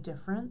makes any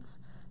difference.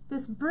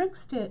 This brick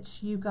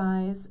stitch, you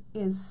guys,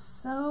 is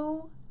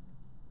so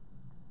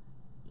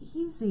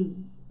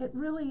easy. It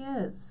really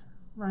is,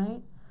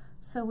 right?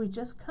 So we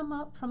just come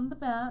up from the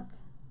back.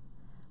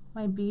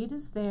 My bead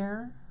is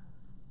there.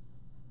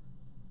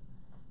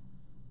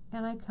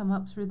 And I come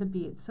up through the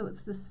bead. So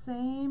it's the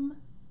same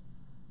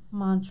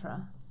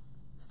mantra.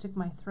 Stick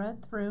my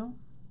thread through.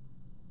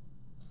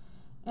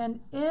 And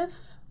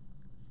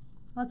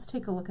let's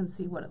take a look and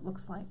see what it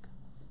looks like.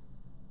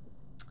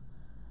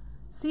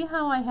 See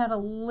how I had a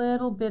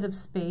little bit of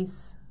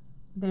space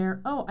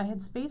there? Oh, I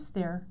had space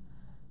there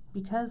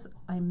because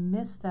I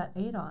missed that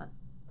 8/0.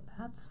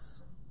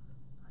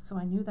 So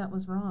I knew that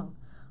was wrong.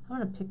 I'm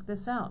going to pick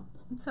this out.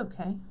 It's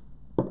okay.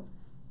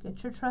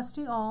 Get your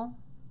trusty awl,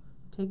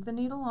 take the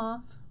needle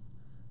off,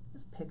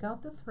 just pick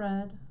out the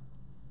thread,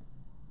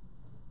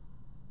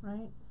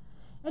 right?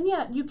 And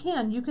yeah, you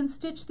can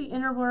stitch the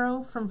inner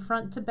row from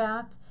front to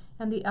back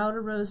and the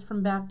outer rows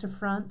from back to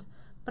front,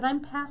 but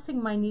I'm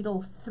passing my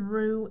needle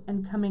through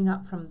and coming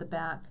up from the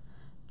back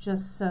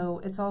just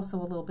so it's also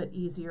a little bit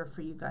easier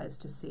for you guys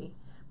to see.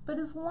 But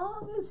as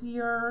long as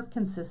you're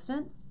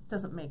consistent, it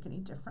doesn't make any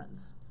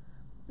difference.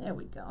 There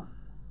we go.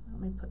 Let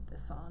me put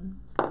this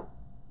on.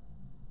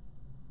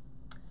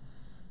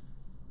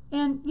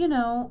 And you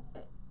know,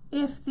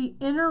 if the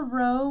inner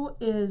row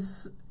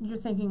is, you're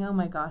thinking, oh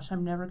my gosh,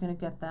 I'm never going to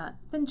get that,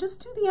 then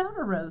just do the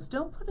outer rows.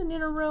 Don't put an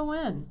inner row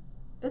in.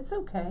 It's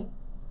okay,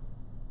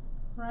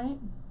 right?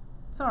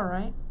 It's all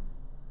right.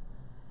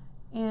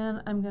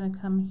 And I'm going to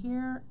come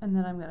here, and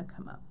then I'm going to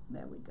come up.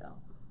 There we go.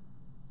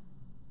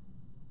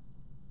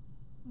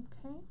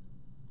 Okay.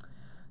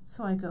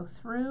 So I go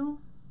through.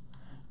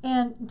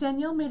 And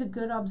Danielle made a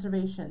good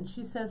observation.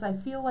 She says, I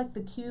feel like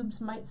the cubes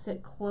might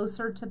sit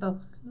closer to the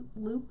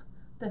hoop,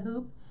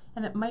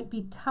 and it might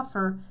be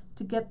tougher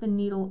to get the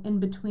needle in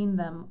between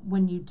them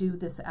when you do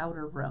this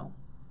outer row.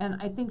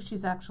 And I think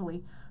she's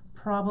actually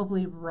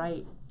probably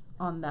right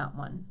on that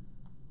one,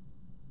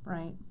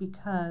 right?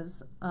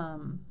 Because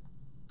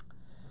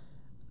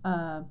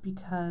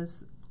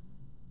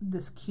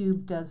this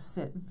cube does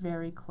sit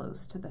very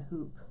close to the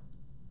hoop.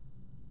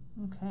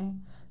 Okay,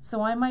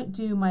 so I might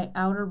do my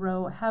outer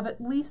row, have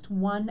at least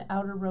one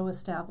outer row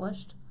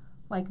established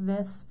like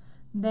this,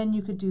 then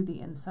you could do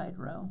the inside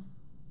row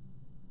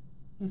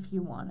if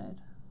you wanted.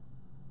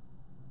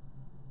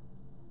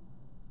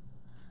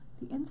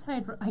 The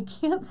inside row, I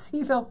can't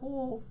see the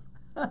holes.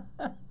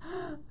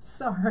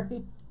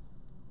 Sorry.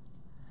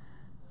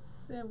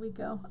 There we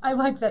go. I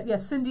like that.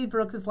 Yes, Cindy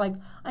Brooks is like,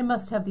 I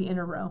must have the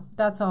inner row.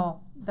 That's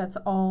all. That's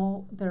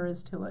all there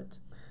is to it.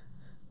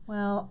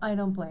 Well, I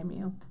don't blame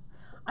you.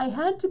 I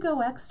had to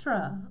go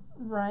extra,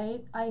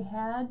 right? I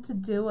had to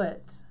do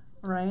it,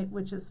 right?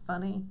 Which is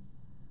funny.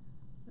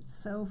 It's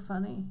so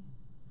funny.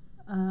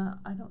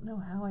 I don't know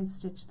how I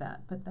stitched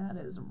that, but that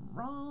is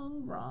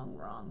wrong, wrong,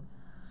 wrong.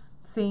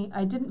 See,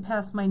 I didn't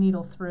pass my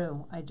needle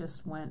through. I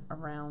just went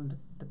around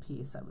the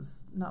piece. I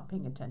was not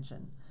paying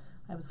attention.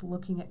 I was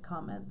looking at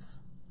comments.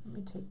 Let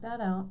me take that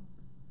out.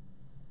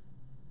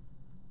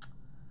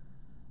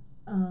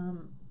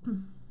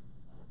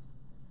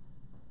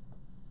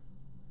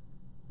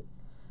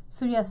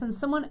 So yes, and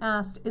someone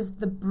asked, is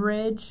the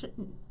bridge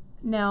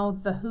now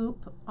the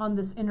hoop on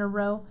this inner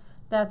row?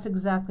 That's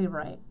exactly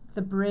right.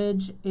 The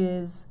bridge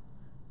is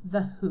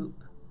the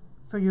hoop.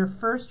 For your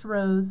first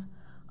rows,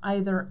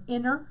 either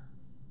inner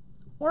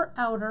or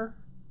outer,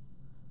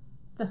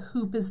 the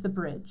hoop is the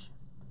bridge.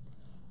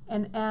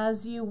 And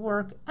as you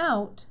work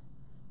out,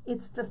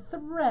 it's the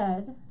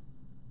thread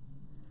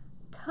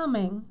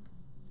coming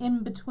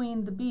in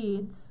between the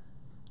beads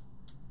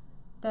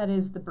that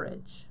is the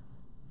bridge.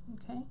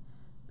 Okay,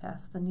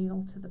 pass the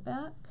needle to the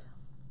back,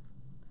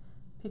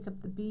 pick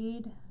up the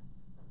bead,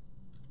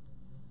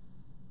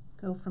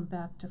 go from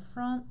back to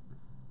front,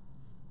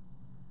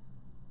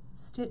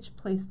 stitch,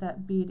 place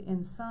that bead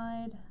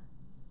inside,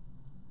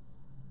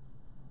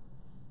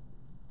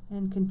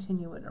 and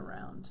continue it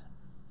around.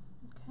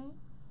 Okay.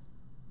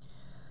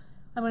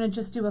 I'm going to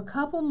just do a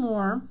couple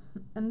more,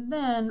 and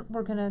then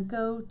we're going to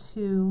go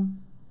to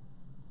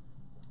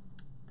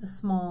the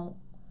small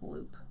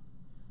loop.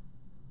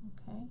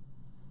 Okay,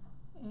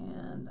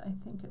 and I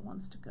think it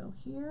wants to go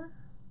here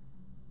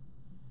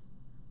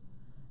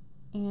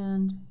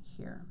and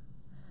here.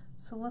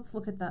 So let's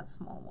look at that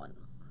small one.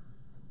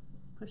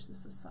 Push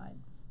this aside.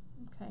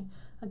 Okay,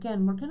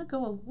 again, we're going to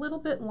go a little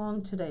bit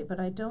long today, but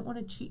I don't want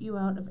to cheat you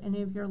out of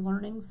any of your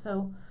learning,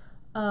 so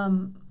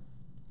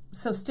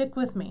so stick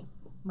with me,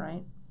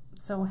 right?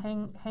 So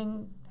hang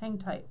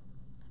tight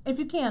if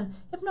you can.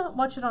 If not,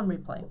 watch it on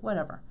replay,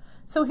 whatever.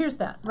 So here's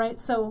that,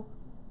 right? So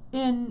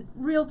in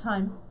real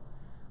time,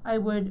 I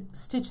would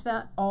stitch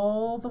that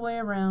all the way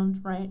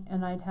around, right?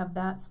 And I'd have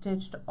that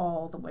stitched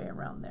all the way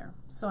around there.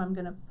 So I'm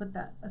going to put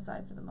that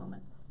aside for the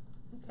moment.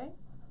 Okay.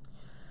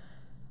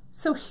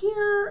 So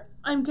here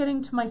I'm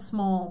getting to my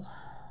small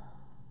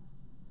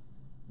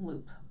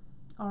loop,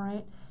 all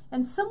right?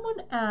 And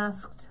someone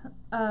asked,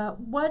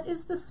 what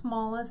is the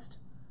smallest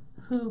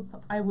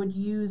hoop I would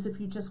use if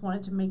you just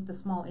wanted to make the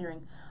small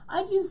earring?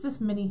 I'd use this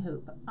mini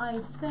hoop. I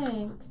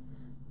think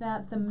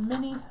that the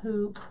mini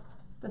hoop,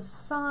 the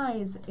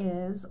size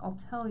is, I'll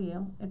tell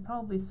you, it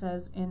probably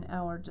says in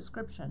our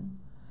description,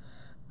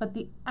 but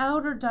the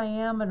outer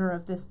diameter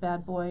of this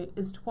bad boy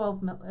is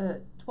 12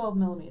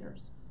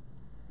 millimeters.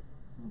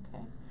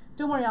 Okay.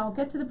 Don't worry, I'll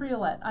get to the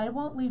briolette. I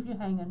won't leave you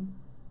hanging,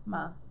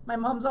 Ma. My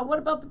mom's all, what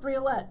about the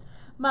briolette?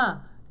 Ma,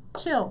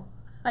 chill.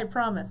 I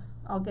promise.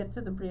 I'll get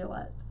to the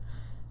briolette.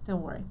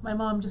 Don't worry. My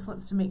mom just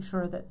wants to make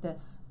sure that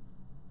this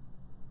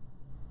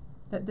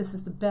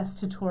is the best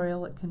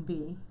tutorial it can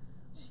be.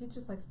 She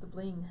just likes the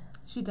bling.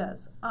 She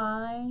does.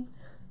 I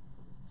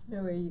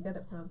know where you got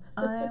it from.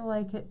 I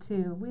like it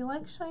too. We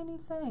like shiny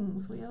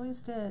things. We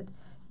always did.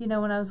 You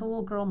know, when I was a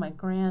little girl, my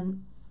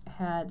gran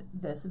had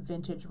this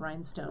vintage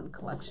rhinestone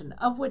collection,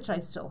 of which I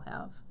still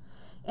have.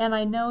 And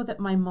I know that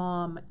my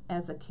mom,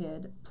 as a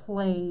kid,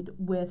 played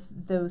with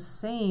those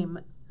same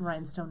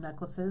rhinestone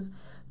necklaces,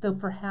 though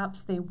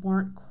perhaps they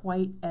weren't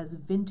quite as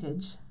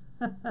vintage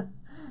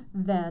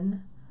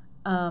then.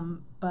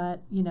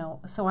 But, you know,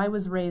 so I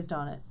was raised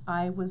on it.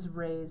 I was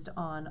raised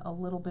on a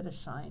little bit of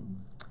shine.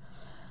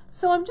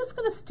 So I'm just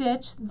going to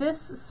stitch. This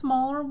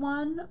smaller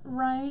one,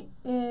 right,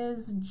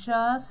 is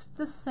just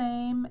the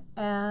same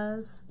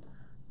as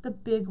the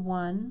big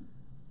one.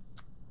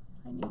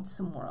 I need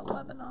some more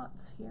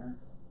 11/aughts here.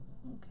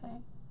 Okay.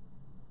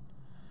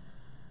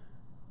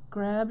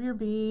 Grab your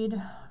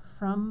bead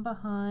from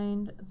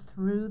behind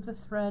through the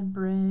thread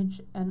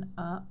bridge and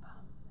up.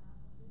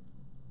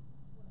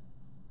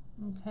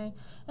 Okay,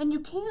 and you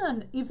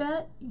can,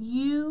 Yvette,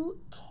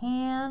 you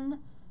can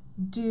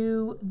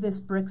do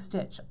this brick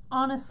stitch.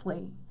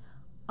 Honestly,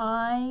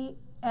 I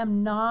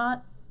am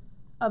not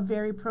a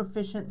very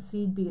proficient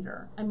seed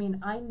beader. I mean,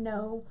 I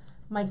know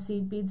my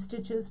seed bead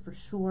stitches for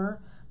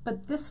sure,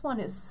 but this one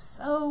is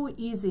so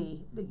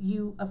easy that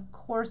you, of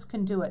course,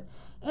 can do it.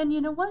 And you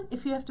know what?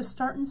 If you have to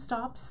start and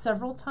stop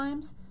several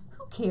times,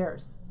 who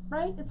cares,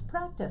 right? It's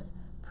practice.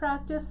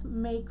 Practice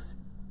makes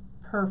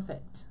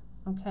perfect,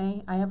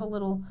 okay? I have a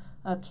little,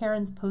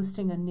 Karen's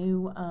posting a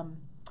new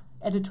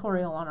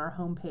editorial on our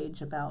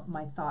homepage about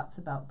my thoughts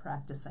about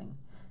practicing.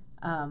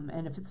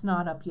 And if it's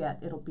not up yet,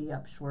 it'll be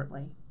up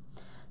shortly.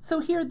 So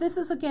here, this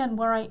is again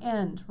where I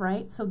end,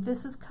 right? So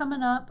this is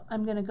coming up.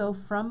 I'm going to go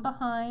from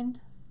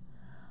behind.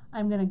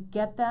 I'm going to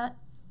get that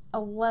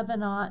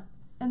 11/0.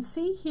 And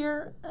see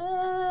here,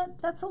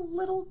 that's a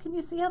little, can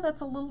you see how that's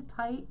a little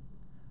tight?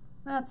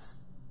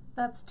 That's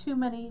too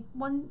many,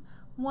 one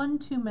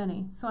too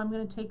many. So I'm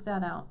going to take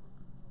that out.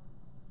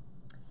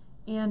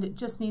 And it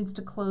just needs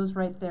to close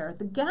right there.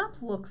 The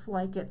gap looks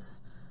like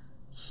it's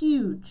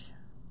huge,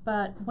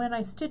 but when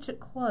I stitch it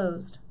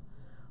closed,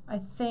 I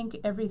think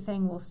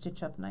everything will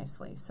stitch up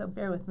nicely. So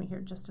bear with me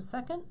here just a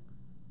second.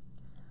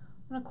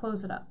 I'm going to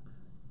close it up.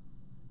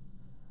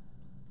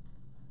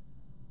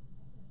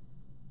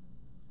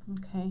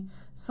 Okay,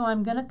 so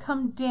I'm going to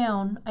come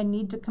down. I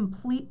need to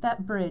complete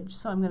that bridge,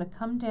 so I'm going to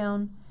come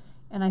down,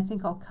 and I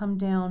think I'll come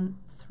down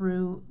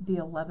through the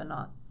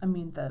 11/0. I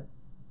mean the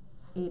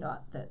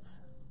 8/0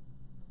 that's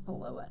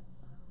below it.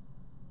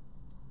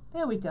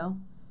 There we go.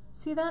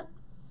 See that?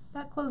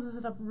 That closes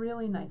it up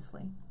really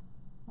nicely.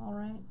 All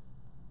right.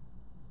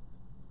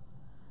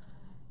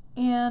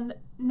 And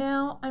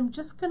now I'm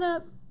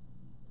gonna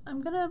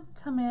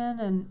come in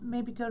and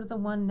maybe go to the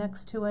one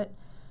next to it.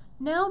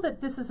 Now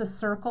that this is a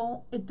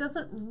circle, it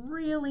doesn't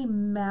really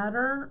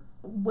matter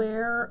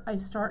where I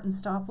start and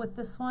stop with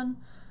this one,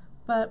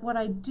 but what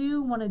I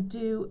do want to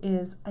do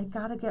is I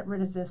gotta get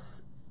rid of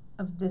this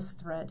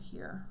thread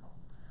here.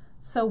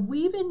 So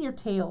weave in your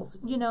tails.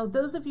 You know,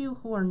 those of you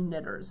who are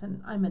knitters,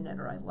 and I'm a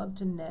knitter, I love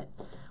to knit.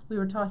 We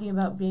were talking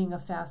about being a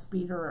fast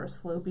beater or a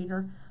slow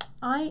beater.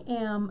 I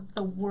am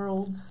the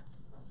world's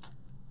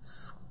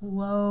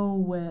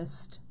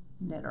slowest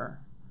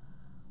knitter.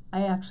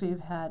 I actually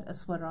have had a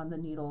sweater on the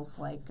needles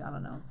like, I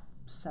don't know,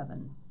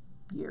 7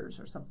 years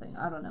or something.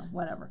 I don't know,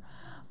 whatever.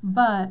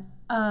 But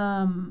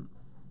I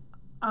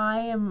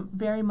am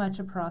very much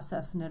a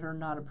process knitter,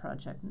 not a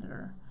project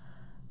knitter.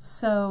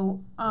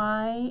 So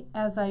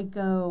as I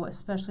go,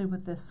 especially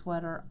with this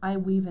sweater, I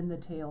weave in the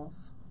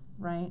tails,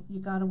 right?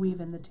 You got to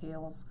weave in the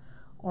tails,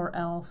 or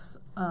else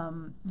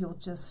you'll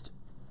just,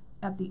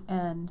 at the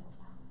end,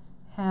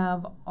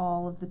 have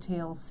all of the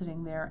tails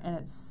sitting there, and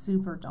it's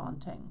super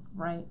daunting,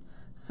 right?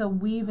 So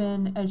weave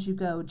in as you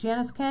go.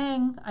 Janice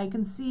Kang, I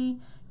can see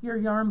your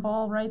yarn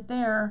ball right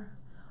there.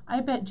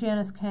 I bet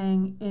Janice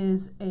Kang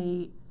is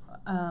a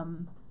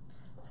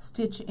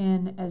stitch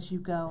in as you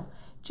go.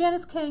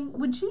 Janice Kang,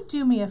 would you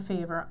do me a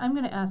favor? I'm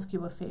going to ask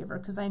you a favor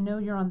because I know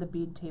you're on the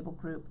bead table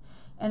group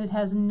and it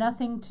has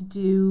nothing to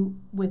do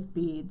with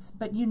beads,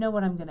 but you know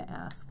what I'm going to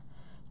ask.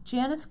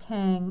 Janice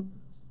Kang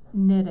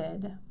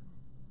knitted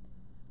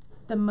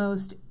the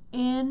most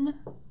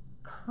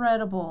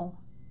incredible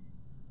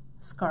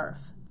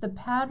scarf. The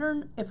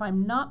pattern, if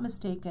I'm not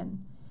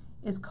mistaken,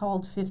 is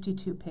called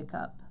 52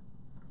 Pickup.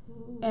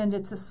 And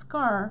it's a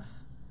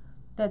scarf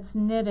that's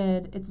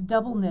knitted, it's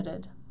double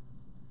knitted.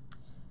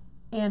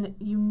 And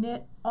you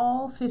knit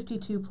all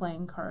 52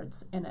 playing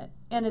cards in it.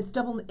 And it's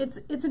double,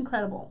 it's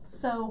incredible.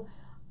 So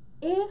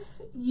if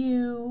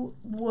you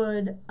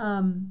would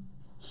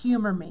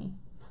humor me,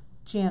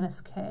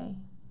 Janice K,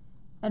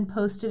 and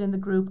post it in the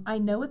group. I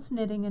know it's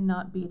knitting and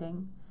not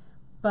beading,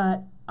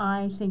 but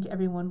I think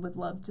everyone would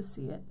love to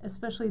see it,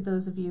 especially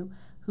those of you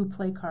who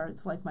play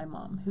cards like my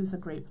mom, who's a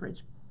great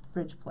bridge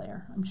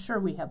player. I'm sure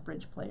we have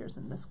bridge players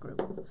in this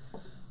group.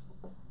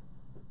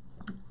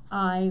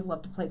 I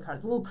love to play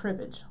cards, a little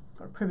cribbage,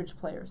 or cribbage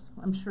players.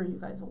 I'm sure you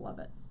guys will love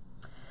it.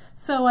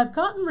 So I've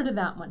gotten rid of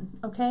that one,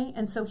 okay?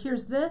 And so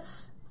here's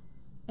this,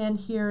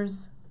 and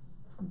here's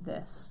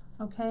this,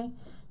 okay?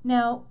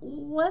 Now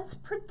let's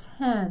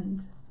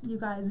pretend, you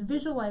guys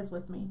visualize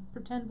with me,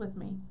 pretend with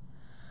me,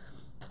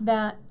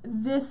 that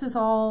this is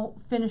all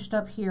finished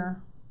up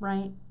here,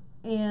 right?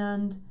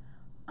 And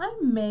I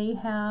may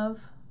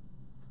have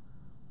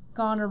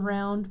gone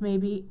around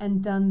maybe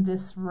and done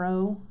this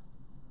row,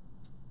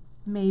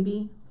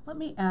 maybe. Let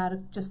me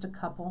add just a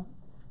couple,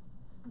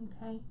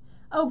 okay?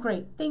 Oh,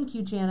 great, thank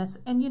you, Janice.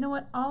 And you know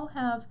what, I'll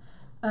have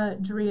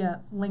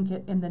Drea link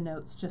it in the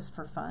notes just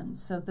for fun.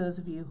 So those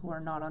of you who are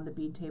not on the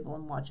bead table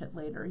and watch it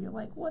later, you're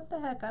like, what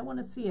the heck, I want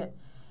to see it.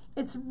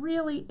 It's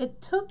really,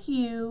 it took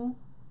you,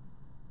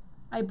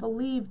 I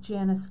believe,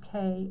 Janice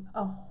K,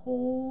 a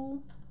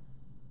whole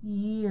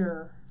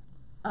year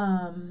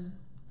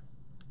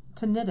to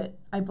to knit it,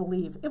 I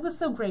believe. It was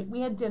so great.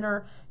 We had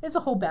dinner. It's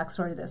a whole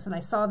backstory to this, and I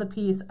saw the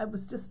piece.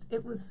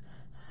 It was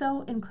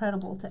so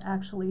incredible to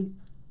actually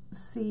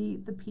see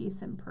the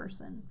piece in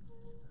person.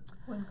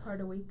 1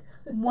 card a week.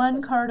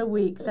 1 card a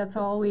week, that's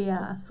all we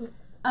ask.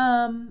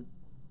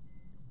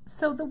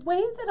 So the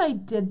way that I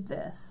did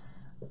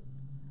this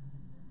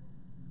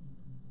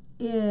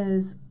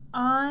is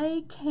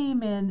I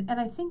came in,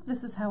 and I think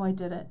this is how I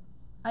did it.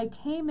 I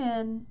came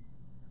in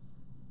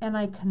and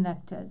I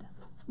connected.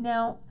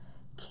 Now,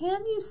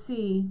 can you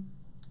see,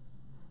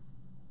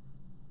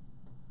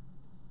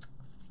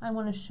 I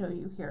want to show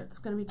you here. It's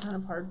going to be kind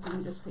of hard for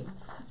you to see,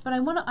 but I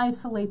want to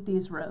isolate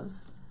these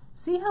rows.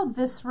 See how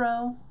this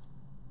row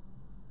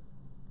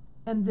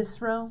and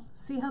this row,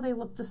 see how they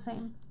look the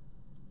same?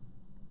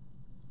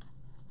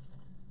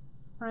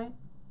 Right?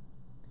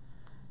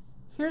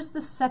 Here's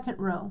the second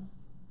row.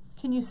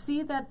 Can you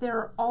see that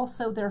there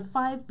are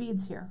 5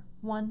 beads here?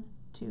 1,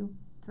 2,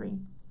 3,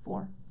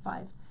 4,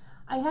 5.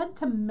 I had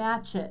to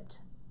match it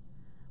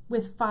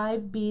with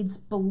 5 beads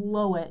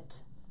below it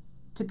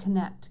to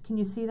connect. Can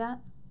you see that?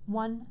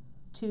 1,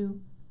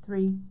 2,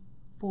 3,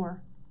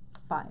 4,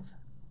 5.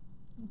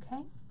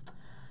 Okay?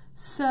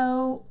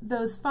 So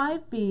those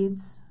 5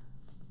 beads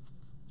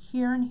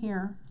here and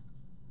here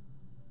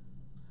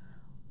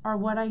are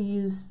what I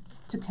use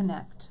to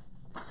connect.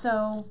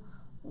 So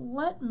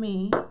let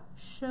me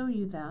show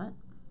you that.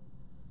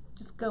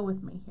 Just go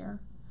with me here.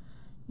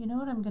 You know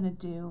what I'm going to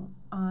do?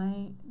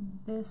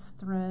 This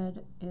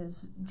thread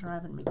is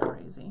driving me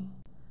crazy.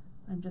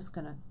 I'm just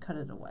going to cut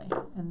it away,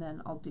 and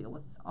then I'll deal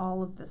with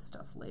all of this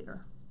stuff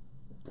later.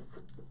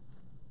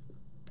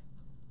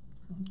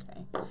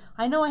 Okay.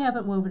 I know I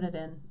haven't woven it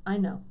in. I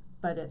know,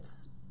 but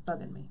it's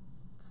bugging me.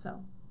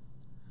 So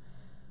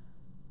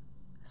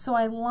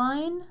I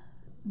line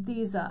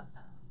these up.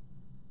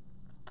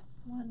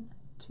 1,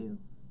 2,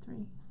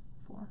 3,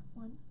 4.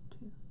 1,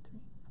 2, 3,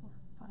 4,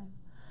 5.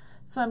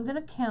 So I'm going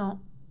to count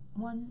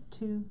 1,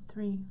 2,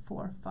 3,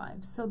 4,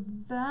 5. So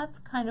that's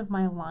kind of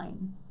my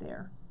line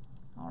there.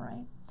 All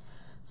right.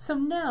 So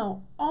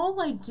now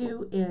all I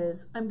do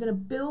is I'm going to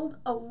build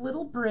a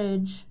little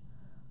bridge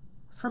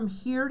from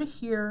here to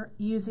here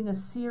using a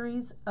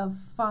series of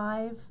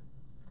 5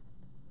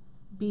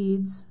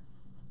 beads,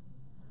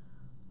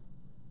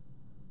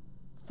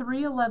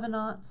 3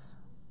 11-aughts,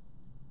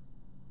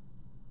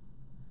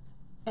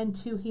 and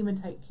 2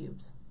 hematite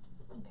cubes.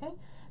 Okay,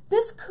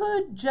 this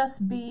could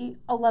just be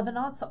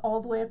 11-aughts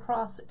all the way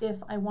across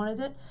if I wanted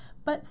it,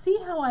 but see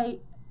how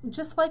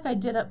just like I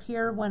did up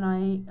here when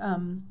I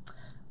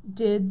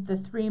did the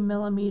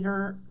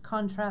 3mm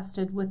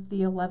contrasted with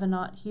the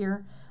 11-aught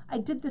here, I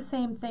did the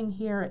same thing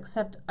here,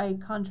 except I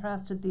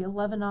contrasted the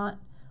 11-aught,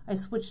 I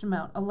switched them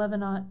out,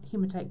 11-aught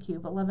hematite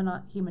cube,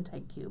 11-aught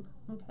hematite cube.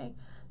 Okay,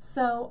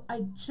 so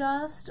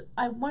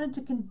I wanted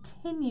to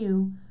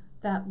continue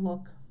that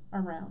look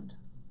around.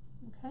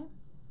 Okay.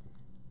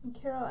 And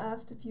Carol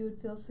asked if you would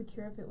feel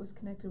secure if it was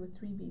connected with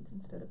 3 beads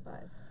instead of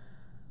 5.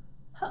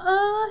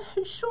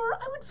 Sure,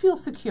 I would feel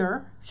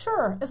secure.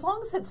 Sure, as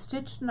long as it's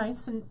stitched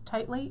nice and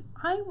tightly.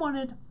 I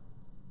wanted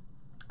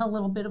a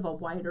little bit of a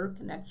wider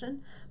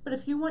connection, but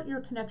if you want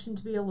your connection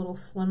to be a little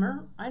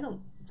slimmer, I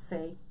don't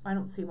see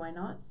why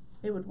not.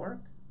 It would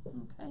work.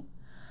 Okay.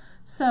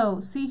 So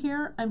see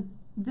here,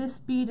 this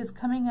bead is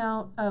coming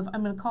out of,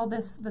 I'm going to call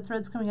this, the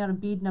thread's coming out of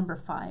bead number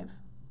 5,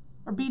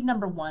 or bead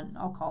number 1,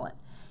 I'll call it.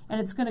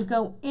 And it's going to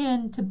go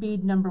into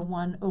bead number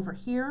 1 over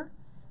here,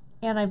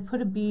 and I've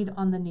put a bead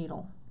on the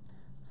needle.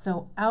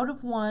 So out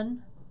of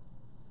 1,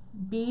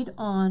 bead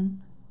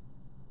on,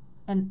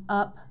 and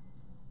up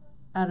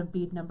out of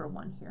bead number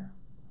 1 here.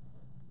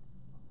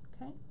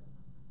 Okay?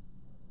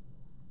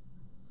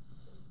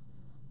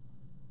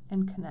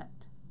 And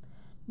connect.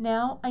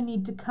 Now I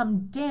need to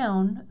come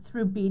down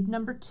through bead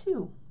number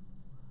 2.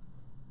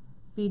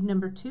 Bead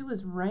number 2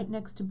 is right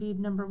next to bead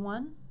number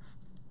 1.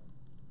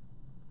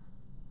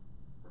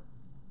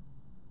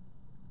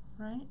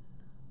 Right?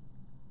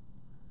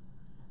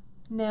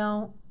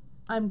 Now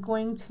I'm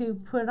going to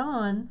put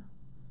on,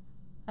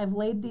 I've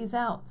laid these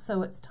out,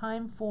 so it's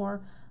time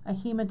for a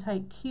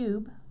hematite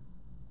cube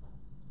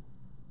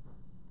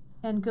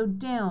and go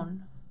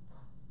down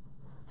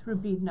through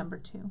bead number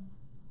 2.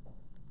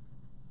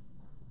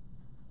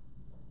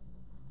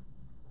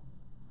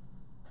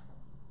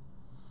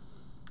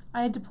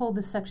 I had to pull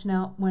this section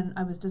out when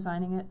I was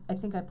designing it. I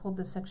think I pulled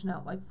this section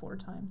out like 4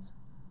 times.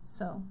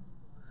 So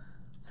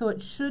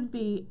it should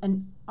be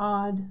an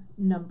odd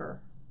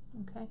number.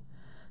 Okay.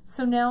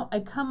 So now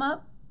I come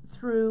up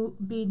through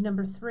bead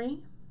number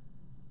 3,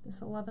 this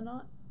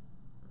 11-aught.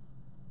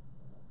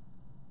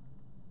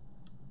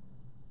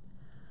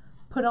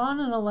 Put on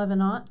an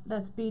 11-aught,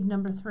 that's bead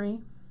number 3,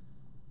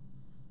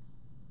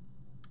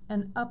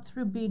 and up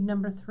through bead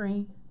number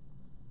 3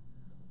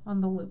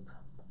 on the loop.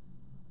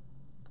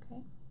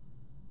 Okay.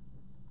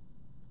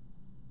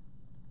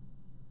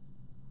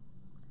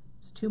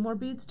 There's 2 more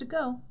beads to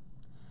go.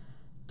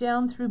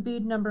 Down through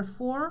bead number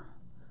 4.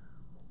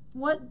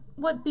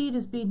 What bead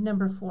is bead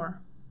number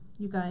 4,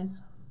 you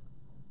guys?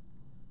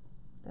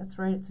 That's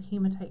right, it's a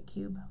hematite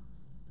cube.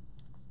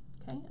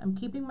 I'm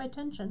keeping my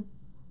tension.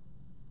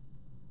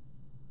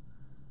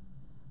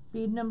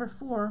 Bead number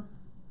 4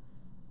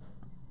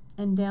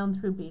 and down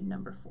through bead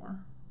number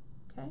 4.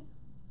 Okay?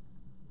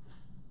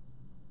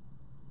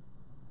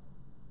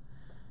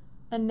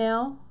 And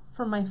now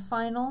for my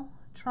final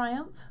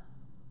triumph,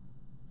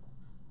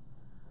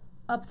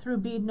 up through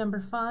bead number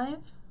 5.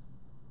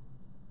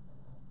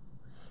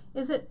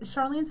 Is it,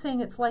 Charlene's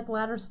saying it's like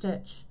ladder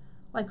stitch,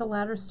 like a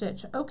ladder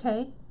stitch.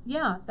 Okay,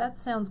 yeah, that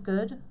sounds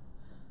good.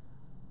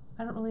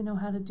 I don't really know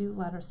how to do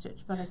ladder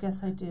stitch, but I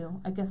guess I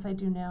do. I guess I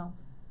do now.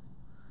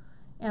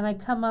 And I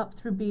come up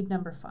through bead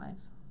number 5.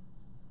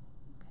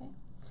 Okay.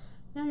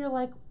 Now you're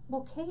like,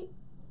 well, Kate,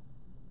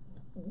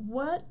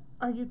 what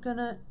are you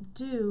gonna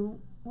do?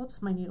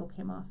 Whoops, my needle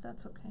came off.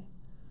 That's okay.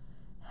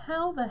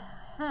 How the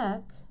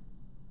heck?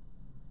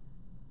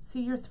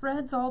 See, your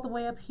thread's all the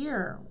way up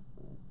here.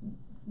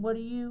 What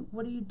do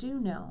you do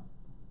now?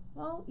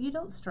 Well, you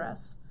don't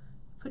stress.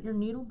 Put your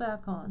needle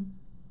back on.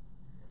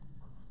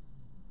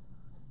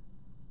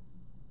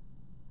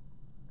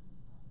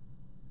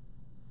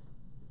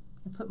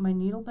 I put my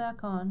needle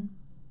back on,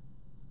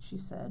 she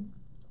said.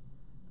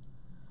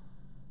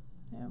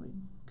 There we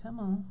come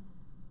on.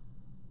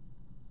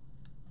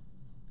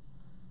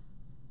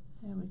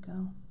 There we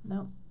go.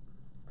 Nope.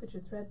 Put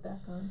your thread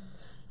back on.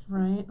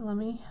 Right, let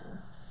me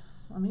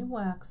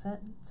wax it.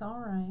 It's all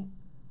right.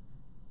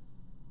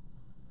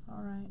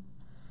 All right.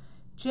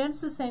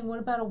 Janice is saying, what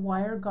about a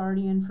wire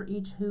guardian for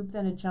each hoop,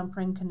 then a jump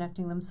ring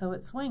connecting them so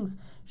it swings?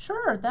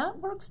 Sure, that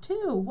works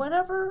too.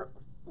 Whatever.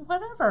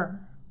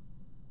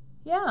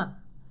 Yeah,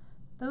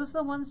 those are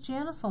the ones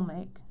Janice will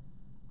make.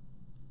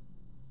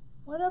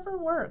 Whatever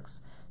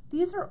works.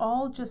 These are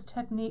all just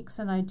techniques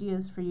and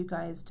ideas for you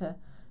guys to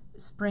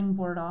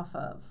springboard off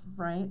of,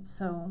 right?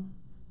 So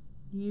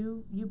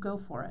you go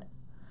for it.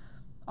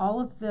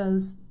 All of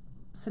those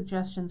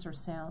suggestions are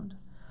sound.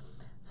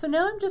 So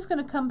now I'm just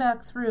going to come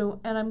back through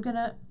and I'm going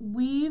to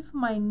weave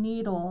my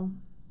needle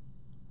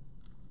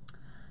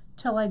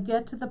till I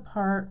get to the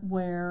part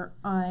where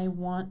I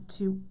want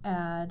to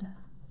add.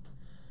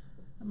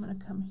 I'm going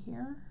to come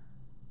here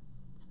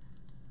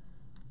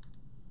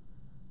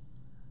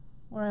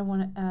where I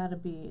want to add a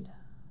bead.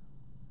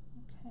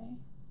 Okay,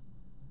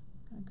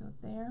 I'm going to go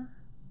there.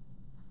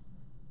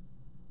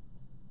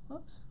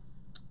 Whoops.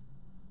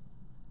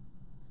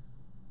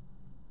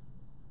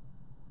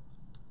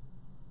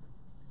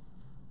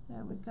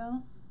 There we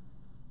go.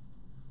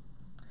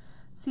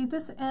 See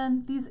this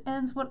end, these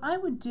ends, what I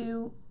would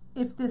do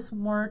if this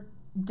weren't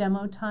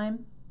demo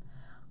time,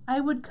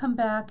 I would come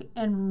back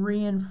and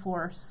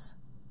reinforce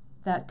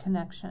that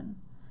connection.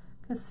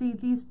 Because see,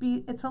 these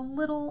it's a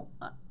little,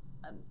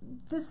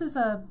 this is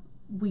a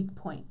weak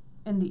point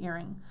in the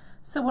earring.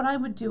 So what I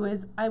would do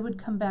is I would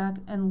come back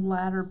and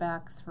ladder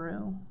back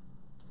through.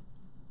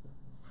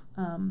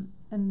 And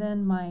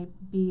then my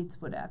beads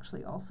would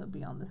actually also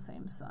be on the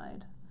same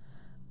side.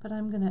 But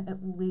I'm going to at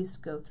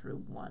least go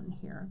through one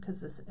here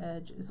because this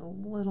edge is a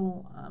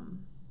little,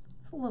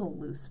 it's a little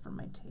loose for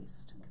my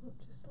taste. Come up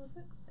just a little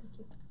bit. Thank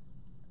you.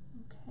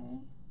 Okay.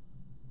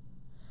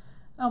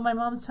 Oh, my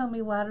mom's telling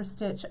me ladder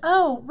stitch.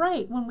 Oh,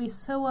 right, when we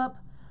sew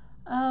up.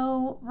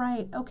 Oh,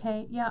 right,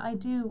 okay, yeah, I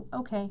do.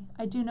 Okay,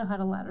 I do know how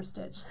to ladder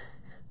stitch.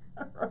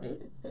 All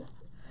right.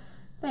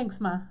 Thanks,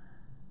 Ma.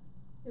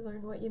 You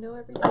learn what you know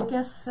every day. I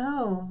guess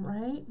so,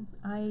 right?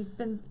 I've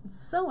been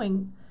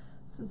sewing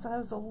since I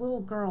was a little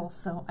girl,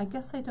 so I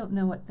guess I don't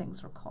know what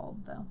things are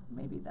called, though.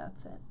 Maybe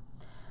that's it.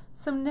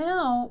 So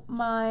now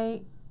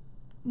my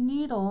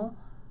needle,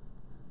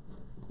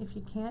 if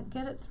you can't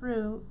get it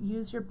through,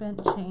 use your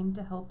bent chain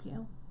to help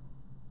you.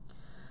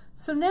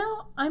 So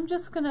now I'm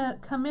just going to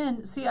come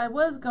in. See, I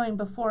was going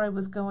before I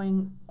was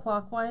going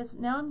clockwise.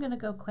 Now I'm going to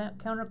go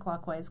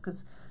counterclockwise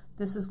because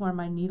this is where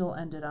my needle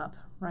ended up,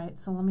 right?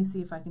 So let me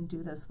see if I can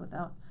do this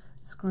without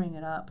screwing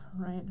it up,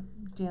 right?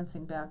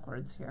 Dancing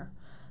backwards here.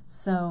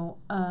 So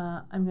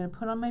I'm going to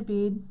put on my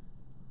bead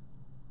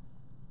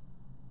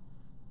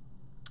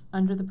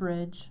under the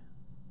bridge.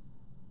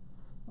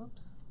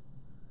 Whoops.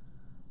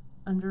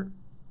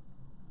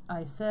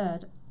 I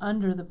said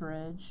under the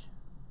bridge.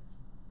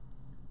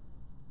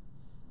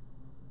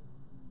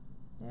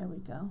 There we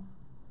go.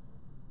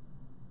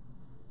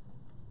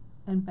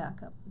 And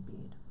back up the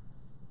bead.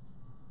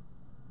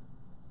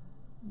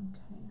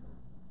 Okay.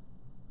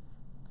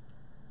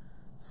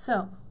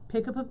 So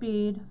pick up a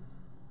bead.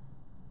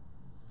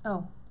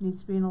 Oh,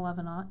 needs to be an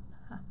 11/0.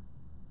 Huh.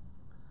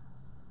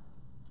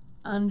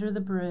 Under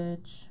the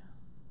bridge.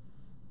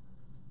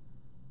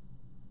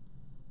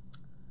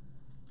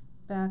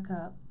 Back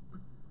up.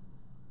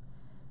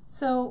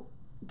 So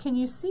can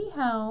you see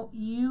how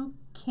you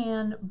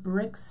can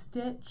brick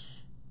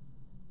stitch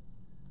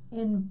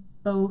in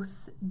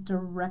both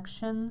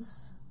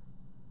directions?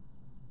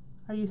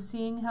 Are you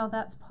seeing how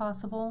that's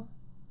possible?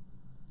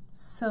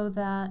 So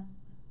that,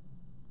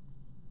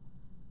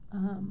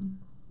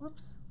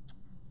 whoops.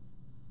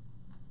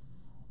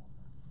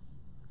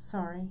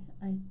 Sorry,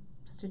 I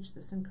stitched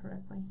this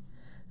incorrectly.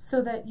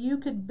 So that you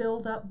could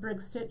build up brick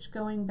stitch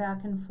going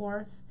back and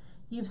forth.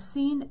 You've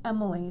seen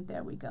Emily,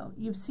 there we go.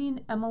 You've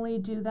seen Emily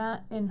do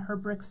that in her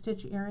brick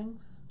stitch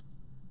earrings.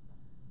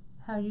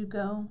 How you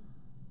go.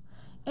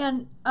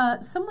 And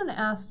someone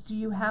asked, do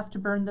you have to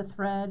burn the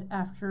thread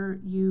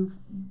after you've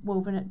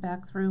woven it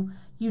back through?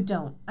 You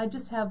don't. I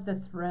just have the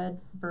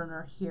thread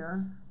burner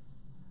here,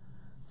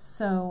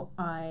 so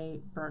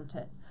I burnt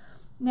it.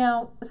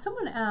 Now,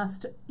 someone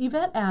asked,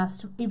 Yvette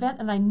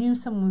and I knew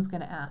someone was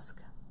going to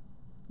ask.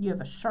 You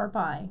have a sharp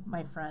eye,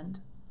 my friend.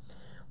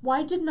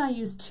 Why didn't I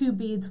use 2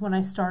 beads when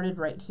I started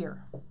right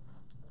here,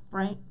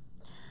 right?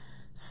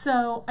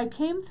 So I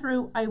came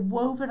through, I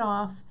wove it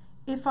off.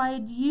 If I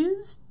had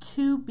used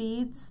 2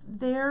 beads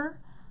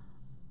there,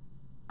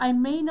 I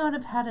may not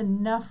have had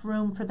enough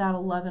room for that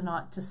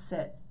 11/0 to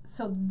sit.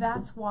 So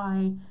that's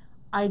why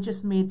I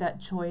just made that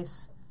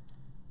choice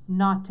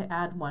not to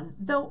add one.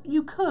 Though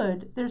you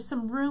could, there's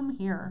some room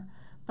here,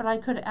 but I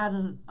could add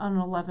an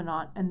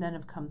 11/0 and then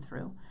have come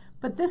through.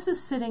 But this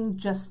is sitting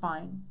just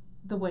fine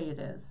the way it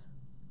is.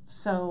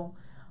 So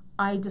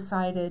I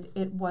decided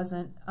it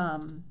wasn't,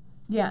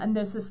 yeah, and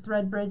there's this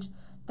thread bridge.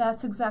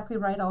 That's exactly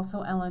right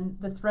also, Ellen.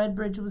 The thread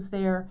bridge was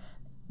there.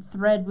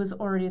 Thread was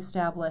already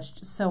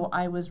established, so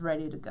I was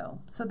ready to go.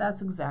 So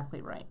that's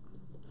exactly right.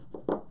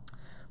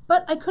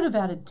 But I could have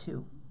added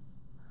 2.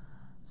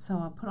 So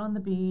I'll put on the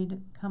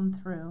bead, come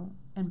through,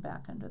 and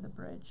back under the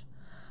bridge.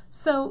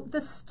 So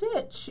the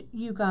stitch,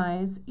 you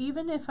guys,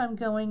 even if I'm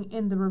going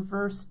in the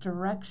reverse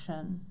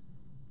direction,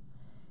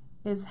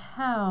 is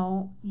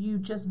how you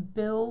just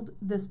build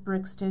this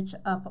brick stitch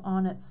up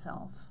on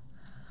itself.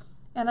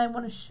 And I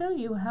want to show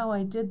you how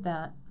I did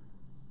that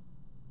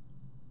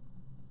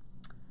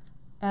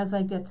as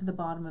I get to the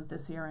bottom of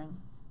this earring,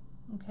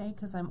 okay,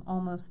 because I'm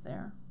almost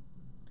there.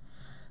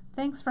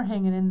 Thanks for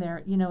hanging in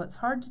there. You know, it's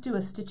hard to do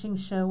a stitching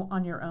show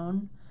on your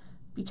own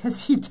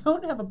because you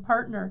don't have a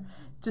partner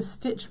to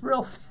stitch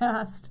real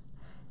fast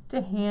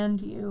to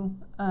hand you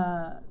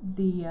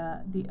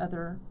the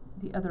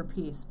other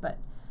piece. But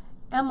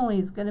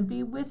Emily's going to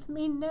be with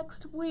me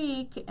next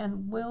week,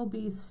 and we'll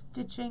be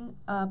stitching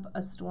up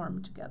a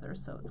storm together,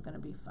 so it's going to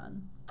be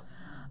fun.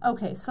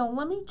 Okay, so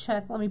let me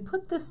check. Let me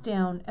put this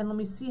down, and let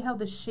me see how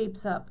this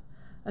shapes up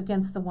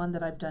against the one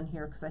that I've done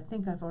here, because I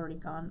think I've already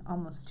gone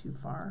almost too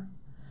far.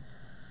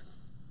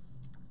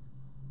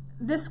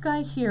 This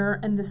guy here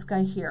and this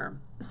guy here.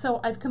 So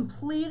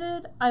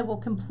I will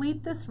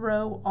complete this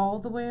row all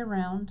the way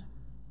around,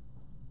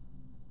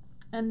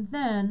 and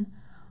then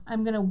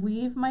I'm going to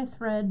weave my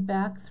thread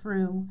back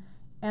through,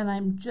 and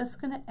I'm just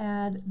going to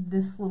add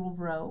this little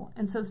row.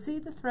 And so see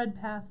the thread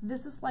path?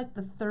 This is like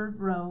the 3rd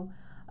row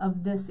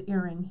of this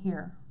earring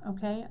here,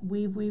 okay?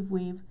 Weave, weave,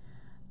 weave.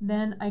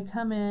 Then I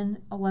come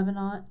in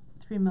 11/0,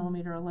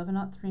 3mm,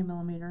 11/0,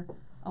 3mm,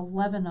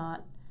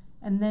 11/0,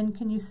 and then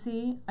can you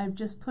see I've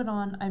just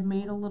I've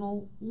made a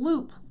little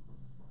loop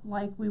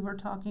like we were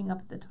talking up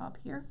at the top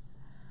here.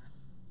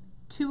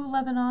 2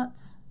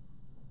 11/0,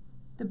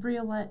 the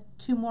briolette,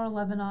 2 more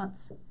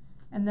 11/0,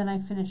 and then I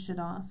finished it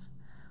off.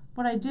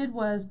 What I did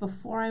was,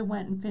 before I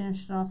went and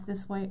finished it off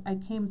this way, I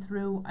came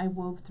through, I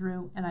wove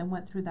through, and I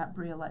went through that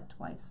briolette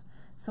twice.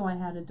 So I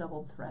had a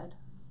double thread.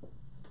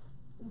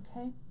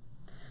 Okay?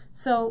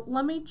 So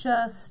let me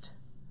just,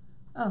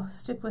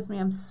 stick with me.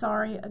 I'm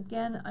sorry.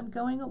 Again, I'm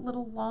going a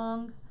little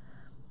long.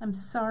 I'm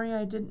sorry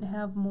I didn't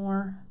have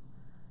more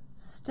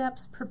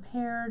steps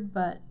prepared,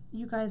 but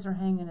you guys are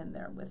hanging in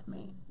there with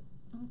me.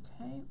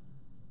 Okay?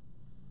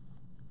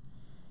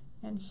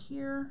 And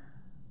here,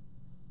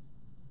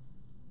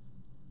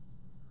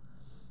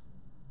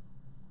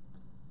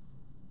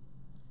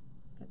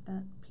 get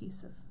that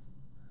piece of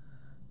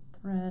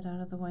thread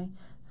out of the way.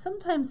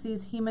 Sometimes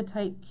these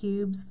hematite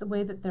cubes, the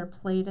way that they're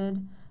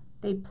plated,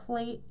 they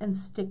plate and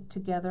stick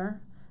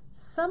together.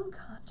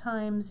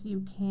 Sometimes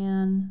you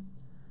can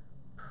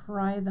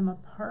pry them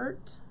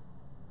apart,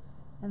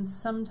 and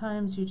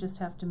sometimes you just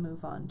have to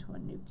move on to a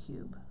new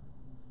cube.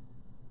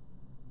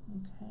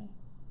 Okay.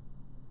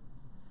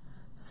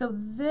 So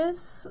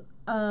this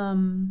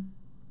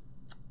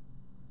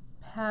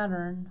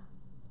pattern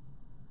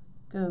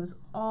goes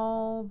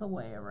all the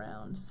way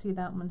around. See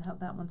that one, how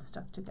that one's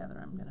stuck together?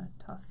 I'm going to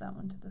toss that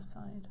one to the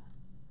side.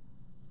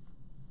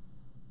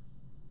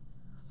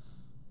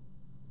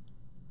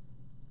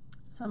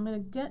 So I'm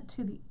going to get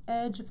to the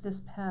edge of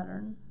this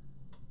pattern.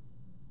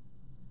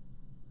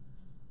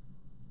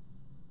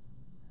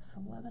 This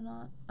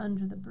 11/0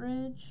 under the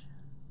bridge,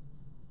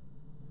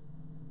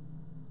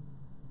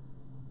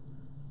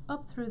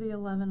 up through the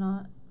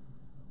 11/0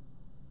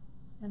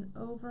 and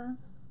over.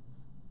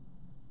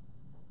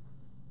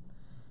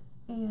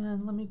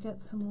 And let me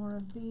get some more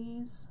of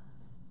these.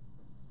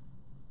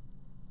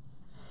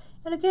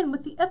 And again,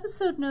 with the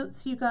episode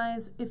notes, you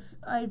guys, if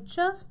I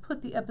just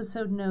put the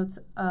episode notes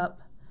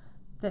up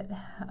that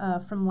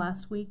from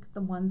last week,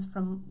 the ones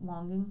from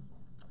Longing,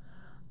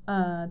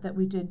 that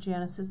we did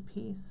Janice's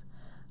piece,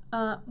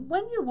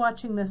 when you're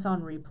watching this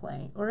on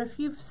replay, or if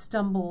you've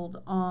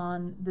stumbled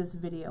on this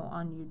video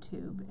on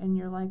YouTube and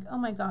you're like, oh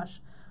my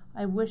gosh,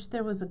 I wish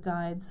there was a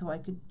guide so I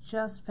could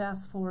just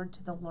fast forward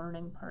to the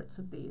learning parts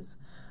of these.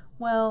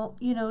 Well,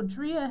 you know,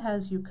 Drea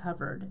has you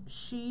covered.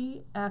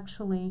 She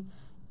actually,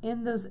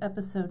 in those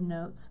episode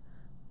notes,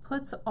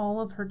 puts all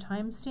of her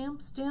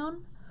timestamps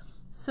down,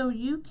 so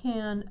you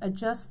can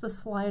adjust the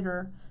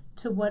slider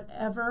to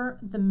whatever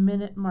the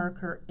minute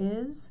marker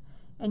is,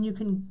 and you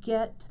can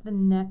get to the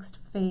next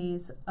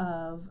phase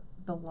of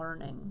the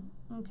learning.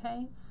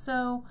 Okay,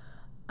 so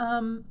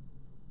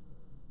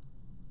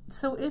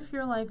so if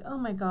you're like, oh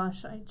my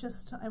gosh, I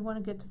want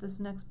to get to this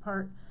next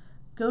part,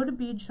 go to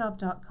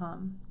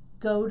beadshop.com,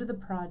 go to the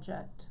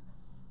project,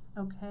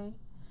 okay?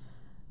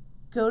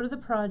 Go to the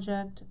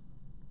project,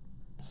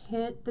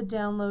 hit the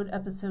download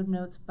episode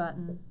notes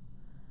button,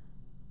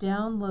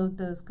 download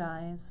those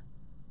guys,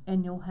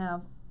 and you'll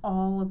have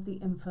all of the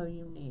info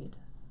you need,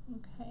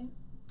 okay?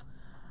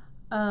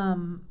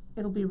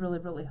 It'll be really,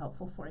 really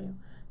helpful for you.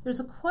 There's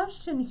a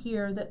question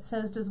here that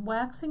says, does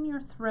waxing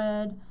your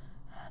thread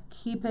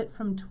keep it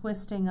from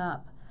twisting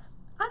up?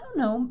 I don't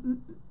know,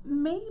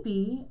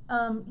 maybe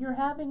you're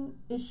having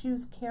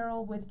issues,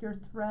 Carol, with your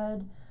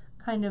thread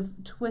kind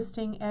of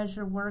twisting as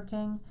you're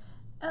working.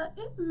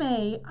 It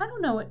may, I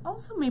don't know, it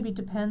also maybe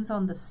depends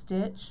on the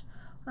stitch,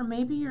 or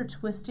maybe you're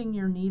twisting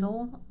your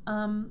needle.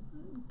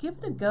 Give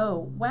it a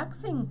go.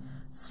 Waxing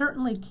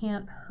certainly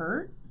can't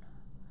hurt,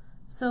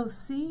 so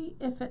see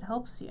if it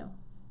helps you.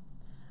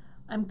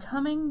 I'm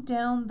coming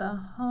down the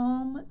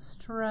home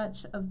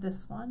stretch of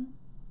this one,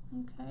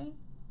 okay?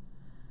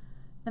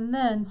 And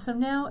then, so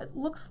now it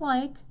looks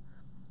like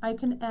I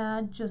can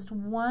add just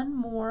one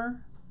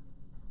more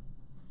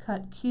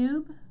cut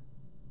cube,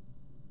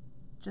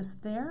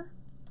 just there,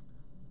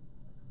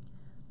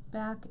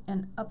 back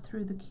and up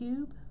through the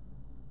cube.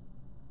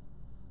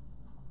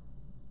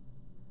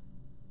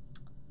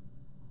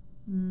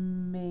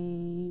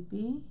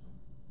 Maybe,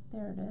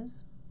 there it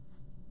is.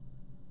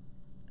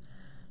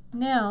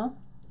 Now,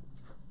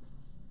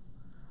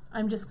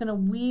 I'm just going to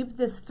weave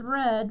this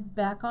thread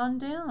back on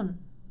down.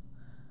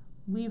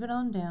 Weave it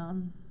on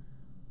down.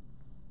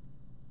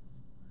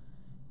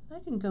 I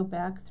can go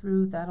back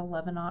through that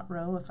 11-aught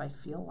row if I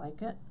feel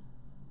like it,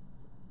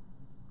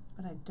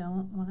 but I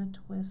don't want to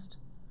twist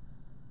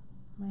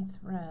my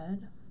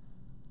thread.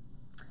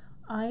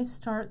 I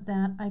start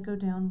that, I go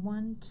down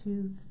 1,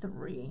 2,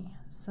 3.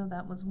 So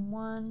that was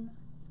 1.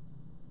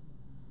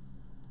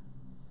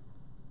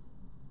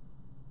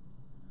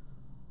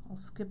 I'll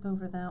skip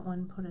over that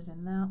one, put it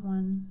in that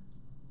one.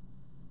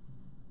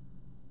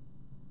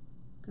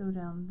 Go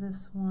down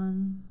this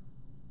one.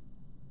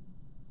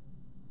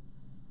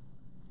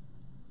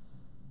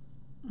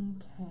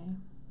 Okay.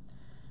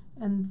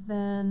 And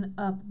then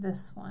up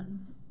this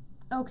one.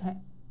 Okay,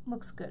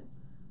 looks good.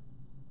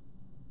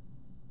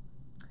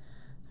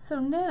 So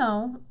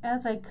now,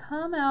 as I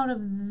come out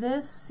of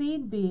this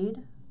seed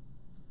bead,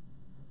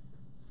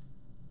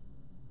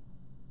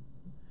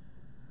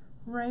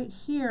 right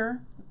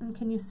here, and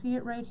can you see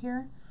it right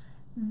here?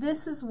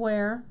 This is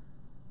where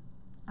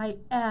I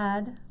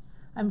add,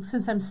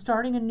 since I'm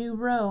starting a new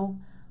row,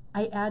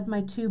 I add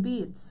my 2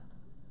 beads.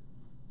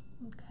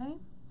 Okay?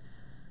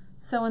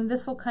 So, and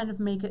this will kind of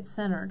make it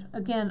centered.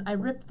 Again, I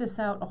ripped this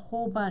out a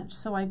whole bunch,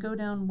 so I go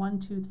down 1,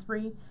 2,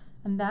 3,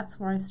 and that's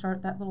where I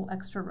start that little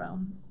extra row.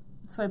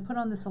 So I put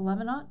on this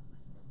 11-aught,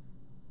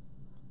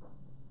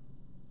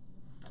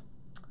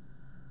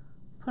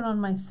 put on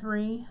my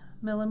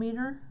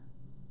 3mm,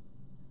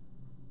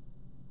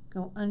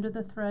 go under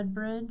the thread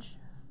bridge,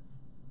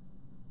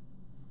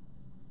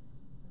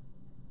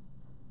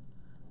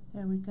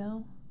 there we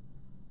go,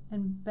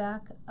 and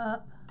back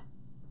up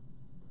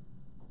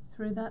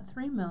through that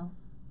 3mm.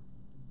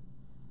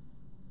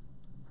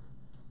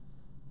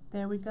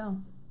 There we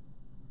go.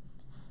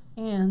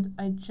 And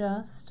I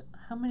just,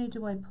 how many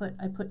do I put?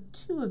 I put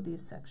 2 of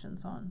these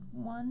sections on.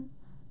 1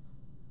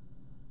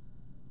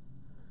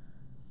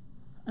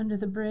 under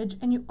the bridge,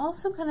 and you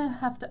also kind of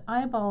have to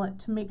eyeball it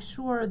to make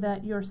sure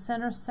that your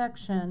center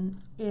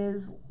section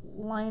is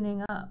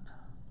lining up.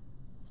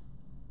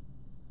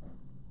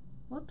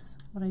 Whoops,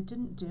 what I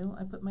didn't do,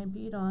 I put my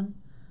bead on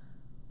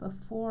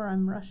before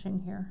I'm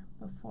rushing here,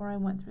 before I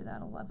went through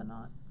that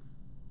 11-aught.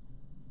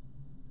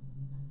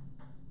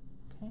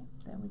 Okay,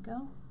 there we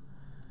go.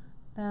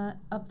 That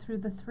up through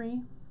the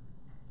 3,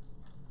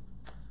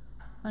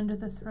 under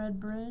the thread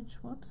bridge,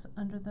 whoops,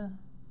 under the,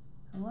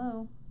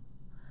 hello,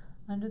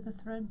 under the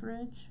thread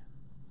bridge,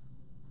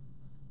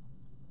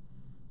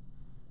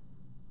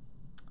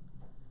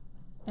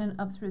 and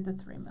up through the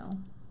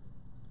 3mm.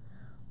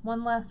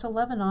 One last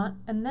 11-aught,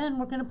 and then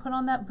we're going to put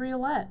on that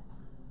briolette,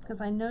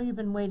 because I know you've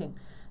been waiting.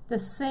 The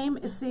same,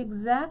 it's the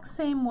exact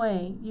same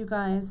way, you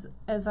guys,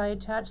 as I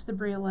attach the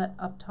briolette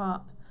up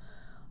top.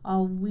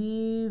 I'll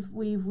weave,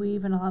 weave,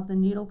 weave, and I'll have the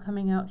needle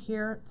coming out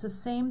here. It's the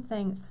same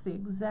thing. It's the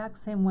exact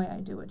same way I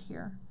do it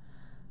here.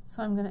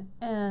 So I'm going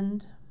to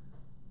end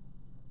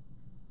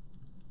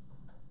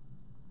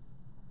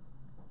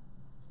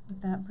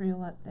with that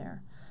briolette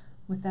there,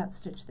 with that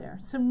stitch there.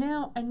 So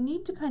now I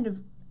need to kind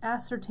of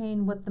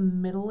ascertain what the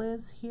middle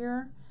is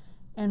here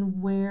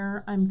and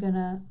where I'm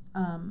gonna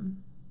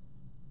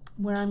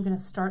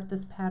start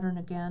this pattern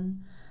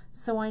again.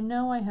 So I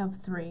know I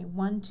have 3.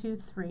 1, 2,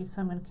 3.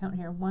 So I'm going to count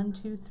here. 1,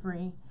 2,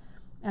 3.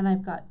 And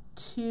I've got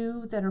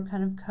 2 that are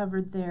kind of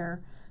covered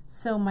there.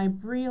 So my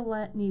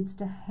briolette needs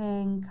to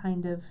hang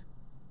kind of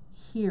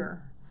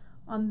here.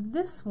 On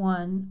this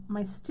one,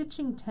 my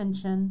stitching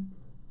tension,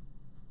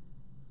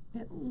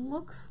 it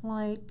looks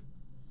like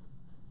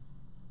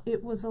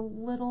it was a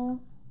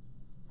little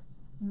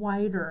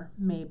wider,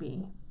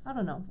 maybe. I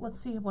don't know.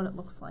 Let's see what it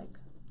looks like.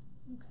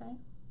 Okay.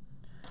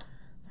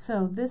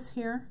 So this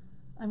here,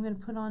 I'm going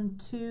to put on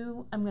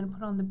 2. I'm going to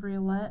put on the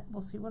briolette.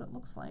 We'll see what it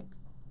looks like.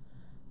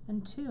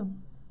 And 2.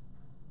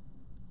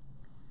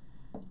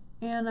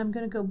 And I'm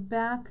going to go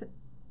back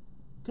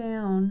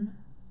down.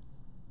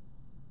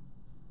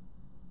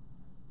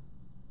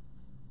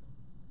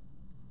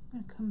 I'm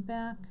going to come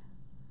back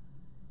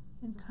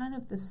in kind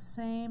of the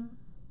same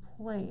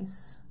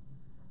place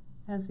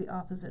as the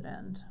opposite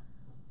end.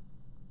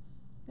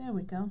 There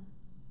we go.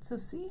 So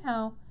see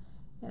how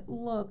it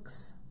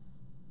looks.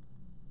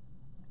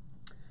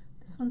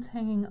 This one's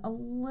hanging a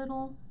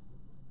little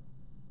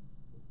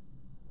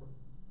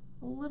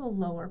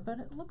lower, but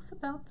it looks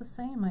about the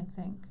same, I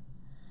think.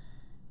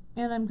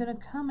 And I'm going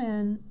to come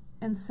in,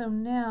 and so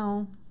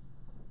now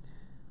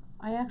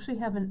I actually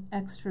have an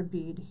extra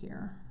bead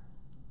here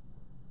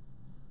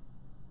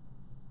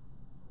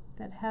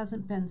that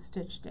hasn't been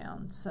stitched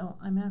down, so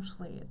I'm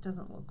actually, it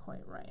doesn't look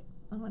quite right.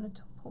 I'm going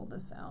to pull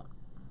this out.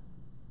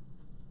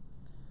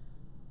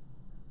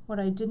 What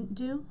I didn't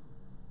do,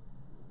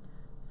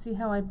 see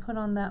how I put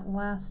on that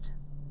last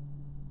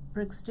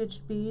brick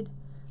stitched bead,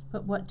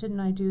 but what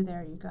didn't I do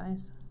there, you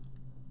guys?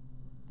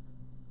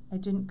 I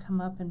didn't come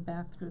up and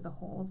back through the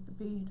hole of the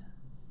bead.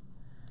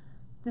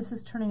 This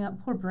is turning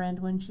out, poor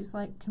Brandwin, she's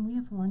like, can we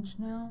have lunch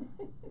now?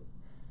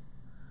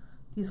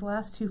 These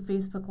last 2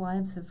 Facebook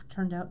Lives have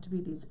turned out to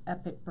be these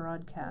epic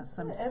broadcasts.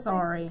 I'm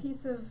sorry.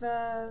 Piece of,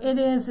 it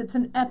is. It's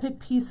an epic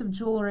piece of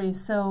jewelry.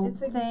 So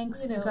it's a,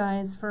 thanks, you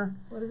guys, for...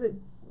 What is it?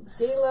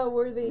 Gala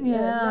worthy.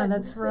 Yeah,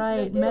 that's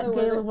right. Met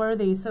Gala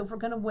worthy. So if we're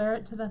going to wear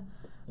it to the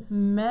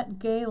Met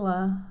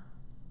Gala,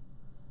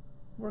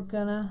 we're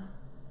gonna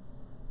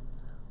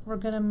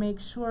make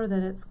sure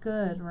that it's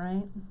good,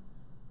 right?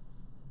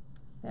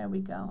 There we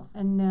go.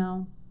 And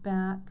now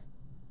back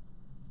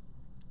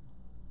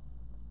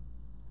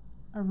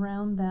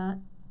around that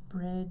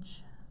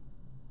bridge.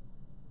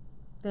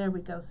 There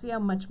we go. See how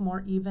much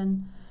more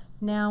even?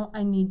 Now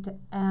I need to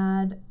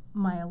add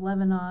my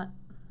 11-aught.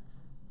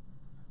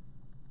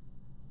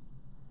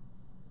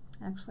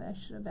 Actually, I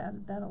should have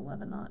added that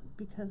 11-aught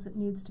because it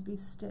needs to be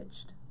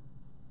stitched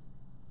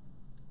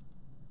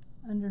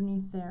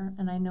underneath there.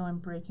 And I know I'm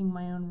breaking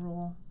my own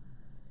rule.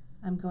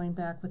 I'm going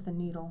back with the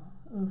needle.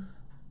 Oof.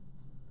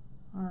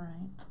 All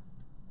right.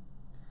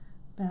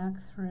 Back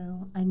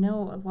through. I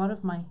know a lot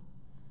of my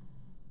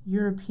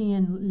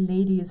European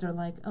ladies are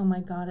like, oh my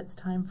God, it's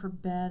time for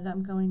bed.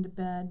 I'm going to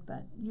bed.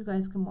 But you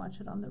guys can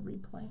watch it on the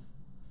replay.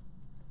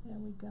 There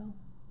we go.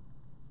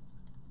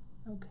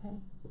 Okay.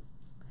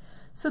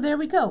 So there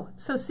we go.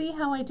 So see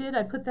how I did?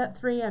 I put that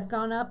 3, I've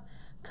gone up,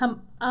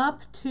 come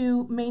up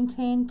to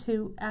maintain,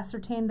 to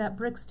ascertain that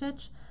brick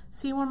stitch.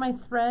 See where my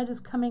thread is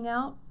coming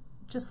out?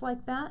 Just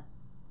like that,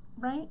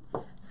 right?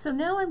 So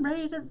now I'm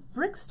ready to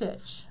brick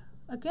stitch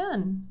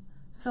again.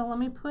 So let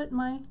me put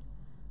my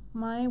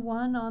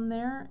one on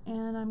there,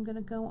 and I'm gonna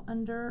go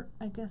under,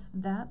 I guess,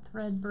 that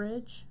thread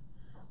bridge.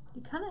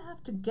 You kind of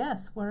have to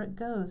guess where it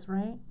goes,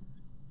 right?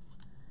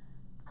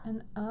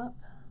 And up.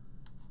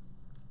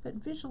 But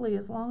visually,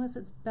 as long as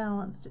it's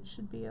balanced, it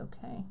should be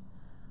okay.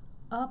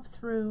 Up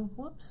through,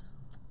 whoops,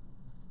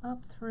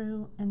 up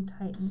through and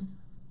tighten.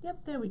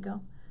 Yep, there we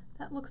go.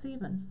 That looks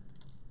even.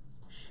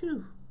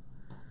 Shoo,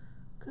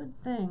 good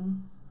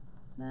thing.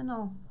 Then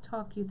I'll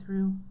talk you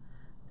through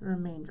the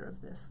remainder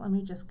of this. Let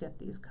me just get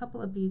these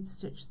couple of beads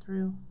stitched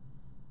through.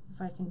 If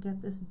I can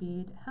get this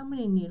bead. How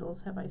many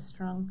needles have I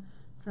strung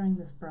during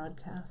this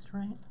broadcast,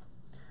 right?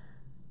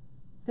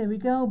 There we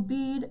go,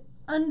 bead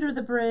under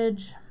the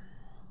bridge.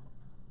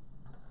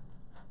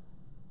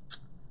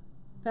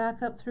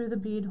 Back up through the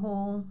bead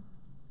hole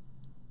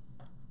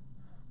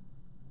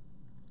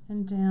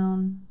and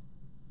down.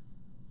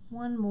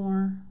 One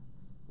more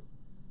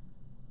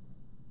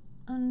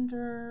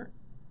under.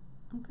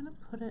 I'm gonna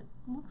put it,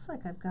 looks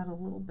like I've got a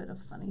little bit of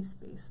funny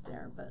space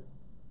there, but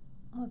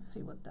let's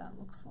see what that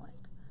looks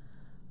like.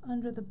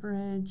 Under the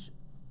bridge,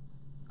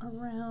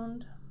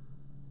 around.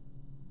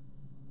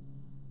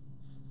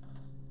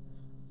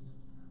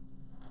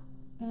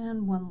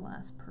 And one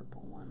last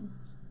purple one.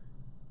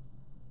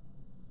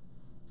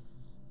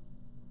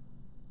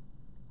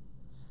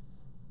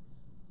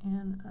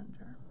 And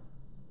under.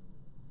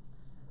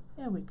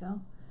 There we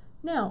go.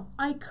 Now,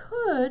 I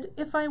could,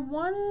 if I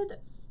wanted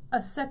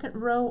a second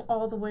row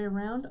all the way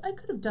around, I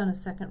could have done a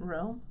second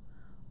row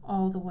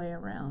all the way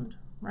around,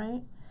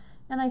 right?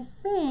 And I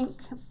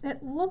think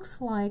it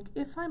looks like,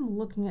 if I'm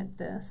looking at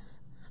this,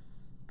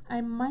 I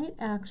might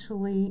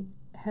actually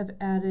have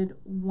added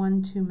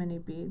one too many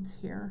beads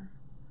here.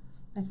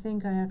 I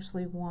think I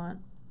actually want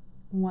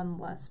one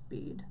less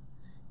bead,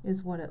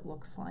 is what it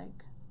looks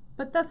like.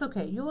 but that's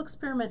okay. You'll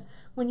experiment.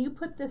 When you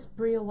put this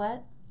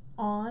briolet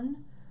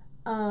on,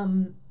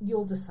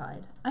 you'll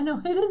decide. I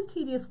know it is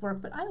tedious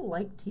work, but I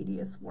like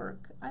tedious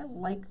work. I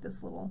like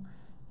this little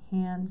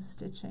hand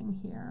stitching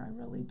here.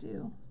 I really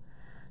do.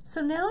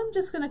 So now I'm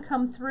just going to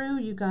come through,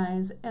 you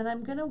guys, and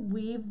I'm going to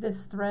weave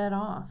this thread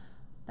off.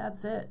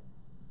 That's it.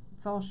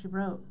 That's all she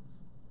wrote.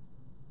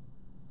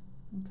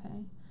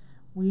 Okay.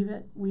 Weave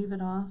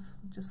it off,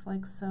 just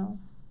like so.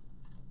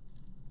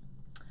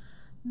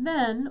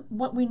 Then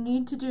what we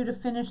need to do to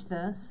finish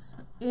this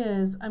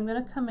is I'm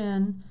going to come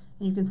in,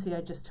 and you can see I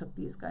just took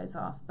these guys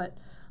off, but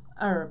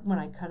or when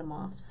I cut them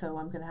off, so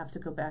I'm going to have to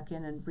go back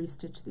in and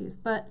restitch these.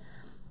 But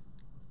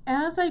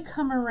as I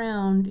come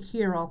around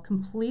here, I'll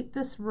complete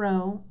this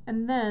row,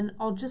 and then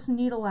I'll just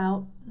needle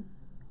out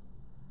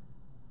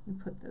and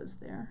put those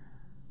there.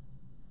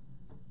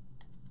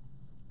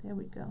 There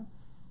we go.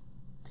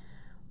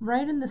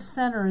 Right in the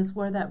center is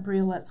where that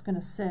briolet's going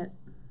to sit.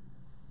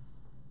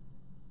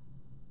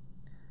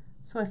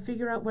 So I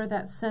figure out where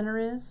that center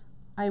is.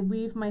 I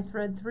weave my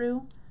thread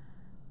through,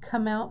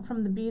 come out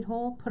from the bead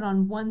hole, put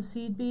on one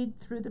seed bead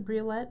through the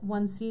briolet,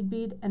 one seed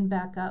bead, and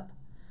back up.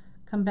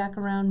 Come back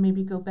around,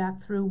 maybe go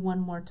back through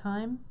one more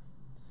time,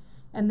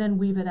 and then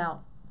weave it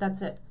out.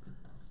 That's it.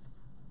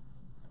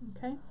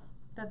 Okay,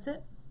 that's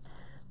it.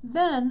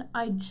 Then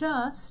I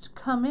just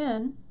come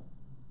in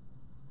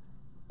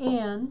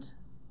and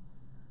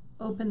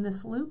open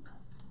this loop,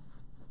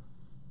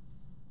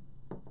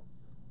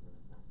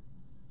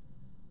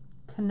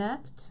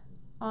 connect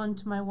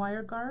onto my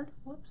wire guard,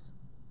 whoops,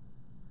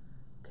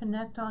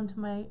 connect onto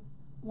my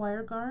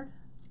wire guard,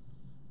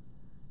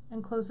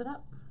 and close it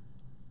up.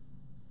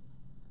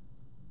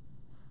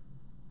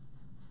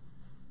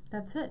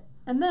 That's it.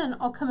 And then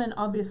I'll come in,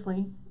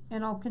 obviously,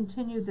 and I'll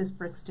continue this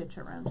brick stitch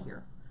around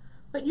here.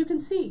 But you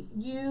can see,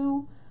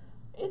 you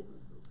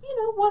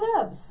know,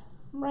 whatevs,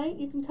 right?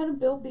 You can kind of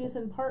build these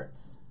in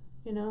parts.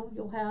 You know,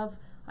 you'll have,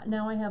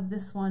 now I have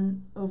this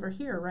one over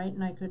here, right?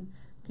 And I could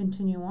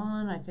continue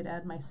on, I could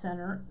add my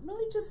center,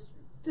 really just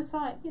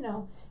decide, you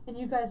know, and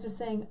you guys are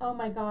saying, oh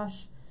my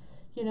gosh,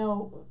 you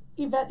know,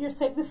 Yvette, you're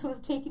saying this would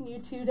have taken you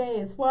 2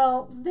 days.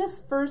 Well,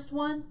 this first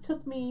one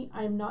took me,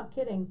 I'm not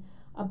kidding,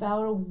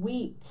 about a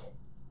week.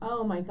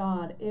 Oh my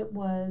God, it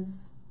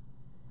was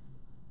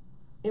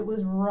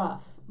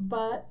rough,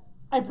 but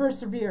I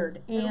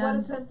persevered. And what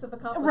a sense of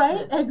accomplishment.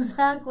 Right?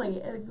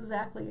 Exactly.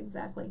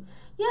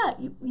 Yeah,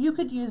 you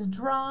could use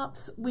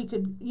drops. We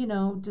could, you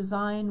know,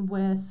 design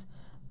with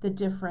the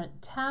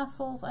different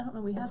tassels. I don't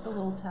know, we have the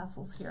little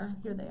tassels here.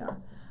 Here they are.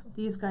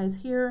 These guys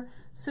here.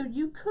 So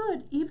you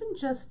could, even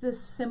just this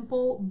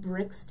simple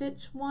brick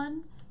stitch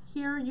one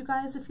here, you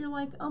guys, if you're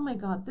like, oh my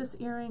God, this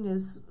earring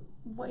is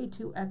way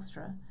too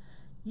extra,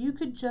 you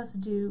could just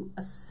do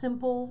a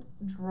simple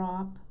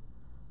drop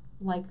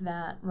like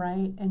that,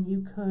 right? And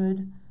you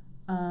could,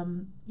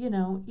 you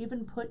know,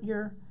 even put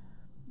your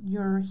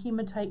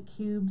hematite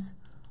cubes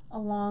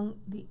along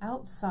the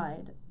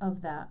outside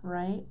of that,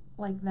 right?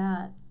 Like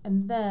that.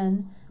 And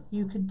then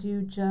you could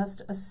do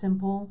just a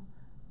simple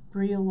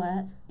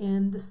briolet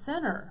in the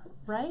center,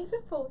 right?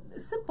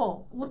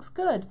 Simple. Looks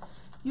good.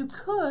 You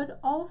could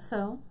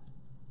also,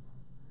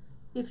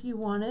 if you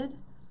wanted,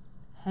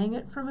 hang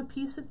it from a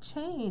piece of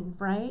chain,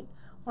 right?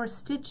 Or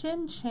stitch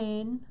in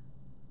chain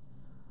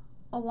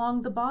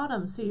along the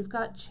bottom, so you've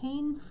got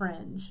chain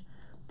fringe.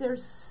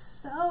 There's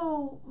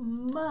so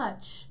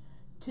much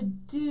to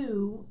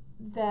do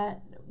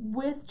that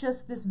with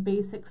just this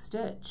basic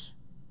stitch,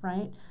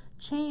 right?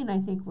 Chain, I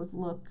think, would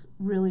look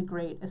really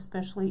great,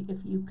 especially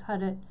if you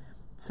cut it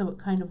so it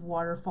kind of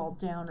waterfall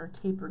down or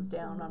tapered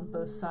down on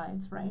both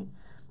sides, right?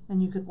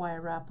 And you could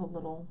wire wrap a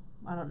little,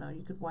 I don't know,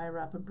 you could wire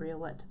wrap a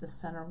briolet to the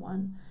center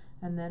one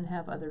and then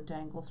have other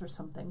dangles or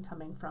something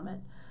coming from it.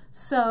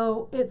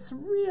 So it's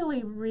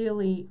really,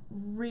 really,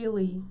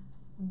 really,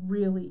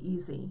 really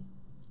easy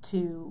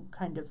to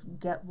kind of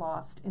get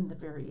lost in the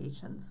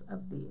variations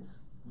of these,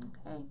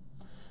 okay?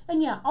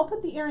 And yeah, I'll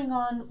put the earring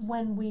on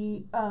when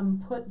we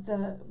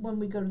when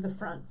we go to the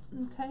front,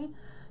 okay?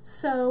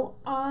 So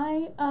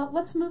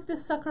let's move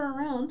this sucker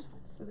around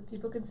so that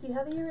people can see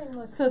how the earring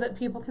looks. So that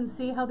people can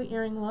see how the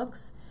earring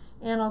looks,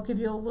 and I'll give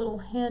you a little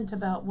hint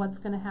about what's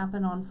going to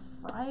happen on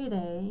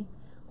Friday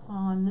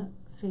on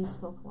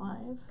Facebook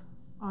Live,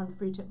 on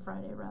Free Tip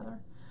Friday rather.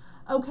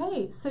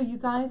 Okay, so you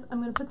guys,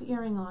 I'm going to put the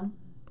earring on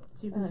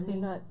so you can see.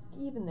 You're not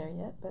even there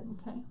yet, but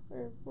okay,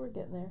 we're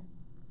getting there.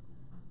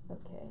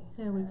 Okay.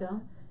 There we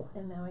go.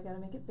 And now I got to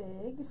make it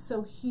big.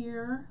 So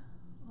here,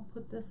 I'll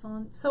put this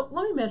on. So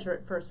let me measure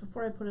it first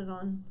before I put it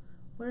on.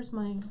 Where's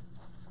my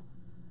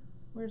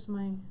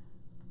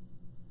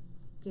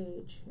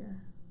gauge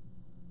here?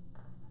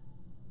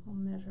 I'll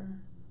measure.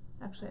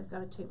 Actually, I've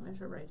got a tape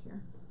measure right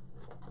here.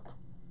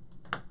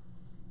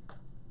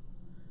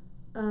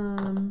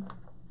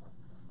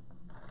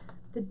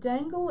 The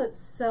dangle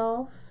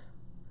itself,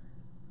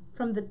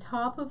 from the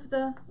top of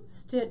the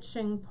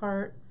stitching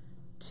part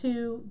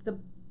to the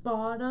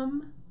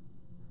bottom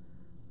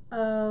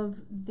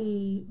of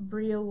the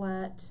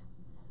briolet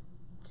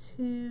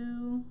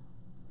to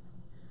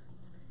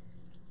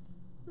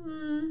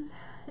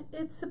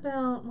It's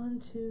about 1,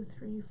 2,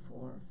 3,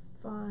 4,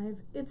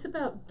 5. It's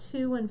about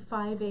 2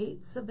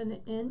 5/8 of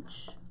an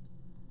inch,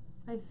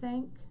 I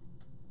think.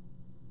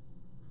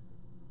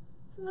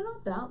 So they're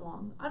not that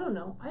long. I don't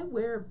know. I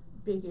wear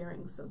big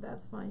earrings, so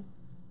that's my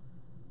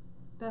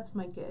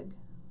gig,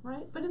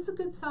 right? But it's a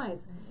good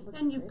size.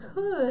 And you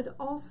could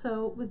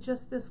also, with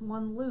just this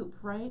one loop,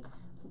 right?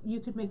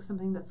 You could make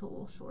something that's a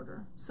little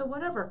shorter. So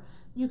whatever.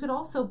 You could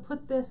also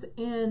put this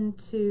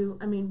into,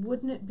 I mean,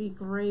 wouldn't it be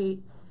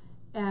great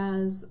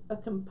as a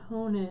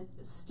component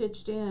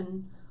stitched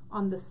in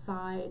on the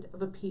side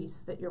of a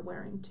piece that you're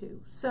wearing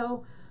too?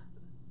 So,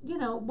 you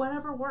know,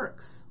 whatever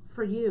works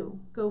for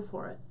you, go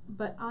for it.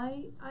 But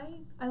I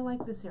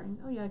like this earring.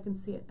 Oh yeah, I can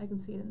see it. I can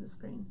see it in the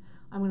screen.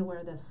 I'm going to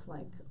wear this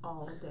like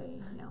all day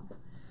now.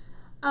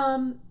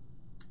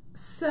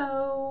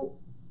 So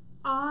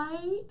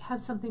I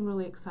have something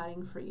really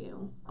exciting for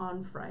you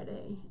on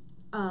Friday.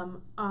 Let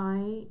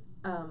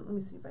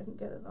me see if I can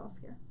get it off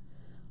here.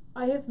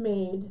 I have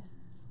made,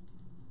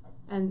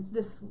 and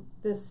this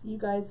you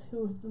guys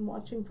who have been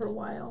watching for a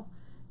while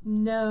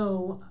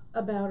know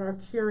about our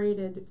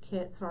curated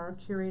kits or our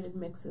curated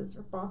mixes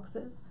or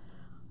boxes.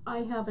 I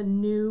have a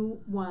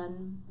new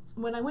one.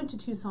 When I went to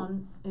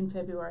Tucson in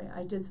February,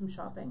 I did some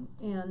shopping,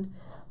 and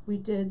we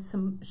did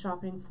some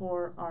shopping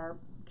for our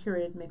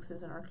curated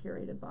mixes and our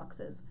curated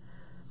boxes.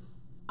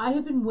 I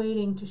have been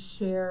waiting to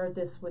share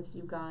this with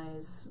you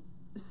guys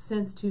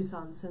since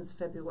Tucson, since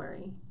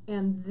February,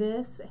 and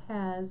this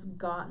has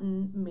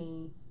gotten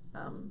me,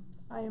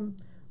 I am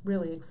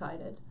really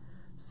excited.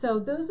 So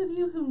those of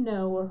you who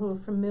know or who are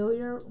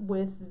familiar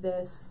with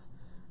this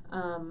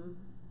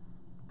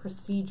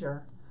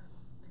procedure,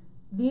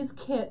 these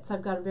kits,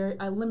 I've got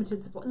a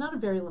limited supply, not a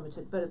very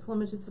limited, but it's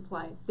limited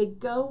supply. They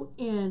go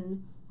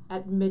in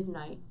at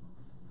midnight,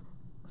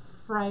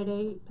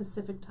 Friday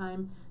Pacific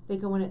time. They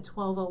go in at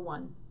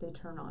 12:01, they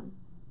turn on.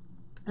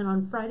 And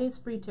on Friday's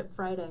Free Tip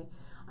Friday,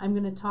 I'm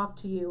going to talk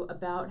to you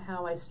about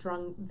how I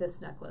strung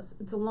this necklace.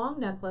 It's a long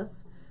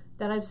necklace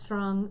that I've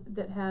strung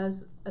that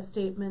has a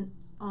statement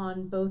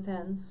on both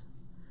ends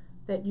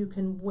that you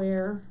can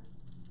wear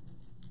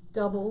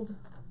doubled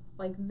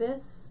like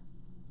this,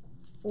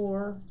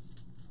 or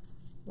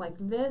like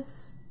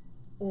this,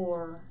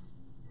 or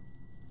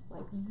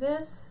like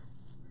this,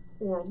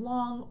 or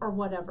long, or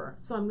whatever.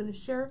 So I'm going to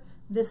share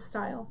this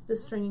style,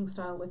 this stringing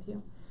style with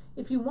you.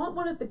 If you want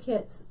one of the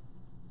kits,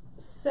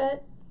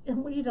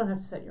 well, you don't have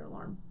to set your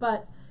alarm,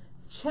 but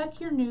check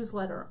your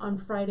newsletter on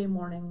Friday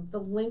morning. The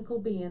link will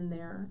be in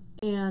there,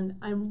 and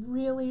I'm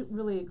really,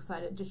 really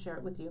excited to share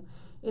it with you.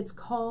 It's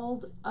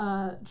called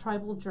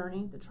Tribal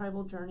Journey, the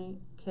Tribal Journey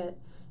kit,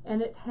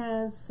 and it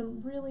has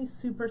some really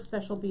super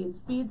special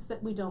beads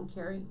that we don't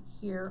carry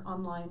here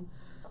online.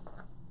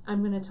 I'm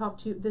going to talk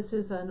to you. This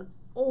is an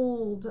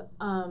old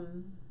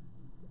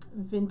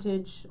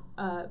vintage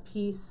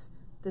piece,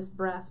 this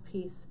brass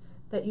piece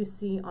that you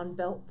see on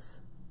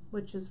belts,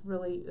 which is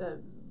really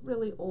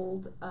really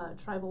old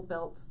tribal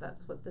belts.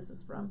 That's what this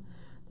is from.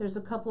 There's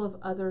a couple of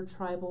other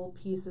tribal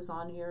pieces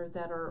on here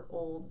that are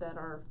old, that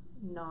are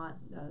not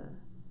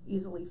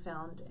easily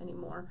found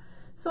anymore.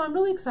 So I'm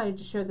really excited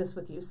to share this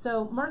with you.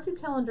 So mark your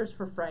calendars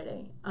for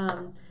Friday.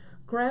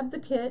 Grab the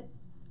kit.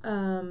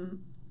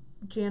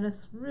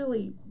 Janice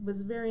really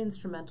was very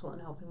instrumental in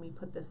helping me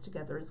put this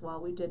together as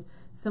well. We did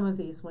some of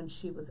these when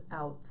she was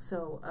out,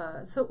 so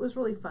it was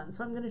really fun.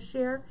 So I'm going to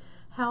share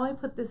how I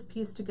put this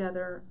piece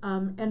together,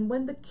 and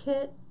when the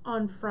kit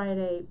on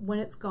Friday, when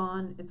it's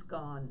gone, it's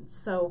gone.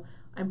 So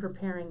I'm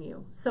preparing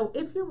you. So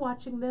if you're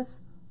watching this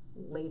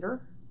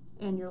later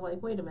and you're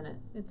like, wait a minute,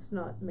 it's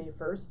not May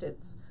 1st,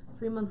 it's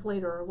 3 months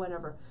later or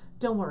whatever,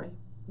 don't worry.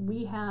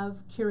 We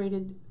have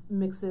curated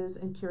mixes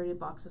and curated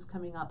boxes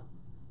coming up.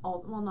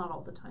 Well, not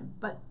all the time,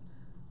 but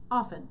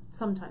often,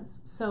 sometimes.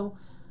 So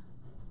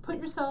go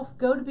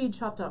to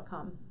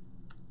beadshop.com,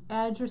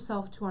 add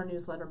yourself to our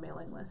newsletter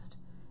mailing list.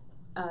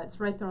 It's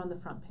right there on the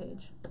front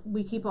page.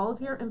 We keep all of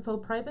your info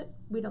private.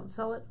 We don't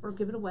sell it or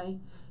give it away,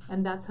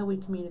 and that's how we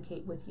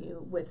communicate with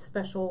you, with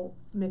special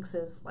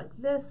mixes like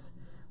this,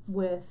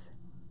 with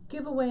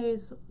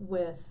giveaways,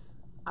 with,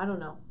 I don't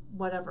know,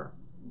 whatever.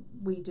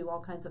 We do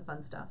all kinds of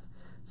fun stuff.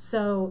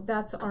 So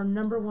that's our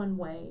 #1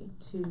 way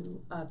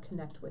to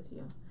connect with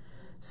you.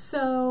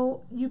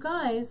 So you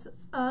guys,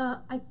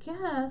 I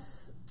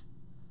guess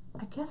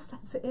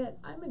that's it.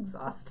 I'm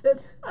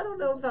exhausted. I don't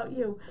know about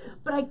you,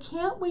 but I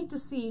can't wait to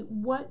see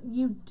what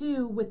you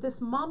do with this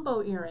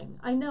mambo earring.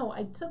 I know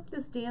I took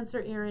this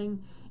dancer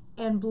earring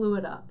and blew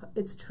it up.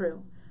 It's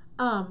true.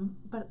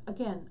 But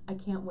again, I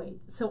can't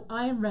wait. So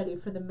I am ready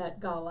for the Met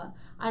Gala.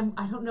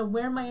 I don't know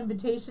where my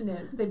invitation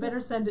is. They better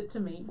send it to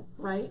me,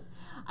 right?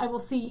 I will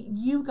see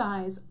you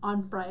guys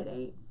on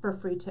Friday for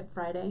Free Tip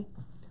Friday.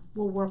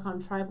 We'll work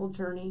on Tribal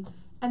Journey.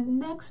 And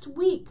next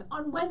week,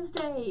 on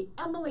Wednesday,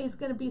 Emily's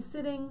going to be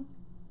sitting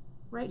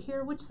right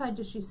here. Which side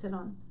does she sit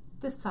on?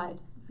 This side.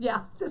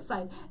 Yeah, this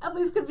side.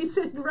 Emily's going to be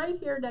sitting right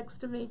here next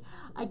to me.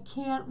 I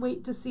can't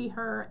wait to see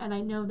her, and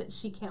I know that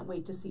she can't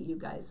wait to see you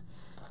guys.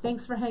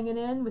 Thanks for hanging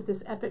in with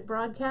this epic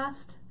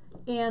broadcast.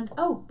 And,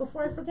 oh,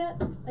 before I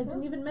forget, I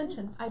didn't even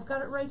mention, I've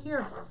got it right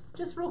here.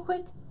 Just real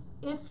quick,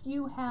 if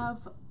you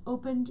have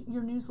opened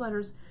your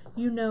newsletters,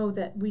 you know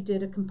that we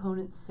did a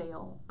component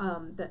sale,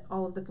 that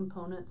all of the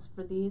components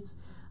for these.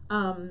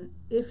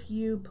 If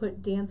you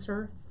put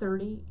Dancer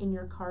 30 in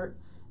your cart,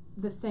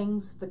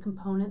 the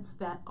components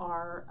that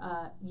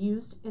are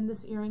used in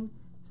this earring,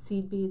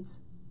 seed beads,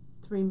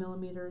 3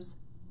 millimeters,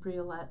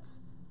 briolets,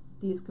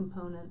 these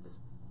components,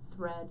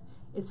 thread,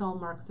 it's all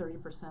marked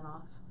 30%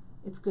 off.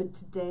 It's good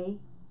today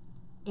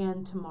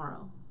and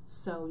tomorrow,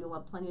 so you'll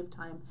have plenty of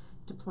time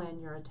to plan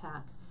your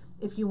attack.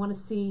 If you want to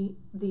see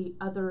the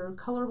other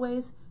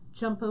colorways,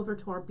 jump over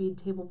to our bead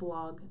table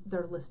blog.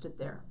 They're listed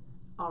there.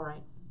 All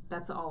right,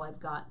 that's all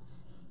I've got.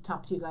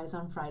 Talk to you guys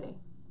on Friday.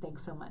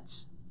 Thanks so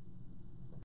much.